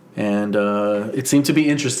 And it seemed to be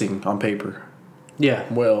interesting on paper. Yeah.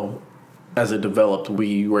 Well, as it developed,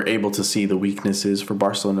 we were able to see the weaknesses for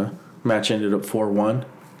Barcelona. Match ended up 4-1.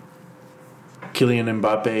 Kylian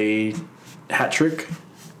Mbappe hat-trick.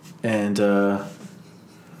 And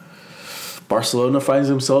Barcelona finds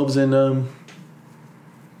themselves in,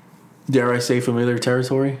 dare I say, familiar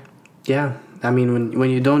territory. Yeah. I mean, when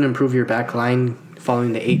you don't improve your back line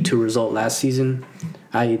following the 8-2 result last season,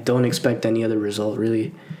 I don't expect any other result,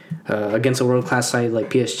 really. Against a world-class side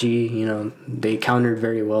like PSG, they countered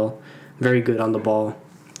very well. Very good on the ball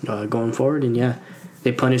going forward. And, yeah,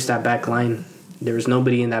 they punished that back line. There was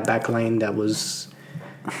nobody in that back line that was...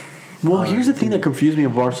 Well, here's the thing that confused me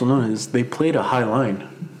of Barcelona is they played a high line.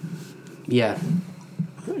 Yeah.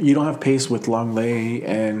 You don't have pace with Longley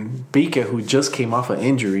and Piqué, who just came off an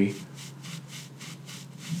injury.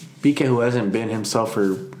 Piqué, who hasn't been himself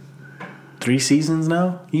for 3 seasons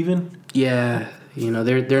now, even. Yeah,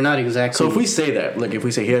 they're not exactly. So if we say that, if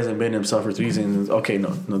we say he hasn't been himself for 3 seasons, okay, no,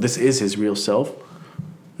 this is his real self.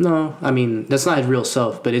 No, I mean that's not his real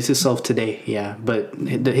self, but it's his self today. Yeah, but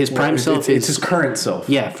his prime self it's his current self.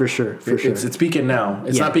 Yeah, for sure. It's Piqué now.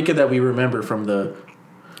 It's not Piqué that we remember from the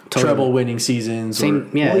treble-winning seasons.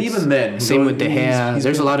 Even then. Same with De Gea.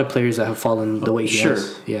 There's a lot of players that have fallen the way he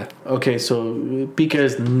has. Yeah. Okay, so Piqué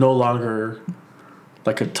is no longer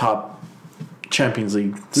like a top Champions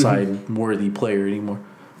League side worthy player anymore.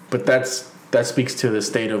 But that speaks to the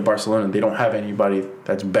state of Barcelona. They don't have anybody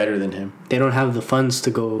that's better than him. They don't have the funds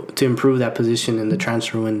to improve that position in the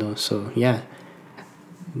transfer window. So yeah,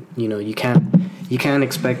 you can't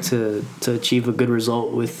expect to achieve a good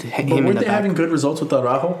result with him. But weren't they having good results with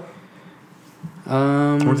Araujo?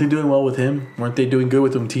 Weren't they doing well with him? Weren't they doing good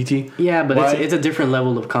with Umtiti? Yeah, but it's a different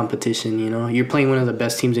level of competition. You're playing one of the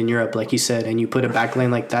best teams in Europe, like you said, and you put a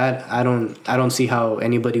backline like that. I don't see how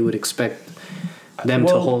anybody would expect them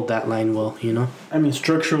to hold that line well. I mean,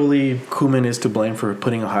 structurally, Koeman is to blame for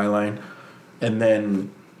putting a high line, and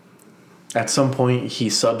then at some point he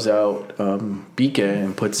subs out Piqué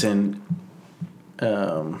and puts in.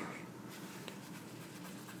 Who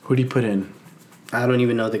did he put in? I don't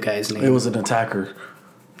even know the guy's name. It was an attacker.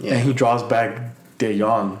 Yeah. And he draws back De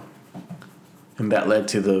Jong. And that led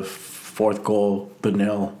to the 4th goal, the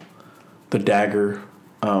nail, the dagger.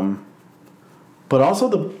 But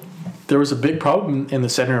also there was a big problem in the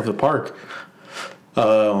center of the park.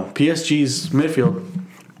 PSG's midfield,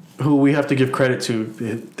 who we have to give credit to,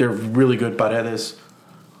 they're really good. Paredes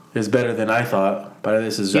is better than I thought.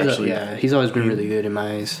 Paredes is actually he's always been really good in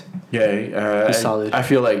my eyes. Yeah, he's solid. I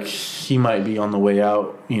feel like he might be on the way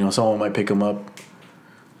out. Someone might pick him up.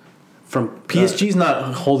 From PSG's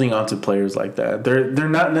not holding on to players like that. They're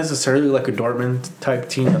not necessarily like a Dortmund type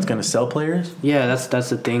team that's going to sell players. Yeah, that's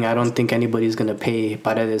the thing. I don't think anybody's going to pay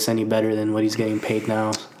Paredes any better than what he's getting paid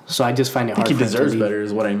now. So I just find it hard. I think he deserves better,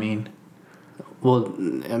 is what I mean. Well,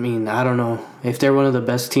 I mean, I don't know. If they're one of the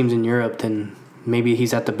best teams in Europe, then maybe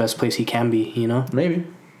he's at the best place he can be. Maybe.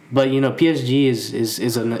 But PSG is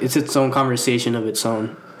it's its own conversation of its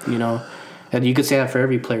own. And you could say that for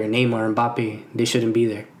every player. Neymar, Mbappe, they shouldn't be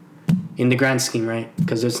there. In the grand scheme, right?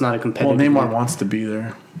 Because it's not a competitive. Well, Neymar wants to be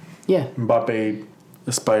there. Yeah. Mbappe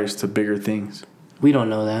aspires to bigger things. We don't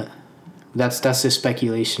know that. That's just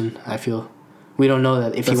speculation, I feel. We don't know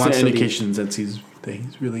that if he wants to be. That's the indications that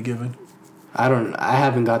he's really given. I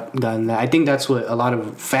haven't gotten that. I think that's what a lot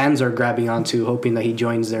of fans are grabbing onto, hoping that he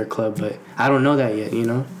joins their club. But I don't know that yet,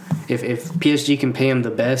 If PSG can pay him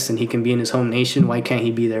the best and he can be in his home nation, why can't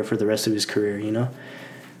he be there for the rest of his career,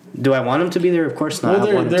 Do I want him to be there? Of course not.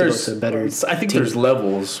 I want him to go to a better I think there's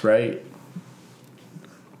levels, right?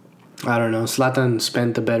 I don't know. Zlatan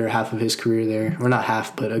spent the better half of his career there. Or not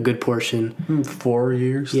half, but a good portion. 4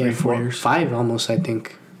 years? Yeah, 4 years? 5 almost, I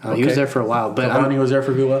think. He was there for a while. But Cavani was there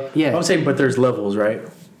for a good while? Yeah. I'm saying, but there's levels, right?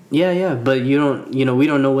 Yeah, but we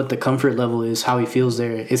don't know what the comfort level is, how he feels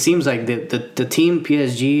there. It seems like the team,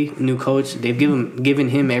 PSG, new coach, they've given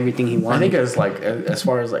him everything he wanted. I think as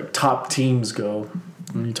far as like top teams go,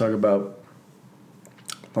 when you talk about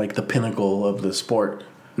like the pinnacle of the sport,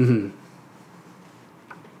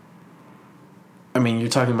 I mean, you're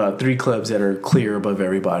talking about 3 clubs that are clear above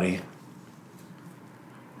everybody.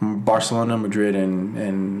 Barcelona, Madrid,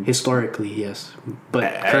 and historically, yes. But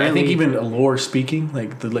I think even allure speaking,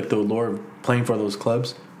 like the allure of playing for those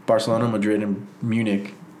clubs, Barcelona, Madrid, and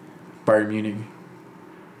Bayern Munich.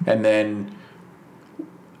 And then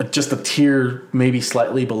just a tier maybe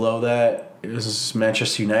slightly below that is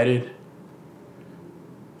Manchester United.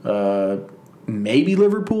 Maybe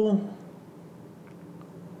Liverpool.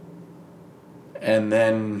 And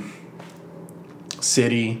then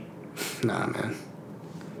City. Nah, man.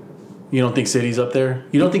 You don't think City's up there?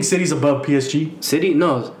 You don't think City's above PSG?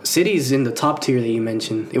 City's in the top tier that you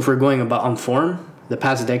mentioned. If we're going about on form, the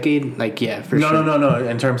past decade, sure. No.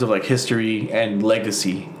 In terms of like history and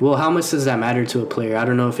legacy. Well, how much does that matter to a player? I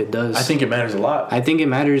don't know if it does. I think it matters a lot. I think it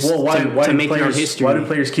matters to make your history. Why do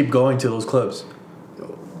players keep going to those clubs?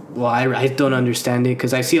 Well, I don't understand it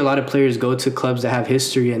because I see a lot of players go to clubs that have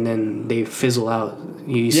history and then they fizzle out.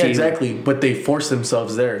 Yeah, exactly. But they force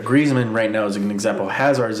themselves there. Griezmann right now is an example.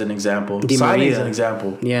 Hazard is an example. Di Sané is Maria. an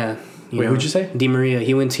example. Yeah. Wait, who'd you say? Di Maria.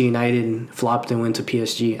 He went to United, flopped, and went to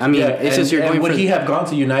PSG. I mean, it's just you're going would for... he have gone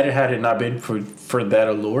to United had it not been for that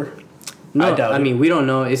allure? No, I mean, we don't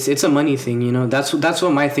know. It's a money thing, That's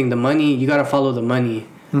what my thing. The money, you got to follow the money.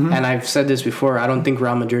 Mm-hmm. And I've said this before. I don't think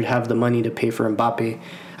Real Madrid have the money to pay for Mbappe.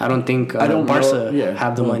 I don't think Barca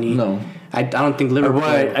have the money. No. I don't think Liverpool...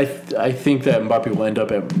 I think that Mbappe will end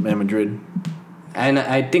up at Madrid. And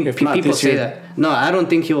I think people say that. No, I don't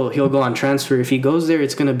think he'll go on transfer. If he goes there,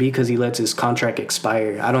 it's going to be because he lets his contract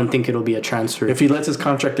expire. I don't think it'll be a transfer. If he lets his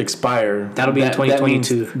contract expire... That'll be in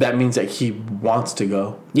 2022. That means that he wants to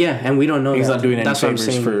go. Yeah, and we don't know. He's not doing any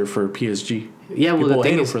favors for PSG. Yeah, well, the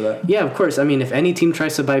thing is... for that. Yeah, of course. I mean, if any team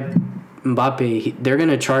tries to buy Mbappe, they're going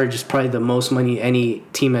to charge probably the most money any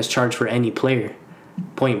team has charged for any player.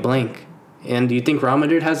 Point blank. And do you think Real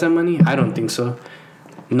Madrid has that money? I don't think so.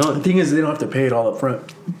 No, the thing is, they don't have to pay it all up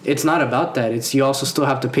front. It's not about that. It's you also still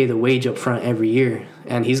have to pay the wage up front every year,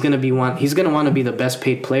 and he's gonna want to be the best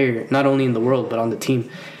paid player, not only in the world but on the team.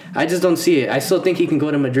 I just don't see it. I still think he can go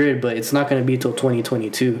to Madrid, but it's not gonna be till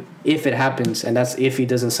 2022 if it happens, and that's if he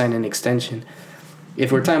doesn't sign an extension.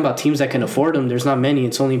 If we're talking about teams that can afford him, there's not many.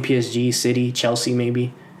 It's only PSG, City, Chelsea,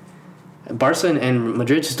 maybe. Barca and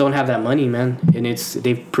Madrid just don't have that money, man, and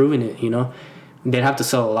they've proven it. They'd have to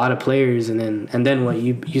sell a lot of players, and then what?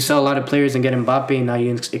 You sell a lot of players and get Mbappe, and now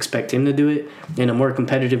you expect him to do it in a more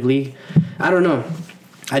competitive league? I don't know.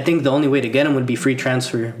 I think the only way to get him would be free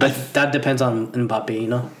transfer, but that depends on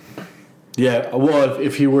Mbappe, Yeah, well,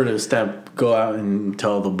 if he were to go out and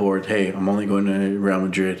tell the board, hey, I'm only going to Real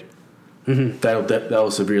Madrid,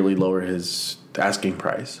 that'll severely lower his asking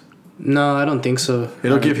price. No, I don't think so.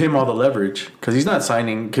 It'll give him all the leverage because he's not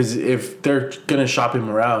signing. Because if they're gonna shop him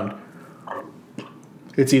around,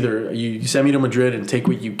 it's either you send me to Madrid and take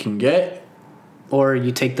what you can get, or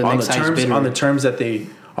you take the next highest bidder on the terms that they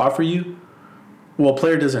offer you. Well, a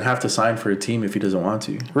player doesn't have to sign for a team if he doesn't want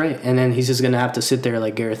to. Right, and then he's just gonna have to sit there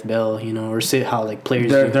like Gareth Bale, or sit how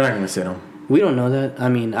players. They're not gonna sit him. We don't know that. I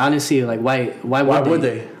mean, honestly, like why would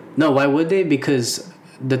they? No, why would they? Because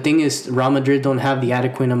the thing is, Real Madrid don't have the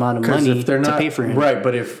adequate amount of money to pay for him. Right,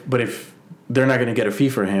 but if they're not going to get a fee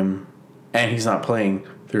for him, and he's not playing,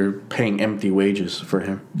 they're paying empty wages for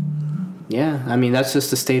him. Yeah, I mean that's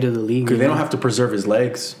just the state of the league. Because they don't have to preserve his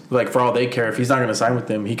legs. Like for all they care, if he's not going to sign with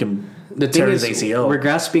them, he can tear his ACL. We're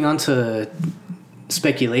grasping onto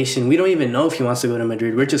speculation. We don't even know if he wants to go to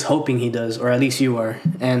Madrid. We're just hoping he does, or at least you are.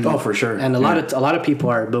 And for sure. And a lot of people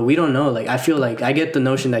are, but we don't know. Like I feel like I get the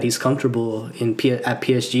notion that he's comfortable at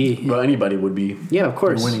PSG. Well, anybody would be. Yeah, of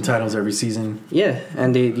course. They're winning titles every season. Yeah,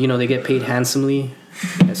 and they get paid handsomely.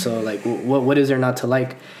 So like, what is there not to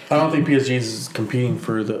like? I don't think PSG is competing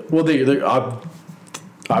for the. Well, they're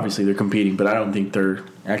obviously they're competing, but I don't think they're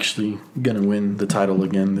actually gonna win the title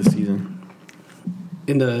again this season.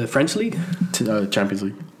 In the French league, Champions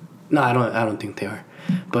League. No, I don't think they are,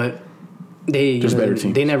 but there's better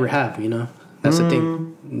teams. They never have. That's the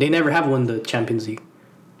thing. They never have won the Champions League.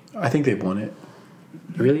 I think they've won it.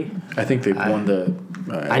 Really? I think they've won the.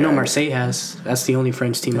 I know Marseille has. That's the only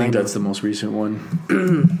French team I think know. that's the most recent one.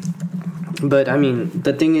 But I mean,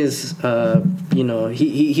 the thing is,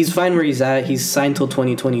 he's fine where he's at. He's signed till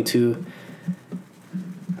 2022.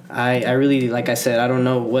 I really, like I said, I don't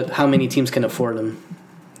know how many teams can afford him.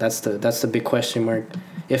 That's the big question mark.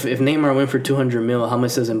 If Neymar went for 200 mil, how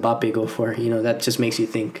much does Mbappe go for? That just makes you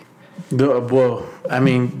think. Well, I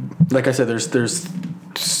mean, like I said, there's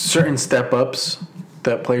certain step ups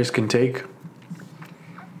that players can take.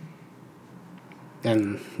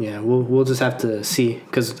 And yeah, we'll just have to see,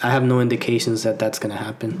 because I have no indications that that's gonna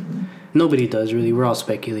happen. Nobody does really. We're all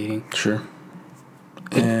speculating. Sure.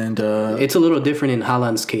 And it's a little different in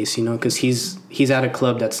Haaland's case, because he's at a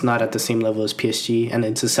club that's not at the same level as PSG, and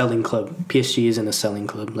it's a selling club. PSG isn't a selling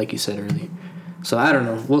club, like you said earlier. So I don't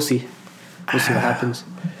know. We'll see. We'll see what happens.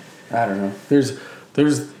 I don't know. There's.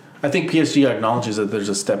 I think PSG acknowledges that there's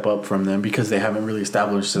a step up from them because they haven't really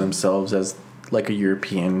established themselves as like a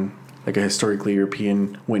European, like a historically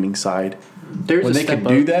European winning side. When they can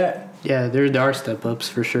do that, yeah, there are step ups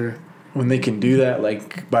for sure. When they can do that,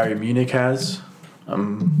 like Bayern Munich has.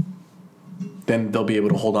 Then they'll be able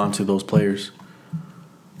to hold on to those players.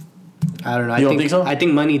 I don't know. You don't think so? I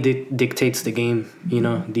think money dictates the game,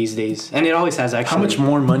 these days. And it always has, actually. How much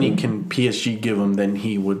more money can PSG give him than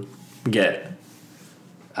he would get?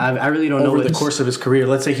 I really don't know. Over the course of his career,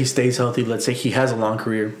 let's say he stays healthy. Let's say he has a long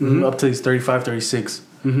career, up to he's 35, 36.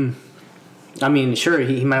 Mm-hmm. I mean, sure,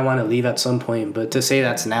 he might want to leave at some point, but to say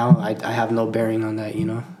that's now, I have no bearing on that,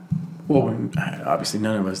 Well, obviously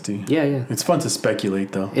none of us do. Yeah. It's fun to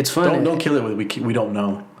speculate, though. It's fun. Don't kill it with we don't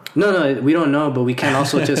know. No, we don't know, but we can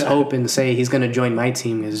also just hope and say he's going to join my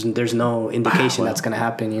team. There's no indication that's going to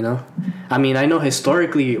happen, I mean, I know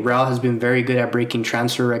historically Real has been very good at breaking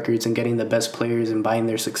transfer records and getting the best players and buying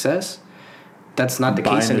their success. That's not the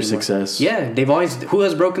case anymore. Success. Yeah, they've always. Who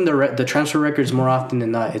has broken the transfer records more often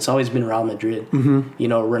than not? It's always been Real Madrid. Mm-hmm.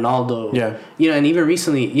 Ronaldo. Yeah. And even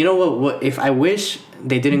recently, what? If I wish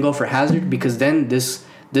they didn't go for Hazard, because then this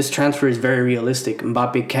transfer is very realistic.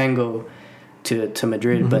 Mbappe can go to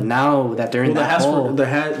Madrid, but now that they're in that hole, the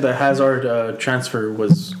Hazard transfer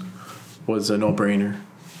was a no-brainer.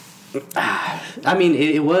 I mean,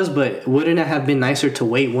 it was, but wouldn't it have been nicer to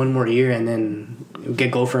wait one more year and then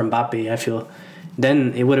go for Mbappe? I feel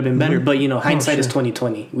then it would have been better. But hindsight is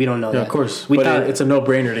 2020. We don't know. Yeah, that. Of course. But it's a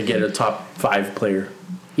no-brainer to get a top 5 player.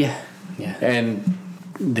 Yeah. And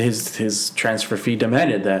his transfer fee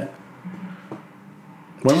demanded that.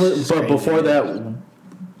 But before that,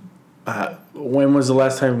 when was the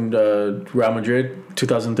last time Real Madrid?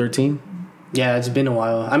 2013. Yeah, it's been a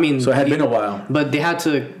while. I mean, so it had been a while. But they had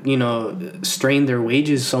to, strain their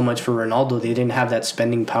wages so much for Ronaldo. They didn't have that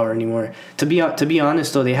spending power anymore. To be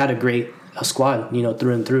honest, though, they had a squad,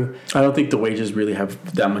 through and through. I don't think the wages really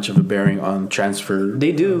have that much of a bearing on transfer.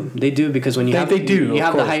 They do, because when you have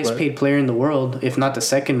the highest paid player in the world, if not the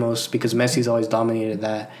second most, because Messi's always dominated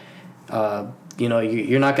that.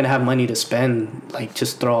 You're not gonna have money to spend, like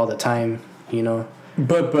just throw all the time,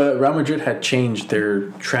 But Real Madrid had changed their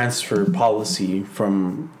transfer policy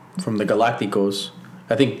from the Galacticos.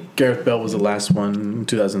 I think Gareth Bale was the last one in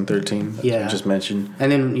 2013. Yeah, I just mentioned.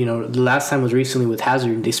 And then the last time was recently with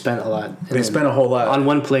Hazard. They spent a lot. They spent a whole lot on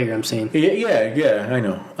one player. I'm saying. Yeah, I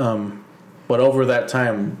know. But over that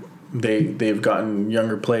time, they've gotten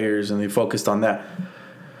younger players and they focused on that.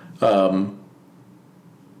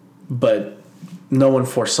 But no one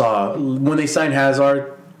foresaw when they signed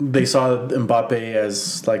Hazard. They saw Mbappe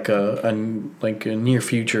as like a near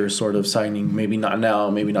future sort of signing. Maybe not now,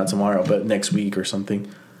 maybe not tomorrow, but next week or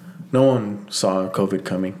something. No one saw COVID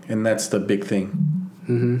coming, and that's the big thing.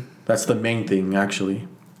 Mm-hmm. That's the main thing, actually.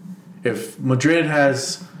 If Madrid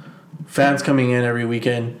has fans coming in every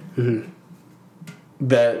weekend,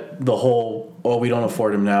 that the whole, we don't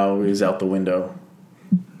afford him now is out the window.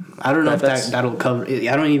 I don't know if that'll cover.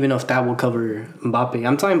 I don't even know if that will cover Mbappe.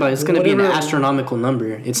 I'm talking about it's going to be an astronomical number.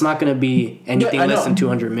 It's not going to be anything less than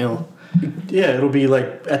 200 mil. Yeah, it'll be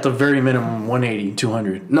like at the very minimum 180,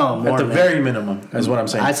 200. No, more. At the very minimum is what I'm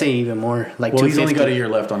saying. I'd say even more. Like, well, he's only got a year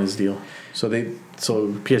left on his deal, so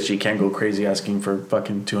PSG can't go crazy asking for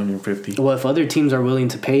fucking 250. Well, if other teams are willing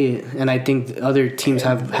to pay it, and I think other teams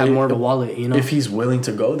have more of a wallet, you know. If he's willing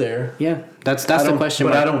to go there, yeah, that's the question.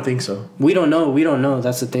 But I don't think so. We don't know.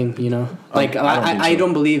 That's the thing, you know. Like I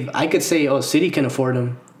don't believe I could say, City can afford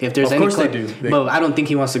him if there's any. Of course they do. But I don't think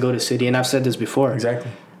he wants to go to City, and I've said this before.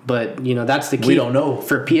 Exactly. But, you know, that's the key. We don't know.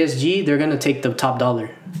 For PSG, they're going to take the top dollar.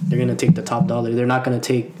 They're going to take the top dollar. They're not going to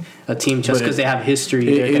take a team just because they have history.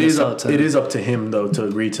 It is up to him, though, to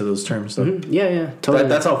agree to those terms, though. Mm-hmm. Yeah, totally.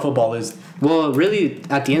 That's how football is. Well, really,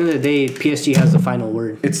 at the end of the day, PSG has the final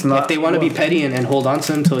word. It's not. If they want to be petty and hold on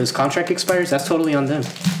to him until his contract expires, that's totally on them.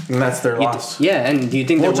 And that's their loss. Yeah, and do you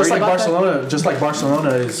think they're worried about that? Just like Barcelona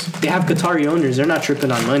is. They have Qatari owners. They're not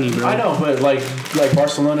tripping on money, bro. I know, but like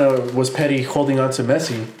Barcelona was petty holding on to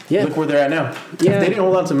Messi. Yeah. Look where they're at now. Yeah. If they didn't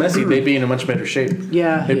hold on to Messi, they'd be in a much better shape.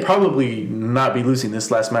 Yeah. They'd probably not be losing this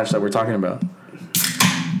last match that we're talking about.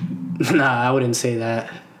 Nah, I wouldn't say that.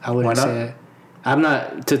 Why not? Say that. I'm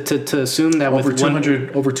not to assume that over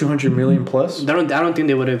 200 million plus. I don't think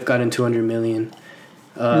they would have gotten 200 million.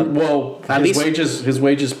 Well, his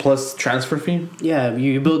wages plus transfer fee. Yeah,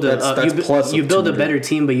 you build you build a better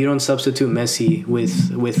team, but you don't substitute Messi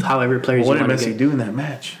with however players. What did Messi do in that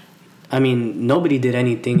match? I mean, nobody did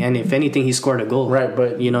anything, and if anything, he scored a goal. Right,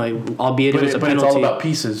 but you know, albeit it was a penalty. But it's all about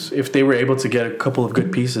pieces. If they were able to get a couple of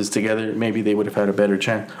good pieces together, maybe they would have had a better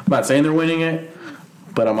chance. I'm not saying they're winning it,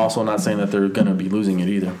 but I'm also not saying that they're gonna be losing it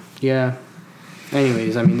either. Yeah.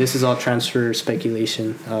 Anyways, I mean, this is all transfer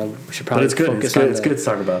speculation. We should probably focus on it's good to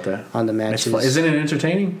talk about that. On the matches. Isn't it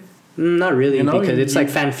entertaining? Not really, because it's like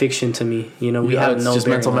fan fiction to me. You know, we have no. Just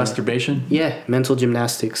mental masturbation. Yeah, mental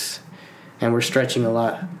gymnastics, and we're stretching a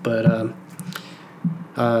lot. But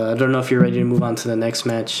I don't know if you're ready to move on to the next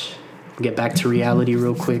match. Get back to reality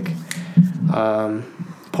real quick.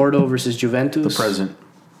 Porto versus Juventus. The present.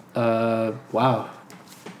 Wow.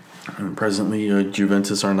 And presently,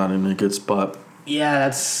 Juventus are not in a good spot. Yeah,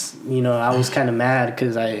 that's, you know, I was kind of mad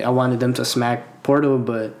because I wanted them to smack Porto,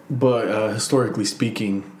 but historically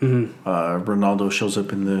speaking, Ronaldo shows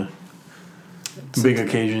up in the big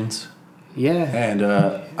occasions. Yeah. And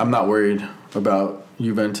I'm not worried about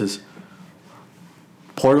Juventus.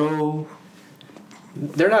 Porto,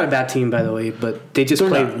 they're not a bad team, by the way, but they just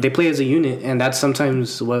They play as a unit, and that's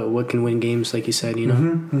sometimes what can win games, like you said, you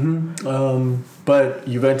know. But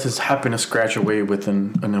Juventus happened to scratch away with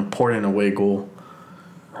an important away goal.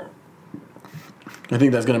 I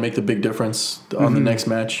think that's going to make the big difference on the next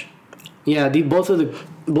match. Yeah, both of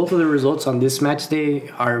the results on this match day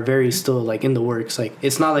are very still like in the works. Like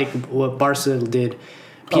it's not like what Barca did.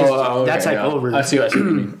 Okay, that's like over. I see what you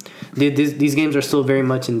mean. These games are still very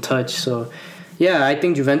much in touch. So, yeah, I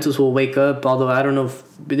think Juventus will wake up. Although I don't know if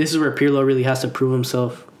this is where Pirlo really has to prove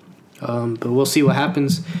himself. But we'll see what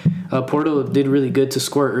happens. Porto did really good to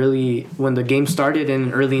score early when the game started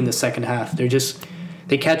and early in the second half.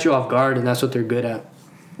 They catch you off guard, and that's what they're good at.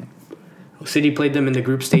 City played them in the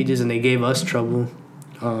group stages, and they gave us trouble.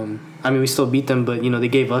 I mean, we still beat them, but, you know, they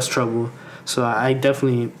gave us trouble. So I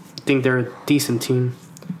definitely think they're a decent team.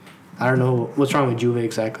 I don't know what's wrong with Juve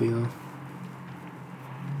exactly, though.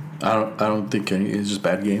 I don't think it's just a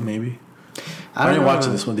bad game, maybe. I didn't watch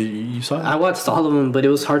this one. Did you saw it? I watched all of them, but it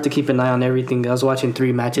was hard to keep an eye on everything. I was watching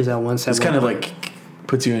 3 matches at once. It's kind of like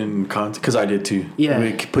puts you in context, because I did too. Yeah.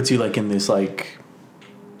 It puts you like in this like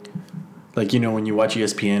you know when you watch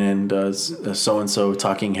ESPN and so-and-so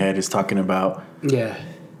talking head is talking about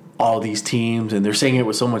all these teams and they're saying it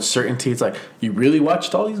with so much certainty. It's like, you really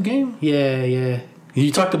watched all these games? Yeah.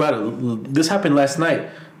 You talked about it. This happened last night.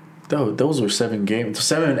 Those were 7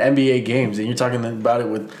 NBA games, and you're talking about it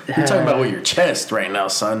with your chest right now,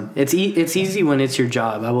 son. It's easy when it's your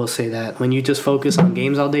job. I will say that when you just focus on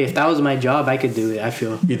games all day. If that was my job, I could do it. I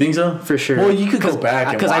feel. You think so? For sure. Well, you could go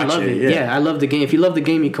back and watch I love it. Yeah, I love the game. If you love the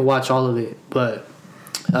game, you could watch all of it. But,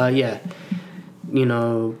 you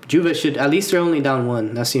know, Juve should at least they're only down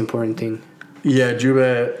 1. That's the important thing. Yeah,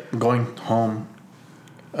 Juve going home,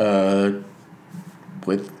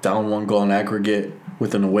 with down 1 goal in aggregate.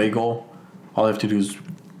 With an away goal, all they have to do is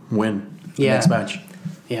win the next match.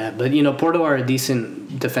 Yeah, but, you know, Porto are a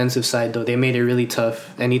decent defensive side, though. They made it really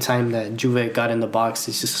tough. Anytime that Juve got in the box,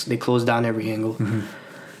 it's just they closed down every angle.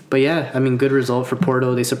 But yeah, I mean, good result for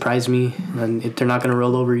Porto. They surprised me, and they're not going to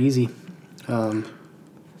roll over easy.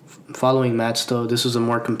 Following match, though, this was a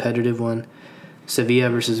more competitive one. Sevilla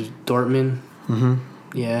versus Dortmund. Mm-hmm.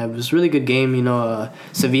 Yeah, it was a really good game.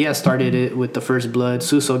 Sevilla started it with the first blood.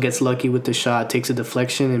 Suso gets lucky with the shot, takes a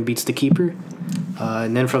deflection, and beats the keeper.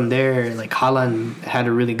 And then from there, like, Haaland had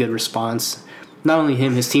a really good response. Not only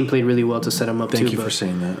him, his team played really well to set him up, Thank you for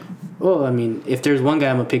saying that. Well, I mean, if there's one guy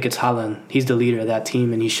I'm going to pick, it's Haaland. He's the leader of that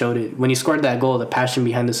team, and he showed it. When he scored that goal, the passion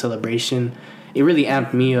behind the celebration, it really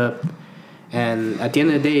amped me up. And at the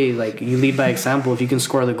end of the day, like, you lead by example. If you can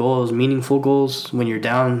score the goals, meaningful goals, when you're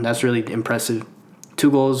down, that's really impressive. 2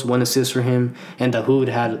 goals, 1 assist for him, and Dahoud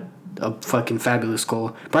had a fucking fabulous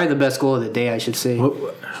goal. Probably the best goal of the day, I should say.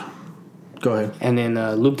 Go ahead. And then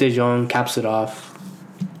Luke de Jong caps it off.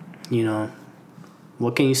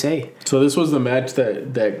 What can you say? So this was the match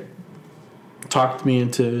that talked me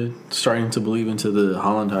into starting to believe into the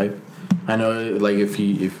Haaland hype. I know, like,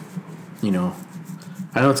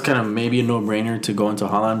 I know it's kind of maybe a no-brainer to go into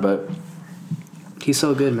Haaland, but he's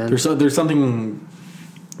so good, man. There's something,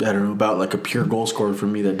 I don't know, about like a pure goal scorer for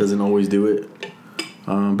me that doesn't always do it.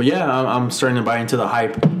 But yeah, I'm starting to buy into the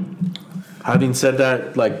hype. Having said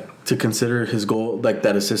that, like, to consider his goal, like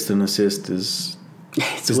that assist is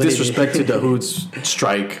disrespect to Dahoud's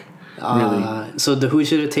strike. Really. So Dahoud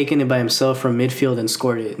should have taken it by himself from midfield and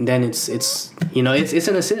scored it. And then it's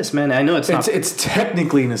an assist, man. I know it's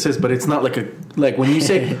technically an assist, but it's not like when you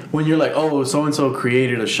say when you're like, oh, so and so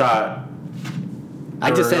created a shot. I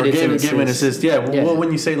just said it's give an assist. Yeah. Well,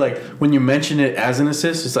 when you say, like, when you mention it as an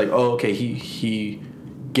assist, it's like, oh, okay, he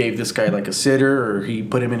gave this guy like a sitter, or he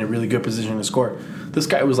put him in a really good position to score. This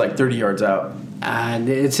guy was like 30 yards out.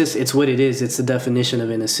 It's what it is. It's the definition of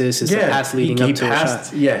an assist. It's the pass leading up to a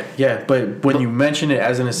shot. Yeah. But when you mention it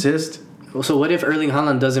as an assist. So what if Erling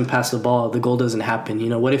Haaland doesn't pass the ball? The goal doesn't happen.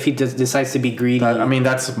 What if he decides to be greedy?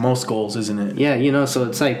 That's most goals, isn't it? Yeah, so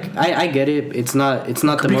it's like, I get it. It's not the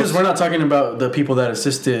most. Because we're not talking about the people that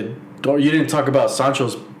assisted. Or you didn't talk about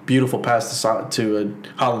Sancho's beautiful pass to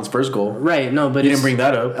Haaland's first goal. Right, no, but you didn't bring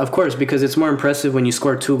that up. Of course, because it's more impressive when you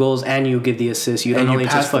score 2 goals and you give the assist. You don't only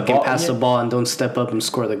just fucking pass the ball and don't step up and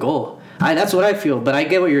score the goal. That's what I feel, but I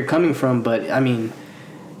get where you're coming from. But I mean,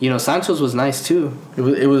 Sancho's was nice too.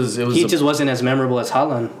 It was. He just wasn't as memorable as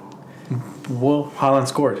Haaland. Well, Haaland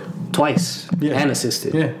scored twice and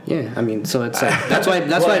assisted. Yeah. I mean, so it's like that's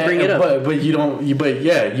why I bring it up. But you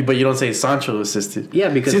don't say Sancho assisted. Yeah,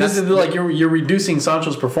 because this is like you're reducing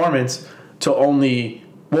Sancho's performance to only.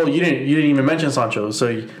 Well, you didn't even mention Sancho, so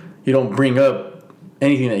you don't bring up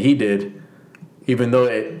anything that he did, even though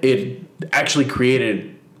it actually created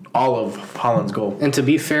all of Haaland's goal. And to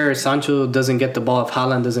be fair, Sancho doesn't get the ball if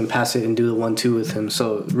Haaland doesn't pass it and do the 1-2 with him.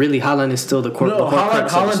 So really, Haaland is still the core. No,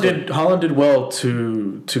 Haaland did well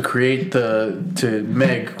to create to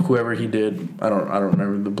Meg, whoever he did. I don't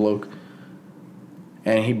remember the bloke.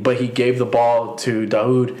 And he gave the ball to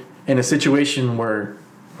Dahoud in a situation where,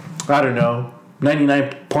 I don't know,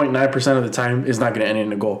 99.9% of the time is not going to end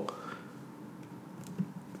in a goal.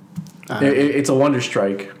 It's a wonder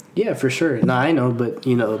strike. Yeah, for sure. No, I know, but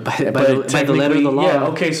by the letter of the law. Yeah,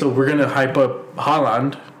 okay, so we're gonna hype up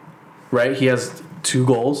Haaland, right? He has 2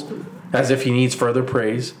 goals, as if he needs further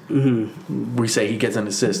praise. Mm-hmm. We say he gets an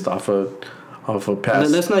assist off a pass.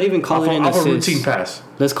 Let's not even call it an assist. Off a routine pass.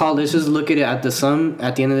 Let's just look at it at the sum.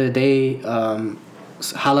 At the end of the day,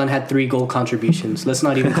 Haaland had 3 goal contributions. Let's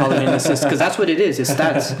not even call it an assist, because that's what it is. It's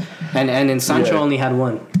stats, and then Sancho only had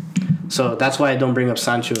 1. So that's why I don't bring up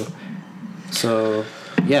Sancho. So.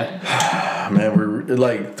 Yeah, man,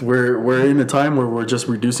 we're in a time where we're just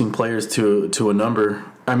reducing players to a number.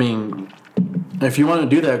 I mean, if you want to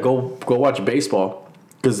do that, go watch baseball,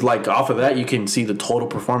 because like off of that you can see the total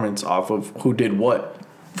performance off of who did what.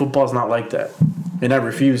 Football's not like that, and I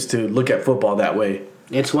refuse to look at football that way.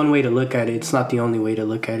 It's one way to look at it. It's not the only way to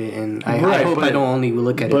look at it, and I hope I don't only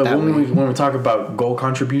look at it that way. But when we talk about goal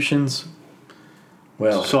contributions.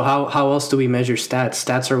 Well, so how else do we measure stats?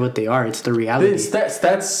 Stats are what they are. It's the reality.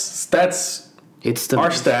 Stats. It's our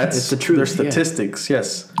stats. It's the truth. They're statistics. Yeah.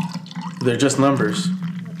 Yes, they're just numbers.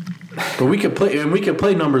 But we could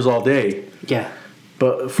play numbers all day. Yeah.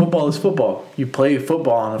 But football is football. You play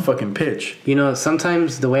football on a fucking pitch.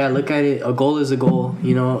 Sometimes the way I look at it, a goal is a goal.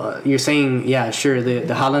 You're saying, yeah, sure, the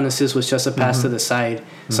Haaland assist was just a pass to the side.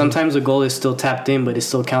 Mm-hmm. Sometimes a goal is still tapped in, but it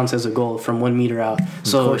still counts as a goal from 1 meter out.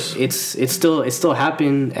 So it still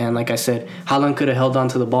happened. And like I said, Haaland could have held on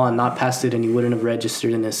to the ball and not passed it, and he wouldn't have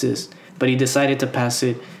registered an assist. But he decided to pass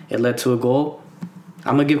it. It led to a goal.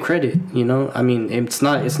 I'm gonna give credit, I mean, it's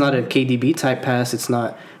not a KDB type pass. It's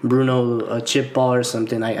not Bruno a chip ball or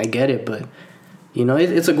something. I get it, but You know,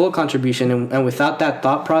 it's a goal contribution, and without that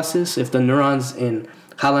thought process, if the neurons in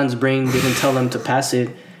Haaland's brain didn't tell him to pass it,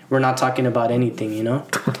 we're not talking about anything, you know?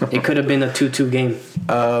 It could have been a 2-2 game.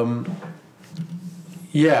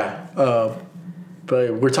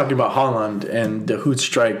 But we're talking about Haaland, and the Hood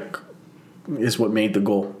strike is what made the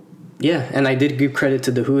goal. Yeah, and I did give credit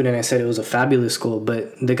to the Hood, and I said it was a fabulous goal,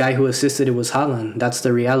 but the guy who assisted it was Haaland. That's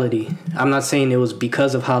the reality. I'm not saying it was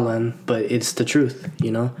because of Haaland, but it's the truth,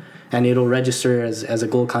 you know? And it'll register as a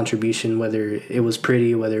goal contribution, whether it was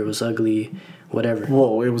pretty, whether it was ugly, whatever.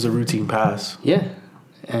 Well, it was a routine pass. Yeah,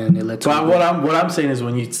 and it led to. But what I'm saying is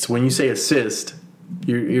when you say assist,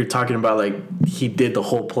 you're talking about like he did the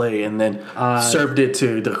whole play and then served it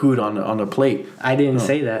to the Hood on the plate. I didn't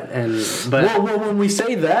say that, but well, when we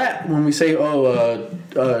say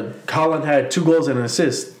Haaland had 2 goals and an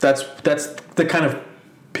assist, that's the kind of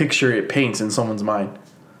picture it paints in someone's mind.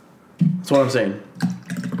 That's what I'm saying.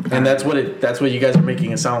 And that's what you guys are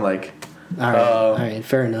making it sound like. All right,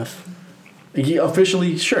 fair enough.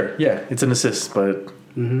 Officially, sure, yeah, it's an assist, but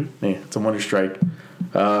it's a wonder strike.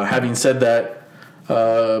 Having said that,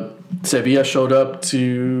 Sevilla showed up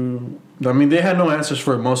to. I mean, they had no answers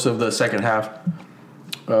for most of the second half.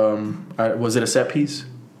 Was it a set piece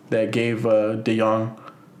that gave De Jong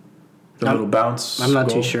the little bounce? I'm not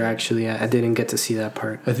too sure, actually. I didn't get to see that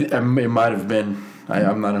part. I think it might have been.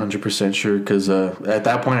 I'm not 100% sure because at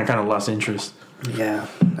that point I kind of lost interest. Yeah,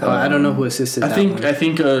 I don't know who assisted. I think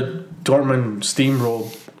Dortmund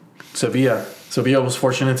steamrolled Sevilla. Sevilla was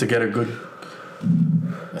fortunate to get a good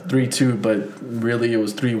 3-2, but really it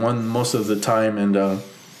was 3-1 most of the time, and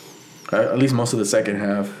at least most of the second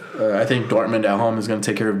half. I think Dortmund at home is going to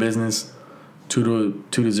take care of business,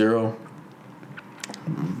 2-0.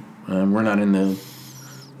 We're not in the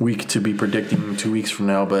week to be predicting 2 weeks from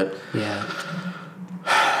now, but yeah.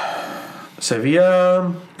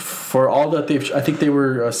 Sevilla, for all that I think they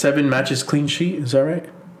were 7 matches clean sheet. Is that right?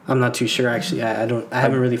 I'm not too sure, actually. I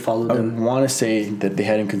haven't really followed them. I want to say that they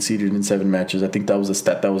hadn't conceded in 7 matches. I think that was a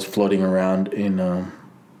stat that was floating around in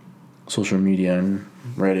social media and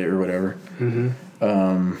Reddit or whatever.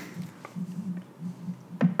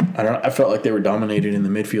 I felt like they were dominated in the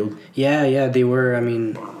midfield. Yeah, they were. I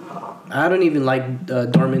mean, I don't even like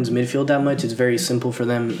Dortmund's midfield that much. It's very simple for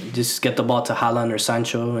them. Just get the ball to Haaland or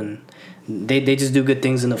Sancho, and they just do good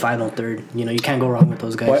things in the final third. You know, you can't go wrong with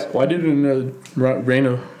those guys. Why didn't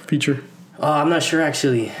Reina feature? Oh, I'm not sure,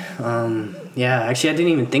 actually. Yeah, actually, I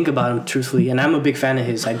didn't even think about him, truthfully. And I'm a big fan of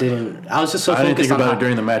his. I was just so focused on... I didn't think about it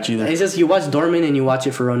during the match either. It's just you watch Dortmund and you watch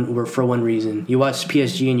it for one reason. You watch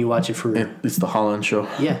PSG and you watch it for... It's the Haaland show.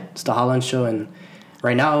 Yeah, it's the Haaland show. And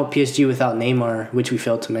right now, PSG without Neymar, which we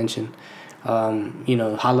failed to mention,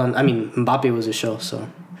 Mbappe was a show, so...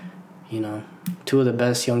 2 of the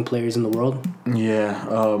best young players in the world.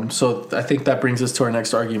 Yeah. So I think that brings us to our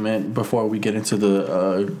next argument before we get into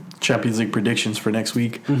the Champions League predictions for next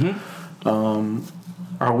week.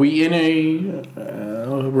 Are we in a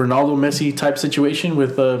Ronaldo Messi type situation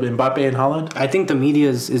with Mbappe and Haaland? I think the media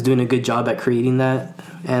is doing a good job at creating that,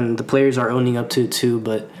 and the players are owning up to it too.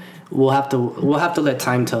 But we'll have to let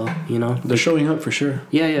time tell. They're showing up for sure.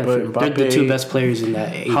 Yeah. But they're the 2 best players in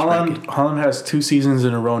that age bracket. Haaland has 2 seasons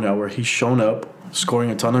in a row now where he's shown up,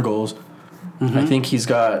 scoring a ton of goals. I think he's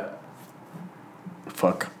got.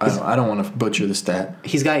 I don't want to butcher the stat.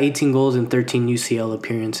 He's got 18 goals and 13 UCL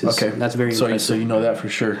appearances. Okay, that's very impressive. So you know that for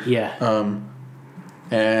sure. Yeah.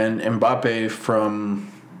 And Mbappe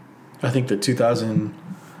from, I think the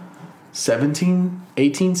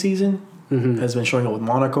 2017-18 season has been showing up with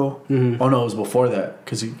Monaco. Oh no, it was before that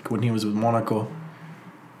because when he was with Monaco,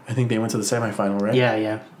 I think they went to the semifinal, right?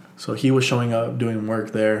 Yeah. So he was showing up, doing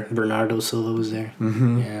work there. Bernardo Silva was there.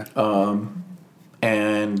 Yeah.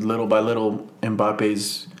 And little by little,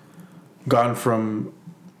 Mbappe's gone from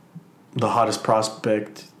the hottest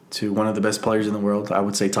prospect to one of the best players in the world. I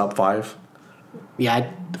would say top 5.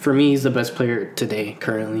 Yeah, for me, he's the best player today,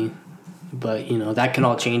 currently. But, that can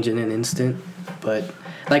all change in an instant. But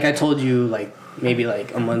like I told you, maybe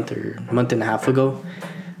a month and a half ago,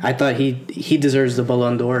 I thought he deserves the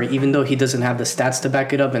Ballon d'Or, even though he doesn't have the stats to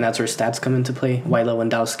back it up, and that's where stats come into play. Why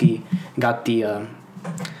Lewandowski got the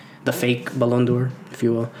fake Ballon d'Or, if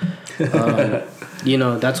you will.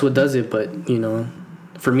 That's what does it. But,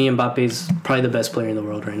 for me, Mbappe's probably the best player in the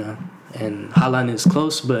world right now. And Haaland is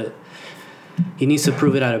close, but he needs to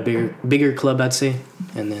prove it at a bigger club, I'd say.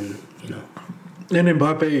 And then, And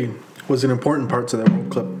Mbappe was an important part to that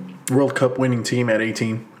World Cup winning team at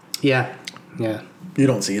 18. Yeah. You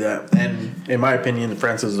don't see that. And in my opinion,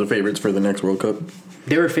 France is the favorites for the next World Cup.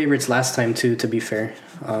 They were favorites last time, too, to be fair.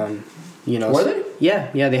 Were they? Yeah,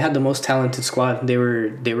 they had the most talented squad. They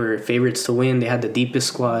were favorites to win. They had the deepest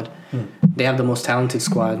squad. They have the most talented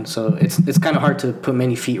squad. So it's kind of hard to put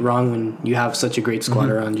many feet wrong when you have such a great squad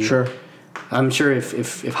around you. Sure. I'm sure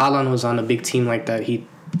if Haaland was on a big team like that, he'd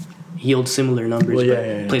yield similar numbers. Well,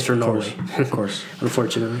 yeah. Plays for Norway. Of course.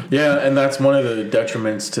 Unfortunately. Yeah, and that's one of the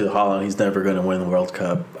detriments to Haaland. He's never going to win the World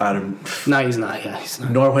Cup. No, he's not. Yeah, he's not.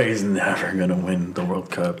 Norway is never going to win the World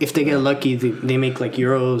Cup. If they get lucky, they make like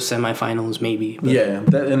Euro semifinals maybe. But. Yeah,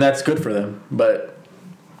 and that's good for them. But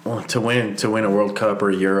to win a World Cup or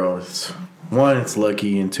a Euro, it's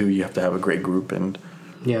lucky, and two, you have to have a great group. And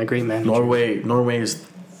yeah, great manager. Norway is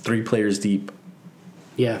 3 players deep.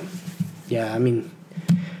 Yeah. I mean,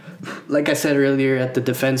 like I said earlier, at the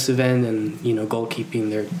defensive end and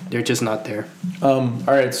goalkeeping, they're just not there. All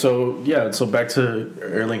right, so back to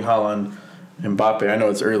Erling Haaland and Mbappe. I know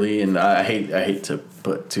it's early, and I hate to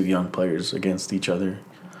put 2 young players against each other.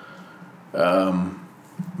 I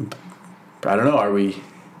don't know. Are we?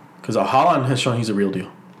 Because Haaland has shown he's a real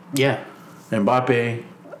deal. Yeah. Mbappe,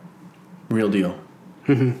 real deal.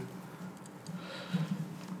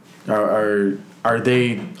 Are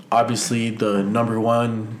they obviously the number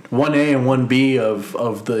 1A and 1B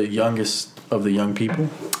of the youngest of the young people?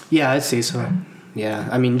 Yeah, I'd say so. Yeah,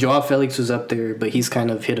 I mean, Joao Felix was up there, but he's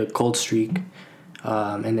kind of hit a cold streak,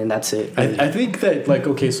 and then that's it. Really. I think that, like,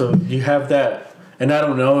 okay, so you have that, and I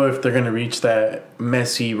don't know if they're going to reach that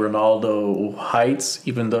Messi, Ronaldo heights,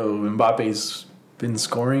 even though Mbappe's been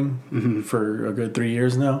scoring for a good 3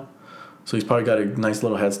 years now. So he's probably got a nice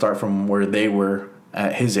little head start from where they were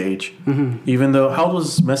at his age. Even though, how old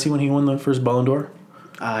was Messi when he won the first Ballon d'Or?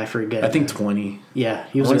 I forget. I think 20. Yeah,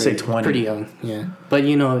 he was I want to say 20. Pretty young, yeah. But,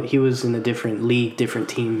 he was in a different league, different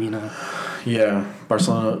team, Yeah,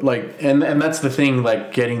 Barcelona. And that's the thing,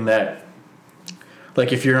 like, getting that.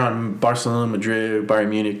 Like, if you're on Barcelona, Madrid, Bayern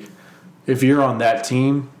Munich, if you're on that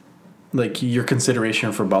team, like, your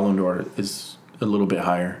consideration for Ballon d'Or is a little bit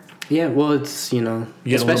higher. Yeah, well, it's,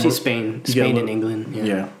 especially Spain and England.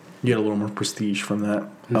 Yeah, you get a little more prestige from that.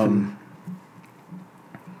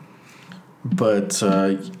 But,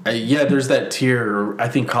 there's that tier. I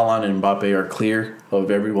think Haaland and Mbappe are clear of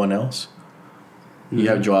everyone else. You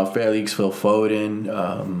have Joao Felix, Phil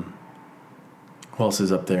Foden. Who else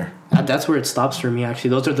is up there? That's where it stops for me,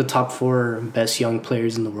 actually. Those are the top 4 best young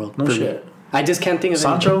players in the world. No shit. Me. I just can't think of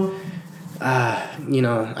Sancho?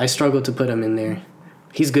 I struggle to put him in there.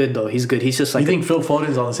 He's good, though. He's good. He's just like... You think Phil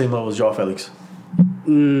Foden's on the same level as Joao Felix?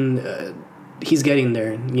 He's getting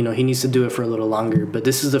there. He needs to do it for a little longer. But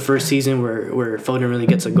this is the first season where Foden really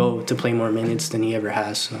gets a go to play more minutes than he ever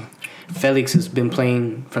has. So Felix has been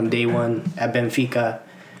playing from day one at Benfica,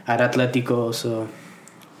 at Atletico. So,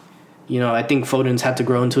 I think Foden's had to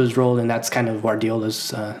grow into his role, and that's kind of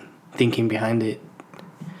Guardiola's thinking behind it.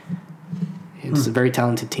 It's a very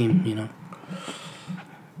talented team,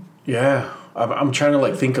 Yeah. I'm trying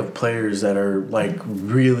to think of players that are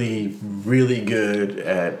really, really good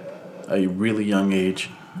at a really young age.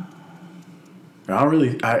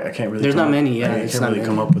 I can't really. There's not many. Yeah, I can't really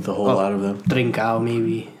come up with a whole lot of them. Trincao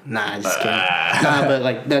maybe. Nah, just kidding.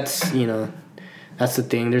 But that's that's the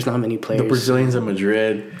thing. There's not many players. The Brazilians at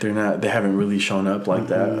Madrid, they haven't really shown up like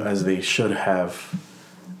that as they should have.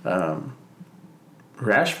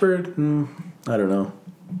 Rashford, I don't know.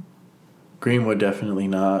 Greenwood definitely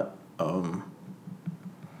not.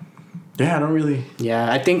 I don't really.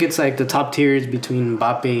 Yeah, I think it's the top tier is between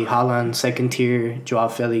Mbappe, Haaland, second tier, Joao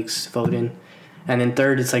Felix, Foden, and then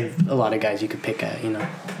third it's a lot of guys you could pick at.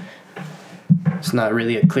 It's not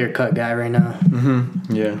really a clear cut guy right now.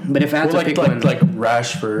 Yeah, but if I had to pick one, like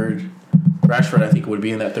Rashford, I think would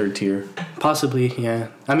be in that third tier. Possibly, yeah.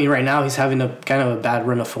 I mean, right now he's having a kind of a bad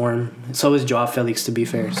run of form. So is Joao Felix, to be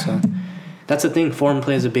fair. So that's the thing. Form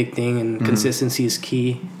play is a big thing, and consistency is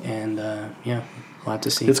key. And we'll have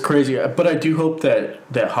to see. It's crazy, but I do hope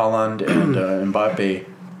that Haaland and Mbappe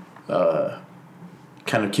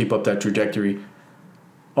kind of keep up that trajectory.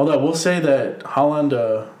 Although I will say that Haaland,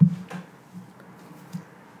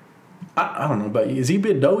 I don't know about you. Is he a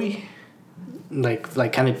bit doughy?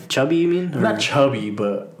 Like kind of chubby, you mean? Or? Not chubby,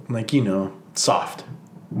 but soft.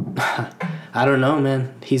 I don't know,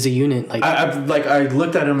 man. He's a unit. I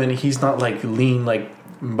looked at him and he's not lean.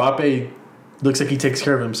 Mbappe looks like he takes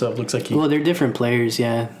care of himself. Looks like he. Well, they're different players.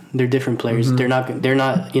 Yeah, they're different players. They're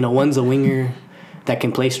not. One's a winger that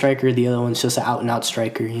can play striker. The other one's just an out and out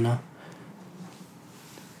striker. I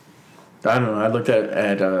don't know. I looked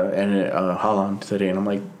at Haaland today and I'm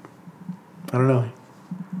like, I don't know.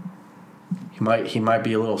 He might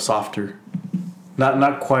be a little softer.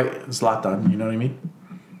 Not quite Zlatan, you know what I mean?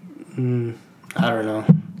 I don't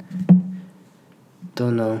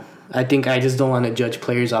know. I think I just don't want to judge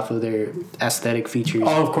players off of their aesthetic features.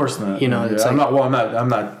 Oh, of course not. You know, yeah. it's I'm like, not. Well, I'm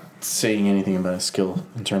not saying anything about his skill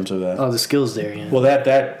in terms of that. oh, the skills there. Yeah. Well,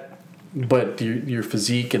 that, but your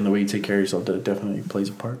physique and the way you take care of yourself that definitely plays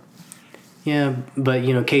a part. Yeah, but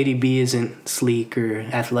you know, KDB isn't sleek or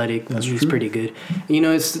athletic. That's He's true. pretty good. You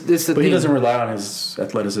know, it's the But thing. he doesn't rely on his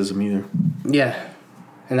athleticism either. Yeah,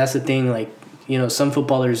 and that's the thing. Like, you know, some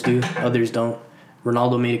footballers do, others don't.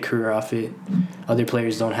 Ronaldo made a career off it. Other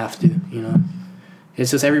players don't have to. You know, it's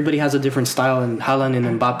just everybody has a different style, and Haaland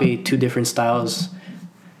and Mbappe, two different styles.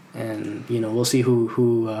 And you know, we'll see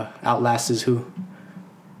who outlasts who.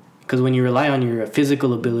 Because when you rely on your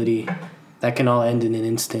physical ability, that can all end in an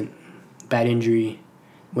instant. Bad injury.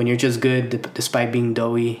 When you're just good, despite being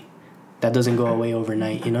doughy, that doesn't go away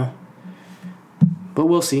overnight, you know? But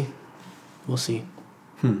we'll see. We'll see.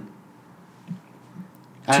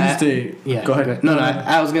 Tuesday. Yeah. Go ahead. No,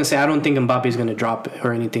 I was going to say, I don't think Mbappe's going to drop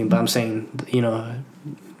or anything, but I'm saying, you know,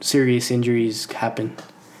 serious injuries happen.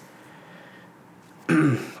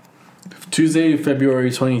 Tuesday,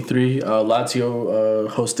 February 23, Lazio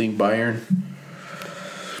hosting Bayern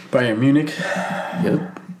Munich.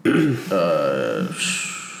 Yep.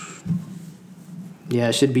 Yeah,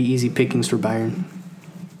 it should be easy pickings for Bayern.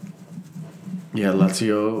 Yeah,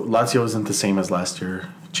 Lazio isn't the same as last year.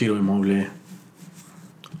 Ciro Immobile, a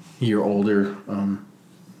year older,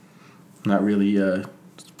 not really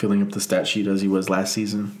filling up the stat sheet as he was last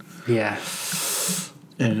season. Yeah.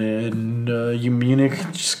 And then Munich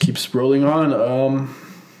just keeps rolling on.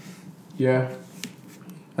 Yeah,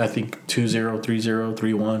 I think 2-0, 3-0,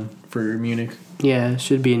 3-1 for Munich, Yeah, it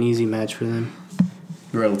should be an easy match for them.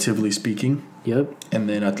 relatively speaking. Yep. And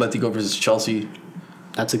then Atletico versus Chelsea.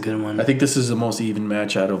 That's a good one. I think this is the most even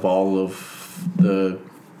match out of all of the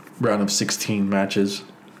round of 16 matches.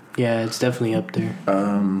 Yeah, it's definitely up there.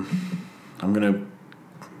 I'm gonna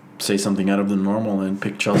say something out of the normal and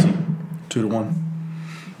pick Chelsea 2-1.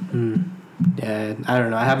 Yeah, I don't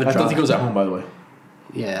know. I have a draw. Atletico's at home, by the way.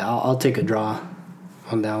 Yeah, I'll take a draw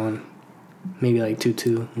on that one. Maybe like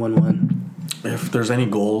 2-2, 1-1. If there's any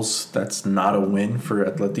goals, that's not a win for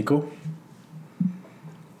Atletico.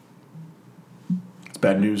 It's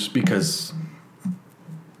bad news because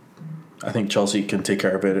I think Chelsea can take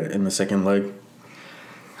care of it in the second leg.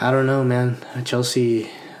 I don't know, man. Chelsea,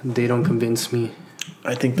 they don't convince me.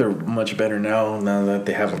 I think they're much better now that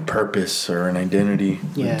they have a purpose or an identity.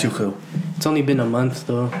 Yeah. With Tuchel. It's only been a month,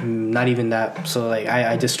 though. Not even that. So, like,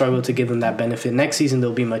 I just struggle to give them that benefit. Next season,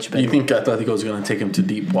 they'll be much better. You think Atletico's going to take him to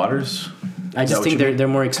deep waters? I just think they're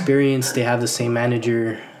more experienced. They have the same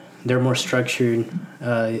manager. They're more structured.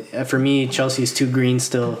 For me, Chelsea's too green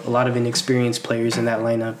still. A lot of inexperienced players in that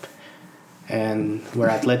lineup. And where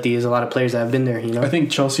Atleti is a lot of players that have been there, you know? I think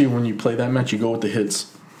Chelsea, when you play that match, you go with the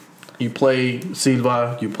hits. You play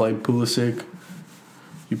Silva, you play Pulisic,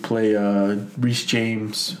 you play Reece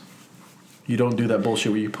James. You don't do that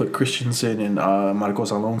bullshit where you put Christensen and Marcos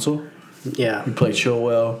Alonso. Yeah. You play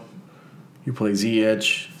Chilwell. You play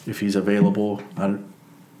Ziyech if he's available.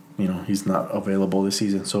 He's not available this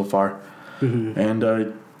season so far. Mm-hmm. And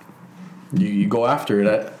you go after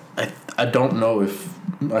it. I don't know if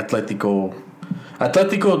Atletico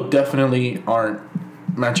definitely aren't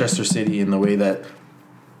Manchester City in the way that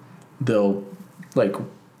they'll like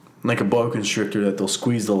a boa constrictor that they'll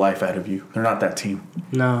squeeze the life out of you. They're not that team.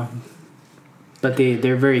 No. But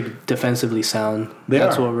they're very defensively sound.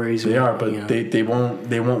 That's what worries me. They are, but you know? they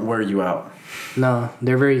won't wear you out. No,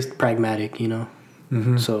 they're very pragmatic, you know.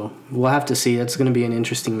 Mm-hmm. So we'll have to see. That's going to be an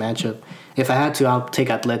interesting matchup. If I had to, I'll take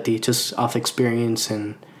Atleti just off experience,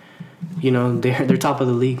 and you know they're top of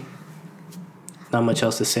the league. Not much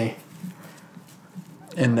else to say.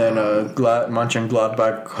 And then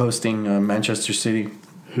Mönchengladbach hosting Manchester City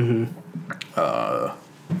on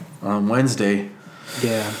Wednesday.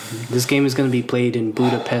 Yeah, this game is going to be played in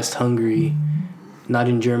Budapest, Hungary, not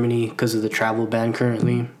in Germany because of the travel ban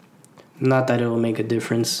currently. Not that it'll make a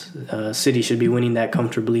difference. City should be winning that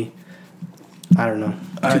comfortably. I don't know.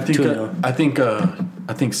 I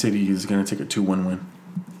think City is going to take a 2-1 win.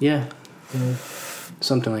 Yeah,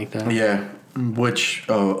 something like that. Yeah, which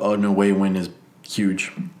an away win is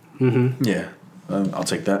huge. Mm-hmm. Yeah, I'll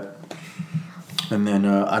take that. And then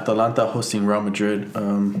Atalanta hosting Real Madrid.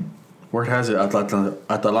 Word has it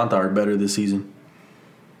Atalanta are better this season.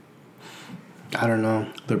 I don't know.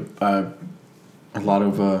 They're a lot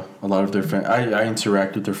of their fans. I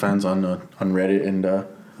interact with their fans on Reddit,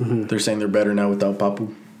 and they're saying they're better now without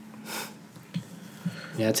Papu.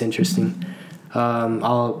 Yeah, it's interesting.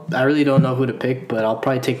 I really don't know who to pick, but I'll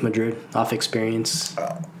probably take Madrid off experience.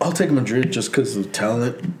 I'll take Madrid just because of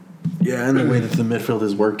talent. Yeah, and the way that the midfield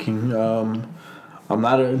is working. I'm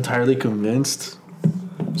not entirely convinced.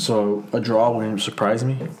 So a draw wouldn't surprise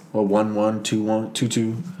me. A 1-1, 2-1,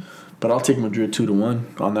 2-2. But I'll take Madrid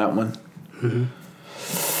 2-1 on that one. Mm-hmm.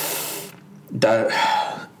 That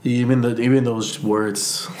even those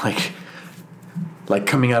words like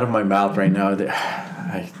coming out of my mouth right now,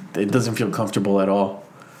 it doesn't feel comfortable at all.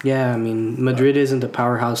 Yeah, I mean, Madrid isn't the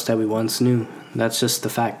powerhouse that we once knew. That's just the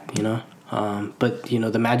fact, you know. But, you know,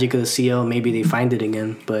 the magic of the CL, maybe they find it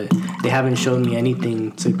again. But they haven't shown me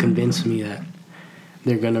anything to convince me that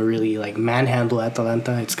they're going to really, like, manhandle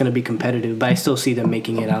Atalanta. It's going to be competitive. But I still see them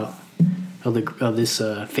making it out of this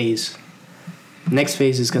phase. Next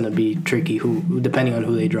phase is going to be tricky, depending on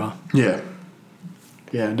who they draw. Yeah.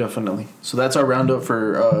 Yeah, definitely. So that's our roundup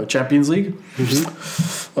for Champions League.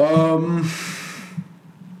 Mm-hmm.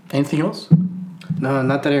 Anything else? No,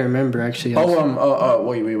 not that I remember, actually.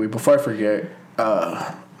 Wait. Before I forget,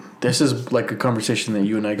 this is like a conversation that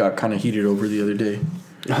you and I got kind of heated over the other day.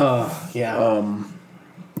 Oh, yeah.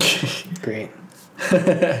 Great.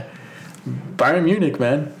 Bayern Munich,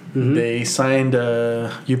 man. Mm-hmm. They signed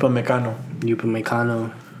Upamecano.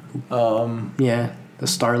 Yeah, the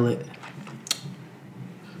starlet.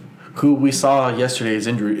 Who we saw yesterday is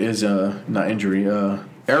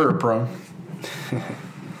error prone.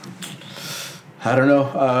 I don't know.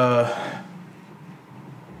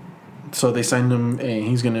 So they signed him, and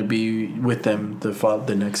he's gonna be with them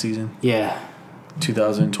the next season. Yeah.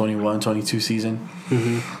 2021-22 season.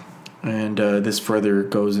 Mm-hmm. And this further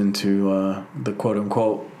goes into the quote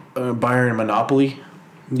unquote Bayern monopoly.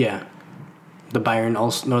 Yeah. The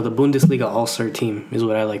the Bundesliga All-Star team is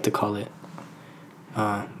what I like to call it.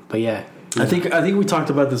 But yeah. I think we talked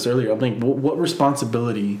about this earlier. I'm like, what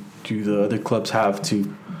responsibility do the other clubs have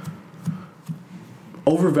to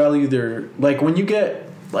overvalue their, like, when you get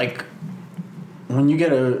a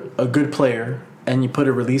good player and you put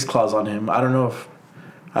a release clause on him. I don't know if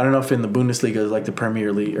in the Bundesliga, like the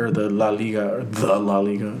Premier League or the La Liga,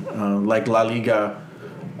 like La Liga,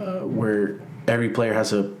 where every player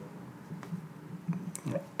has a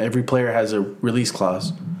release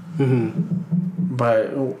clause. Mm-hmm.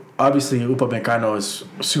 But obviously Upamecano is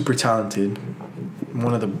super talented,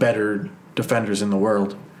 one of the better defenders in the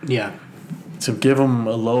world. Yeah. To give him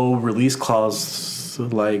a low release clause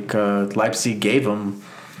like Leipzig gave him,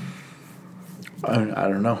 I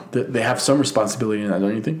don't know. They have some responsibility in that,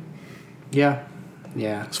 don't you think? Yeah.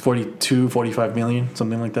 Yeah. It's 45 million,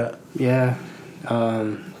 something like that. Yeah.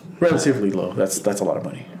 Relatively low. That's a lot of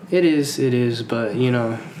money. It is, but, you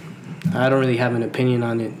know, I don't really have an opinion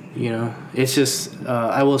on it, you know. It's just,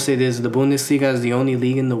 I will say this, the Bundesliga is the only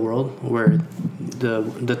league in the world where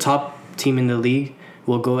the top team in the league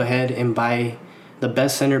will go ahead and buy the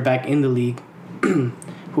best center back in the league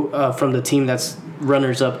from the team that's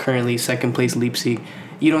runners-up currently, second place Leipzig.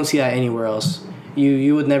 You don't see that anywhere else.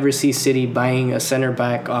 You would never see City buying a center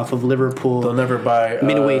back off of Liverpool. They'll never buy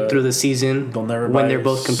midway through the season. They'll never when they're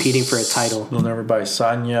both competing for a title. They'll never buy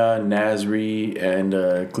Sanya, Nasri, and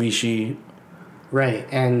Clichy. Right,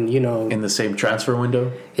 and you know, in the same transfer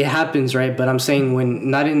window. It happens, right? But I'm saying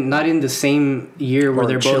when not in the same year where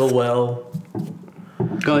they're both. Chilwell.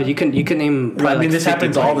 Go ahead. You can name. I mean, this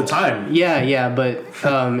happens all the time. Yeah, but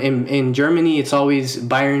in Germany, it's always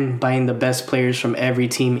Bayern buying the best players from every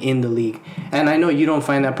team in the league, and I know you don't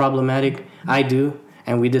find that problematic. I do,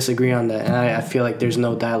 and we disagree on that, and I feel like there's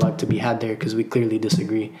no dialogue to be had there because we clearly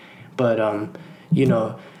disagree. But you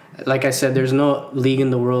know, like I said, there's no league in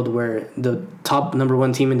the world where the top number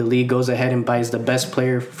one team in the league goes ahead and buys the best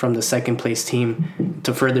player from the second place team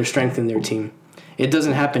to further strengthen their team. It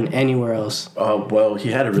doesn't happen anywhere else. Well,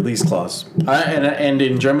 he had a release clause, and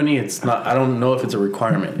in Germany, it's not. I don't know if it's a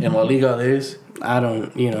requirement. In La Liga, it is. I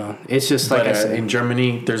don't. You know, it's just like I said. In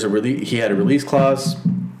Germany, there's a release. He had a release clause,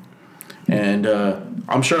 and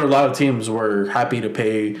I'm sure a lot of teams were happy to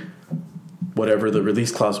pay whatever the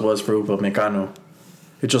release clause was for Upamecano.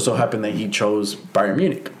 It just so happened that he chose Bayern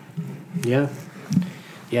Munich. Yeah.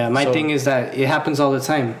 My thing is that it happens all the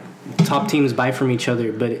time. Top teams buy from each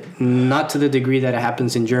other, but not to the degree that it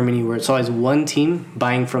happens in Germany, where it's always one team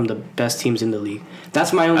buying from the best teams in the league.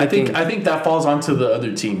 That's my only thing. I think that falls onto the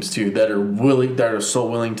other teams too that are so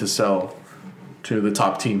willing to sell to the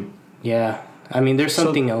top team. Yeah, I mean, there's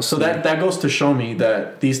something else. So that goes to show me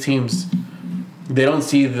that these teams, they don't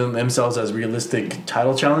see themselves as realistic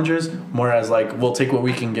title challengers, more as like, we'll take what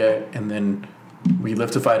we can get and then we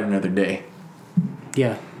live to fight another day.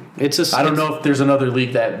 Yeah. I don't know if there's another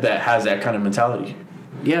league that has that kind of mentality.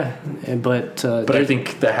 Yeah, but I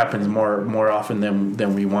think that happens more often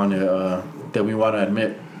than we want to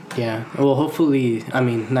admit. Yeah. Well, hopefully, I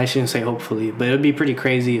mean, I shouldn't say hopefully, but it would be pretty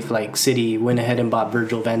crazy if like City went ahead and bought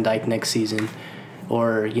Virgil van Dijk next season,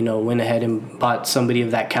 or, went ahead and bought somebody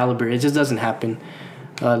of that caliber. It just doesn't happen.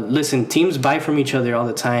 Listen, teams buy from each other all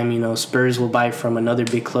the time. Spurs will buy from another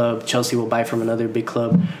big club. Chelsea will buy from another big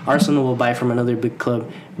club. Arsenal will buy from another big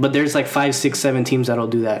club. But there's like 5, 6, 7 teams that'll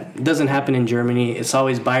do that. It doesn't happen in Germany. It's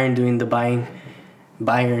always Bayern doing the buying.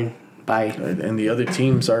 Bayern buy. And the other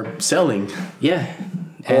teams are selling. Yeah.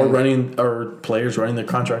 Or players running their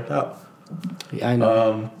contract out. Yeah, I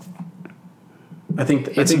know. I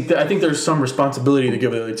think there's some responsibility to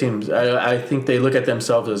give the other teams. I think they look at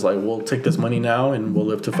themselves as like, we'll take this money now and we'll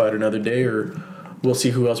live to fight another day, or we'll see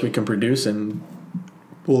who else we can produce and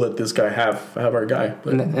we'll let this guy have our guy.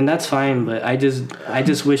 But, and that's fine, but I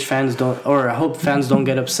just wish fans don't, or I hope fans don't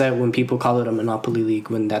get upset when people call it a monopoly league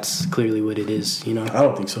when that's clearly what it is. I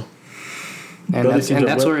don't think so. And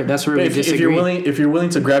that's where we disagree. If you're willing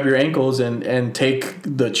to grab your ankles and take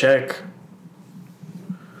the check.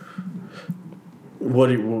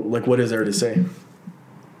 What is there to say?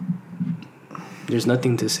 There's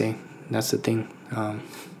nothing to say. That's the thing.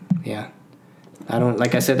 Yeah. I don't,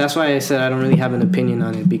 like I said, that's why I said I don't really have an opinion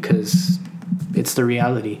on it, because it's the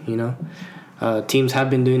reality, Teams have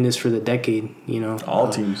been doing this for the decade, All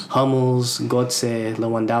teams. Hummels, Götze,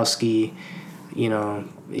 Lewandowski,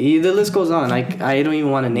 the list goes on. I don't even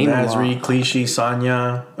want to name them all. Nasri, Clichy,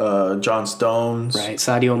 Sanya, John Stones. Right,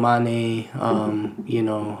 Sadio Mane,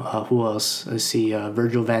 who else? Let's see,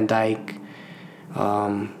 Virgil van Dijk.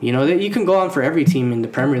 You can go on for every team in the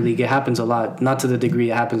Premier League. It happens a lot, not to the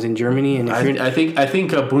degree it happens in Germany. And I think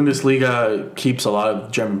Bundesliga keeps a lot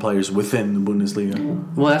of German players within the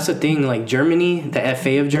Bundesliga. Well, that's the thing. Like Germany, the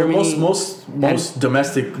FA of Germany, most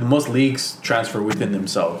leagues transfer within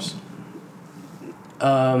themselves.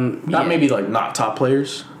 Not top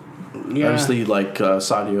players. Yeah. Obviously, like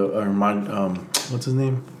Sadio or what's his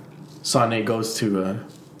name? Sané goes to.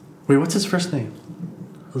 What's his first name?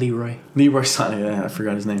 Leroy Sané. Yeah, I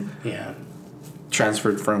forgot his name. Yeah.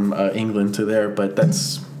 Transferred from England to there, but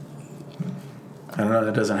that's. I don't know.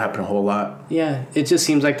 That doesn't happen a whole lot. Yeah, it just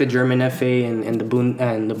seems like the German FA and the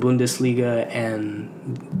Bundesliga and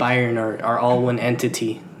Bayern are all one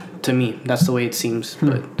entity. To me, that's the way it seems,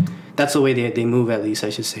 but. That's the way they move, at least, I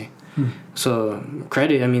should say. So,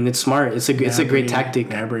 credit. I mean, it's smart. It's a great tactic.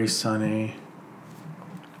 Gnabry, Sané.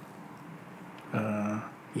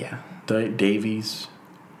 Yeah. Davies.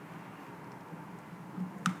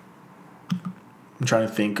 I'm trying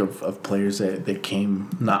to think of players that came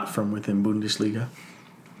not from within Bundesliga.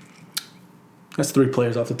 That's 3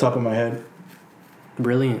 players off the top of my head.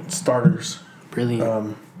 Brilliant. Starters.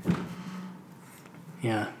 Brilliant.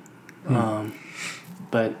 Yeah.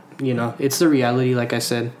 But, it's the reality, like I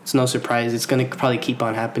said. It's no surprise. It's going to probably keep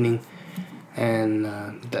on happening. And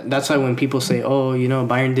that's why when people say,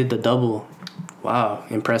 Bayern did the double. Wow,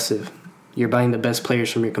 impressive. You're buying the best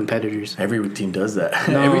players from your competitors. Every team does that.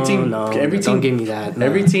 No, every team, don't give me that. No.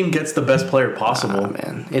 Every team gets the best player possible.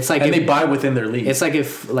 Man. It's like they buy within their league. It's like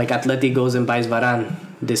if Atleti goes and buys Varane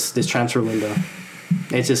this transfer window.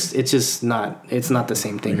 It's just not the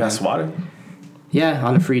same thing. They got swatted? Yeah,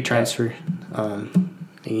 on a free transfer.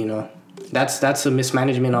 That's a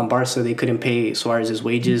mismanagement on Barca. They couldn't pay Suarez's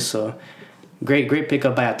wages, so great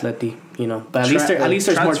pickup by Atleti. But at least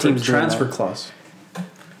there's more teams doing transfer that. clause.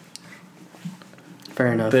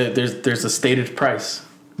 Fair enough. There's a stated price.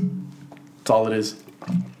 That's all it is.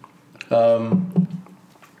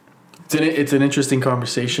 It's an interesting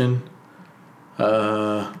conversation.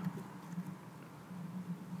 I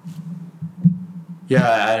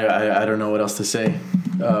don't know what else to say.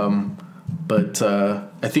 But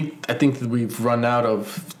I think that we've run out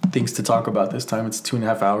of things to talk about this time. It's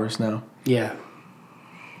 2.5 hours now. Yeah.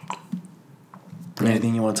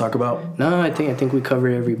 Anything you want to talk about? No, I think we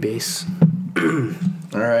covered every base.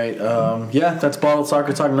 All right. That's Bottled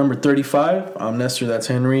Soccer Talk number 35. I'm Nestor. That's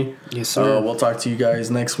Henry. Yes, sir. We'll talk to you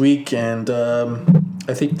guys next week, and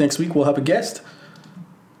I think next week we'll have a guest.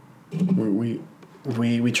 We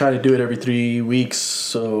try to do it every 3 weeks,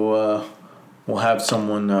 so we'll have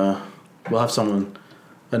someone. A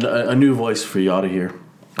new voice for y'all to hear.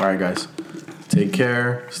 All right, guys. Take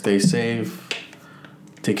care. Stay safe.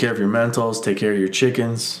 Take care of your mentals. Take care of your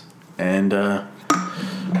chickens. And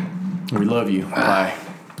we love you. Bye.